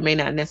each other. It may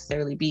not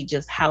necessarily be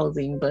just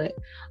housing, but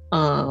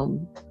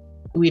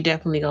we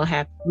definitely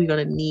we're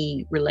going to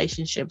need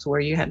relationships where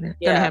you're going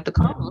to have to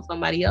call on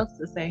somebody else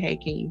to say, hey,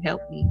 can you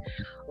help me?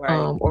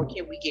 Right. Or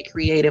can we get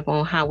creative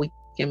on how we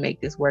can make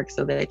this work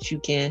so that you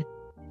can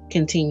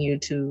continue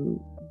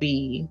to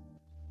be,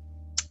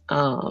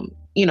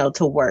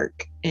 to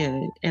work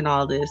and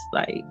all this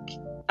like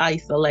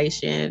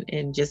isolation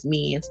and just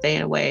me and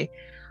staying away.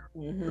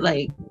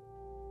 Like,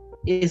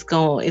 it's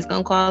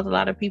gonna cause a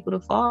lot of people to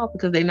fall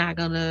because they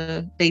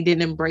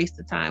didn't embrace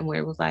the time where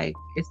it was like,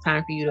 it's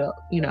time for you to,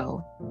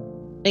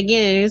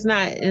 again, it's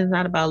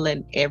not about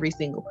letting every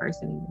single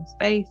person in your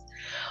space,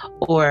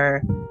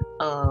 or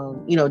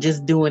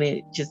just doing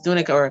it,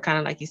 or kind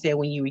of like you said,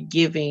 when you were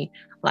giving,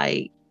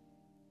 like,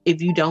 if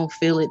you don't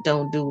feel it,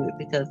 don't do it,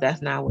 because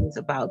that's not what it's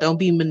about. Don't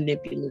be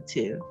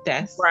manipulative.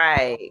 That's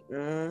right.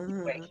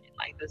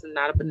 Like, this is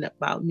not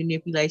about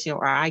manipulation,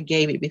 or I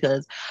gave it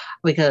because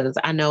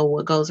I know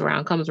what goes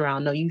around comes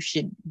around. No, you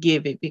should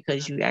give it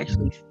because you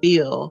actually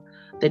feel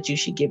that you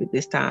should give it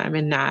this time,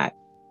 and not,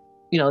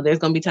 there's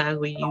gonna be times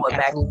where you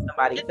back to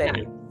somebody's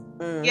face.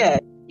 Yeah,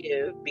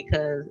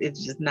 because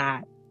it's just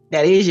not.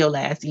 That is your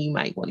last, and you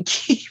might want to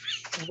keep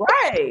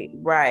it.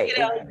 Right.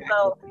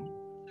 So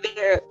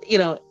there,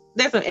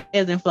 there's some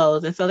ebbs and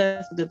flows, and so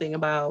that's the good thing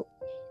about,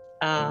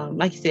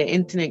 like you said,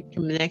 internet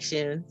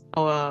connections,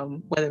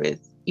 whether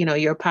it's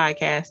your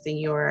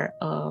podcasting, your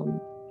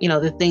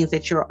the things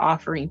that you're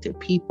offering to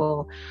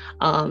people,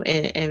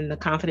 and the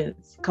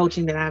confidence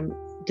coaching that I'm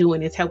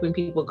doing is helping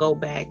people go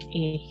back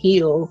and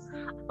heal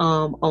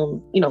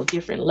on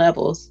different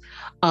levels,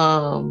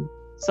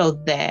 so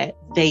that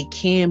they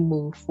can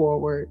move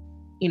forward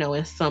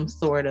in some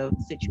sort of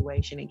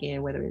situation,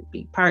 again, whether it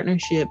be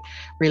partnership,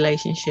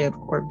 relationship,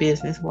 or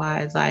business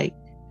wise. Like,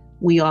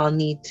 we all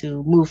need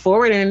to move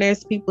forward, and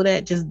there's people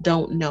that just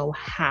don't know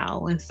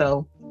how. And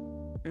so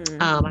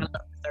I love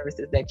the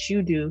services that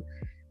you do,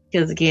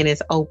 because again,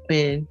 it's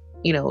open,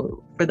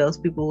 for those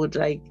people who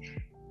like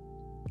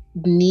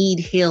need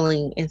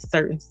healing in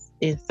certain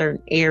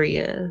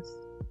areas,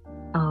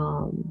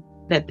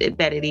 that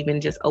it even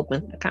just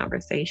opens the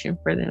conversation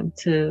for them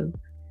to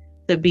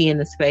be in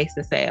the space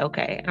to say,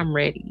 okay, I'm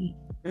ready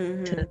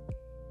to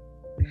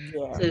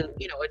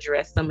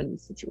address some of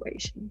these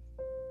situations.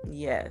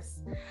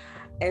 Yes.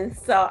 And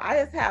so I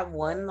just have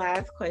one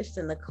last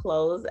question to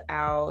close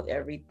out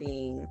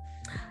everything.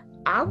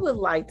 I would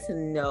like to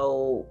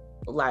know,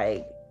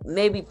 like,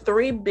 maybe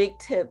 3 big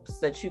tips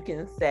that you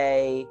can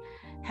say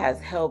has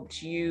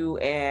helped you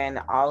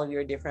and all of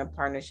your different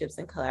partnerships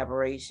and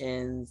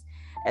collaborations,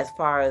 as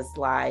far as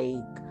like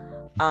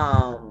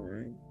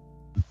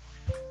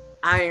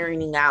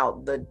ironing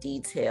out the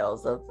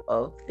details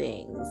of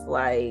things,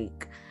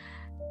 like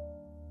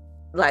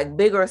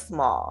big or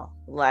small.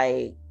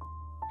 Like,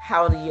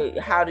 how do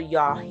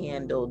y'all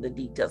handle the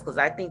details? Because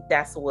I think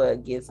that's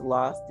what gets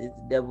lost, is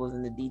the devil's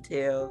in the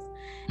details.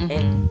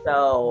 And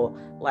so,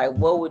 like,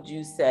 what would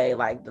you say,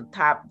 like, the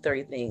top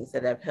 3 things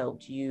that have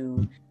helped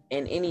you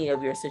in any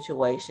of your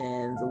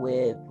situations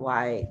with,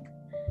 like,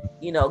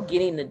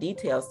 getting the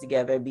details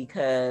together?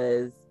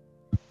 Because,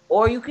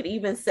 or you could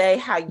even say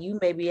how you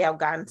maybe have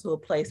gotten to a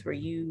place where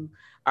you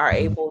are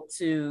able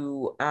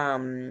to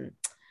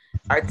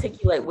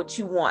articulate what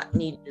you want,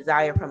 need,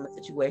 desire from a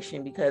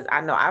situation. Because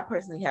I know I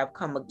personally have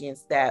come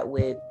against that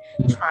with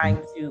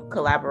trying to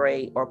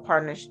collaborate or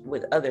partner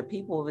with other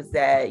people, is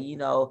that,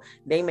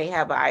 they may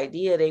have an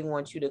idea, they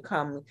want you to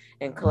come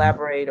and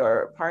collaborate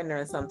or partner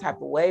in some type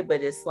of way,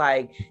 but it's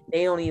like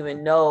they don't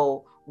even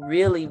know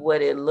really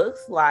what it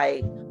looks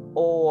like,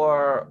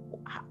 or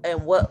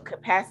in what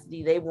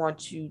capacity they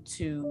want you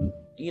to,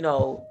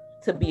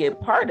 to be a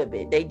part of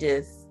it. They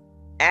just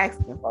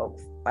asking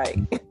folks, like.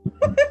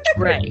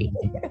 Right.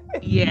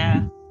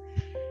 Yeah.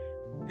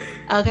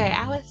 Okay,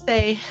 I would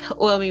say,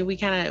 well, I mean, we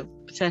kind of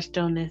touched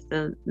on this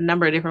a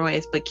number of different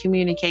ways, but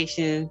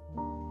communication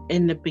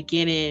in the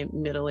beginning,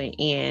 middle, and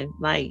end.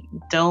 Like,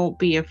 don't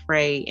be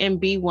afraid, and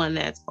be one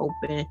that's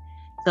open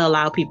to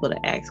allow people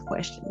to ask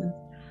questions.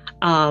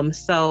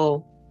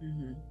 So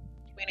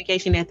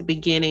communication at the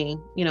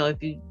beginning, you know,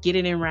 if you get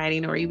it in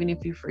writing or even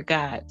if you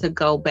forgot, to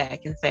go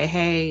back and say,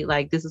 hey,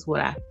 like, this is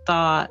what I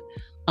thought.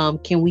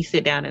 Can we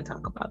sit down and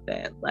talk about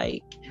that?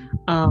 Like,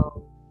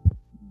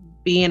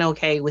 being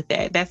okay with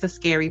that. That's the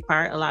scary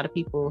part. A lot of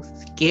people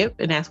skip,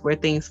 and that's where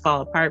things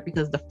fall apart,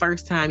 because the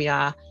first time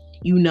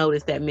you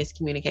notice that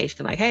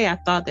miscommunication, like, hey, I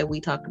thought that we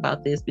talked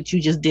about this, but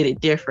you just did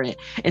it different.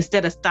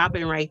 Instead of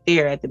stopping right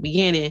there at the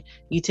beginning,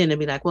 you tend to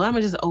be like, well, I'm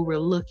gonna just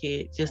overlook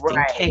it just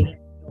in case,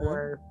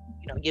 or,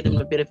 you know, give them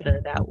the benefit of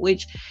the doubt,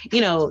 which, you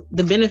know,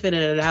 the benefit of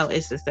the doubt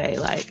is to say,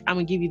 like, I'm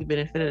gonna give you the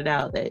benefit of the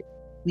doubt that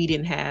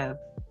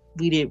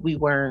we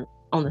weren't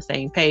on the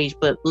same page,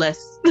 but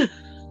let's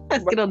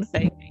get on the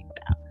same page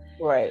now.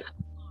 Right.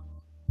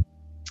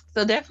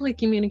 So definitely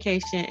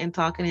communication and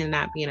talking, and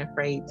not being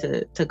afraid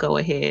to go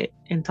ahead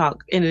and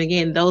talk. And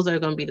again, those are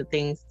going to be the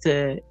things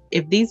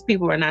if these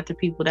people are not the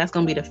people, that's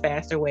going to be the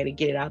faster way to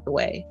get it out the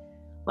way.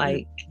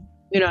 Like,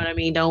 you know what I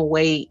mean? Don't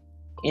wait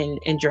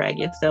and drag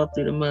yourself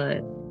through the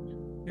mud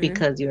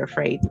because you're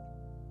afraid to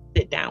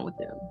sit down with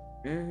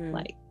them.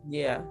 Like,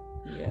 yeah.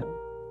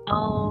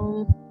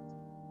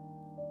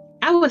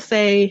 I would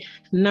say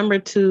number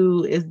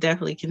 2 is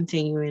definitely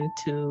continuing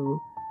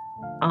to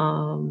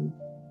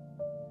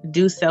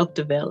do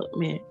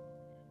self-development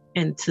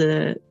and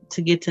to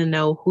get to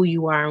know who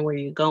you are and where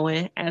you're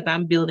going. As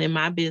I'm building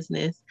my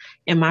business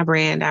and my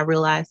brand, I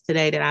realized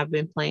today that I've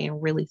been playing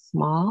really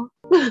small.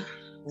 And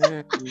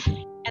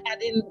I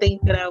didn't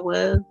think that I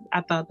was.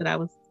 I thought that I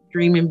was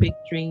dreaming big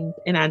dreams,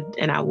 and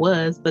I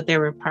was, but there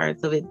were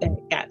parts of it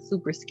that got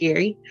super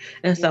scary.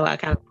 And so I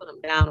kind of put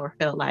them down, or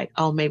felt like,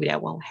 oh, maybe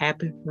that won't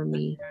happen for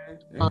me.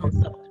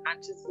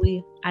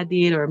 Subconsciously I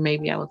did, or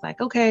maybe I was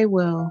like, okay,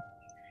 well,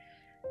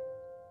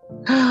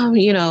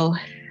 you know,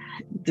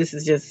 this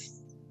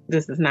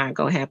is not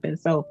gonna happen.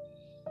 So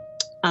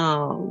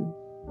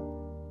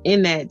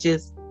in that,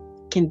 just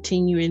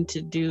continuing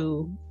to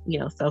do, you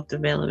know,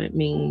 self-development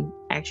means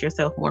ask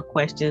yourself more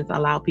questions,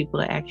 allow people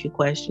to ask you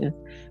questions,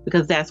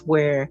 because that's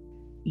where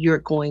you're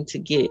going to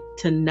get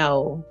to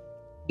know,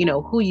 you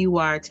know, who you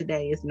are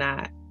today is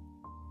not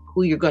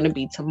who you're going to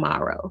be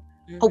tomorrow.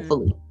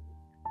 Hopefully,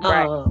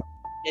 that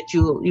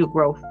you'll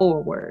grow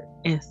forward.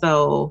 And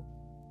so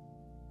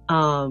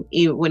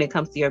even when it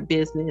comes to your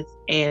business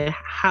and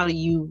how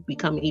you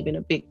become even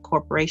a big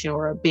corporation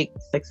or a big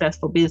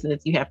successful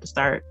business, you have to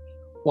start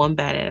one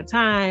bite at a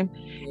time,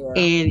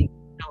 and you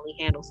can only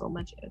handle so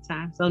much at a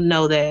time. So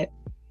know that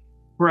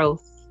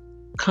growth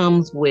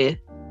comes with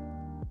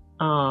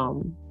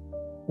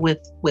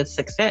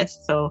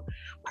success. So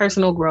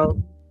personal growth.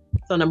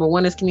 So number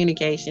 1 is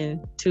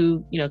communication.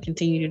 2, you know,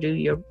 continue to do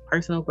your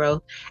personal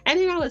growth. And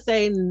then I would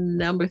say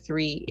number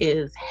 3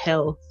 is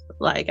health.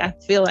 Like, I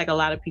feel like a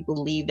lot of people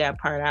leave that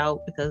part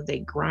out because they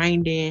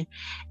grinding,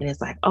 and it's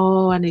like,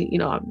 oh, I need, you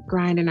know, I'm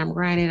grinding. I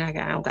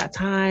don't got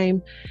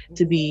time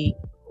to be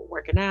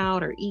working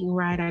out or eating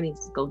right. I need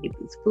to go get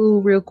this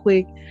food real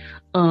quick.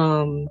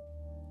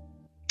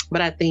 But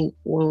I think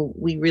when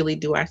we really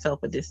do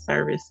ourselves a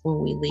disservice when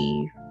we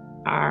leave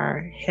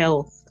our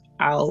health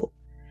out,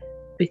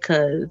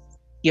 because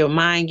your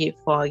mind get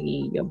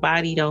foggy, your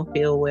body don't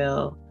feel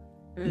well.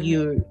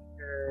 You're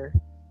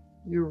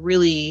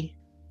really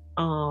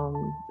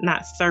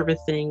not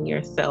servicing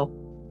yourself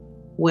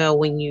well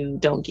when you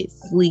don't get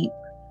sleep.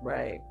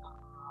 Right.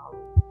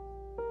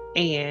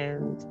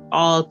 And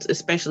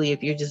especially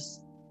if you're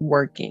just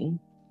working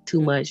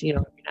too much, you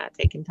know, if you're not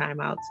taking time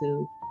out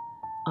to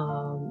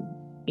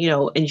you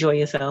know, enjoy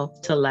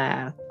yourself, to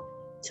laugh,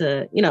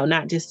 to, you know,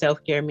 not just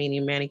self-care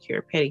meaning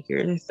manicure,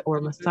 pedicures, or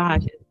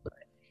massages, but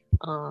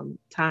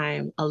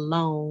time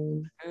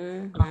alone,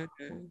 time,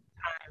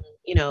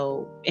 you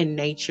know, in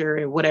nature,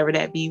 and whatever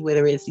that be,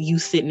 whether it's you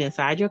sitting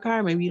inside your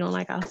car, maybe you don't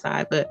like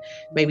outside, but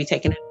maybe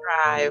taking a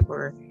drive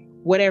or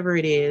whatever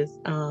it is.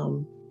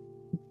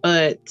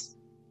 But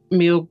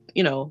you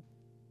know,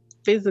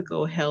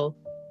 physical health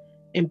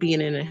and being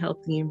in a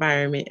healthy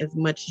environment as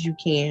much as you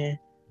can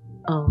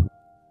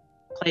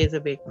plays a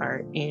big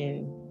part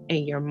in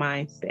your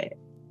mindset.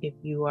 If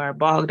you are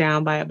bogged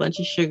down by a bunch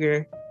of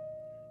sugar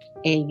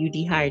and you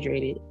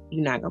dehydrated,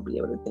 you're not gonna be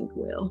able to think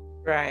well.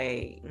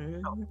 Right.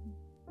 So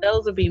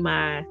those would be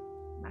my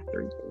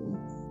 3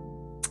 things.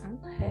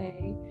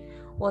 Okay.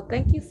 Well,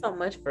 thank you so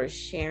much for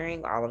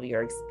sharing all of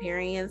your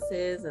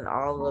experiences and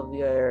all of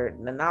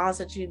the knowledge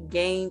that you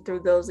gained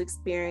through those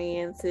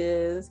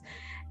experiences.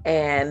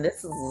 And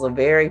this is a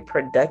very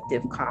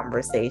productive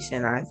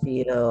conversation, I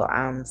feel.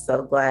 I'm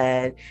so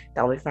glad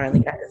that we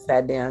finally got to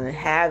sit down and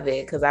have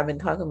it, because I've been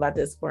talking about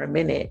this for a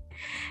minute.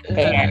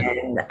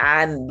 And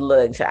I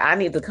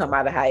need to come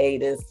out of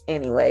hiatus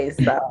anyway.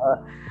 So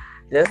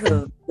this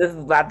is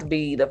about to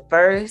be the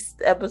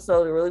first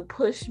episode to really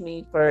push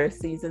me for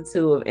season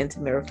 2 of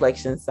Intimate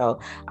Reflection. So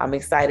I'm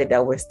excited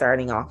that we're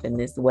starting off in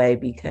this way,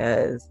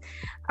 because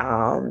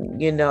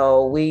you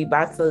know, we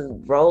about to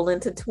roll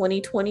into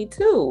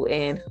 2022,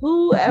 and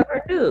who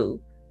ever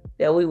knew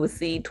that we would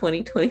see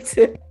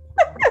 2022?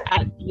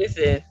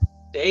 Listen,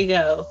 there you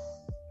go.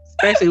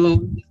 Especially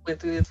when we went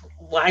through this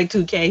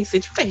Y2K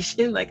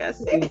situation, like I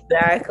said.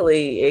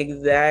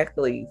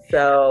 Exactly.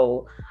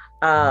 So,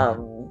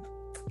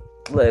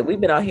 look, we've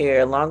been out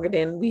here longer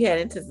than we had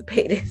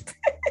anticipated.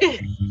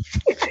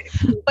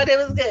 But it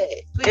was good.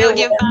 We gonna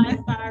give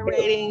 5-star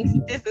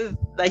ratings. This is,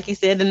 like you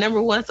said, the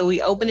number one. So we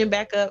open it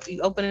back up.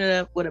 You open it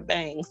up with a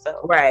bang.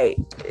 So right.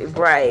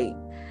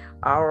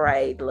 All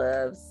right,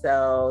 love.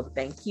 So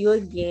thank you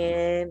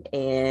again,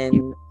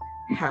 and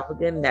have a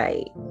good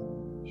night.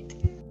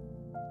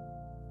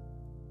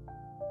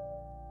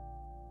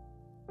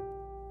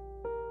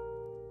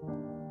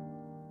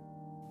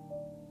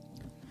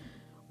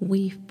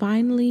 We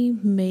finally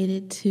made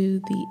it to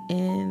the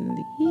end.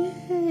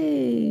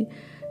 Yay!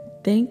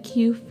 Thank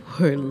you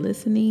for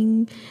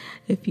listening.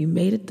 If you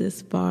made it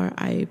this far,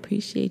 I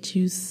appreciate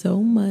you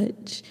so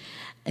much.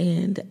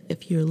 And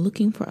if you're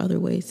looking for other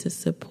ways to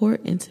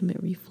support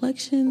Intimate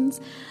Reflections,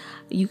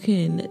 you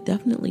can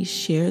definitely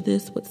share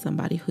this with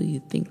somebody who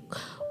you think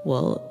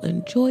will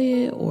enjoy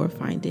it or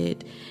find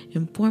it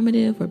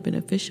informative or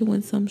beneficial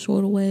in some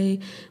sort of way.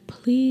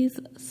 Please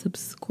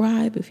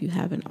subscribe if you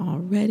haven't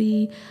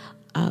already.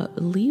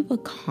 Leave a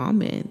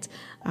comment.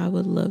 I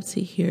would love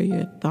to hear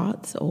your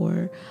thoughts,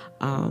 or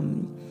or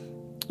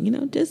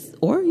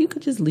you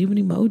could just leave an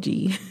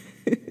emoji.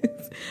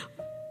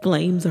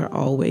 Flames are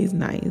always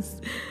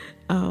nice.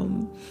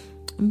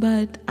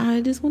 But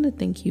I just want to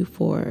thank you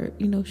for,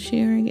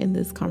 sharing in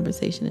this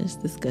conversation, this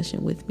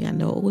discussion with me. I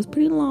know it was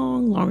pretty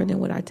longer than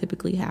what I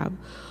typically have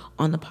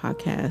on the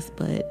podcast,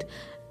 but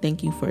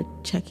thank you for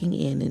checking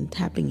in and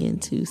tapping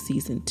into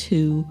season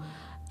 2.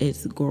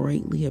 It's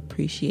greatly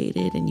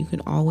appreciated. And you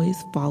can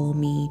always follow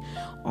me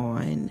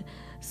on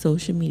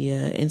social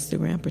media,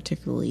 Instagram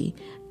particularly,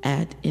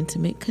 at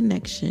Intimate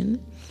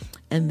Connection.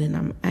 And then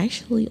I'm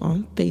actually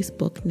on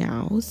Facebook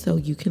now, so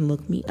you can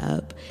look me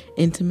up,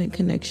 Intimate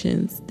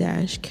Connections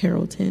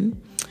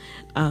Carrollton,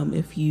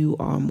 if you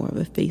are more of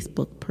a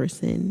Facebook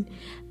person.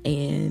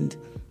 And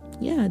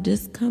yeah,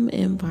 just come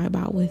and vibe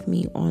out with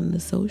me on the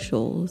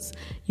socials.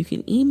 You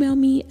can email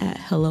me at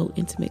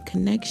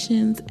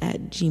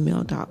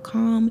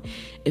hellointimateconnections@gmail.com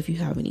if you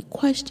have any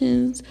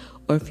questions,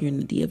 or if you're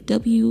in the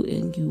DFW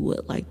and you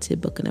would like to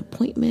book an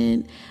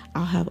appointment.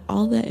 I'll have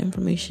all that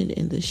information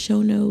in the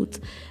show notes,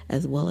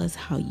 as well as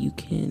how you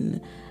can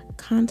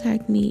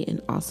contact me and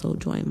also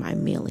join my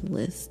mailing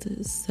list.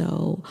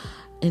 So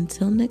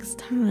until next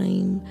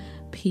time,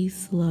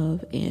 peace,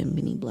 love, and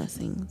many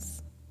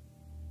blessings.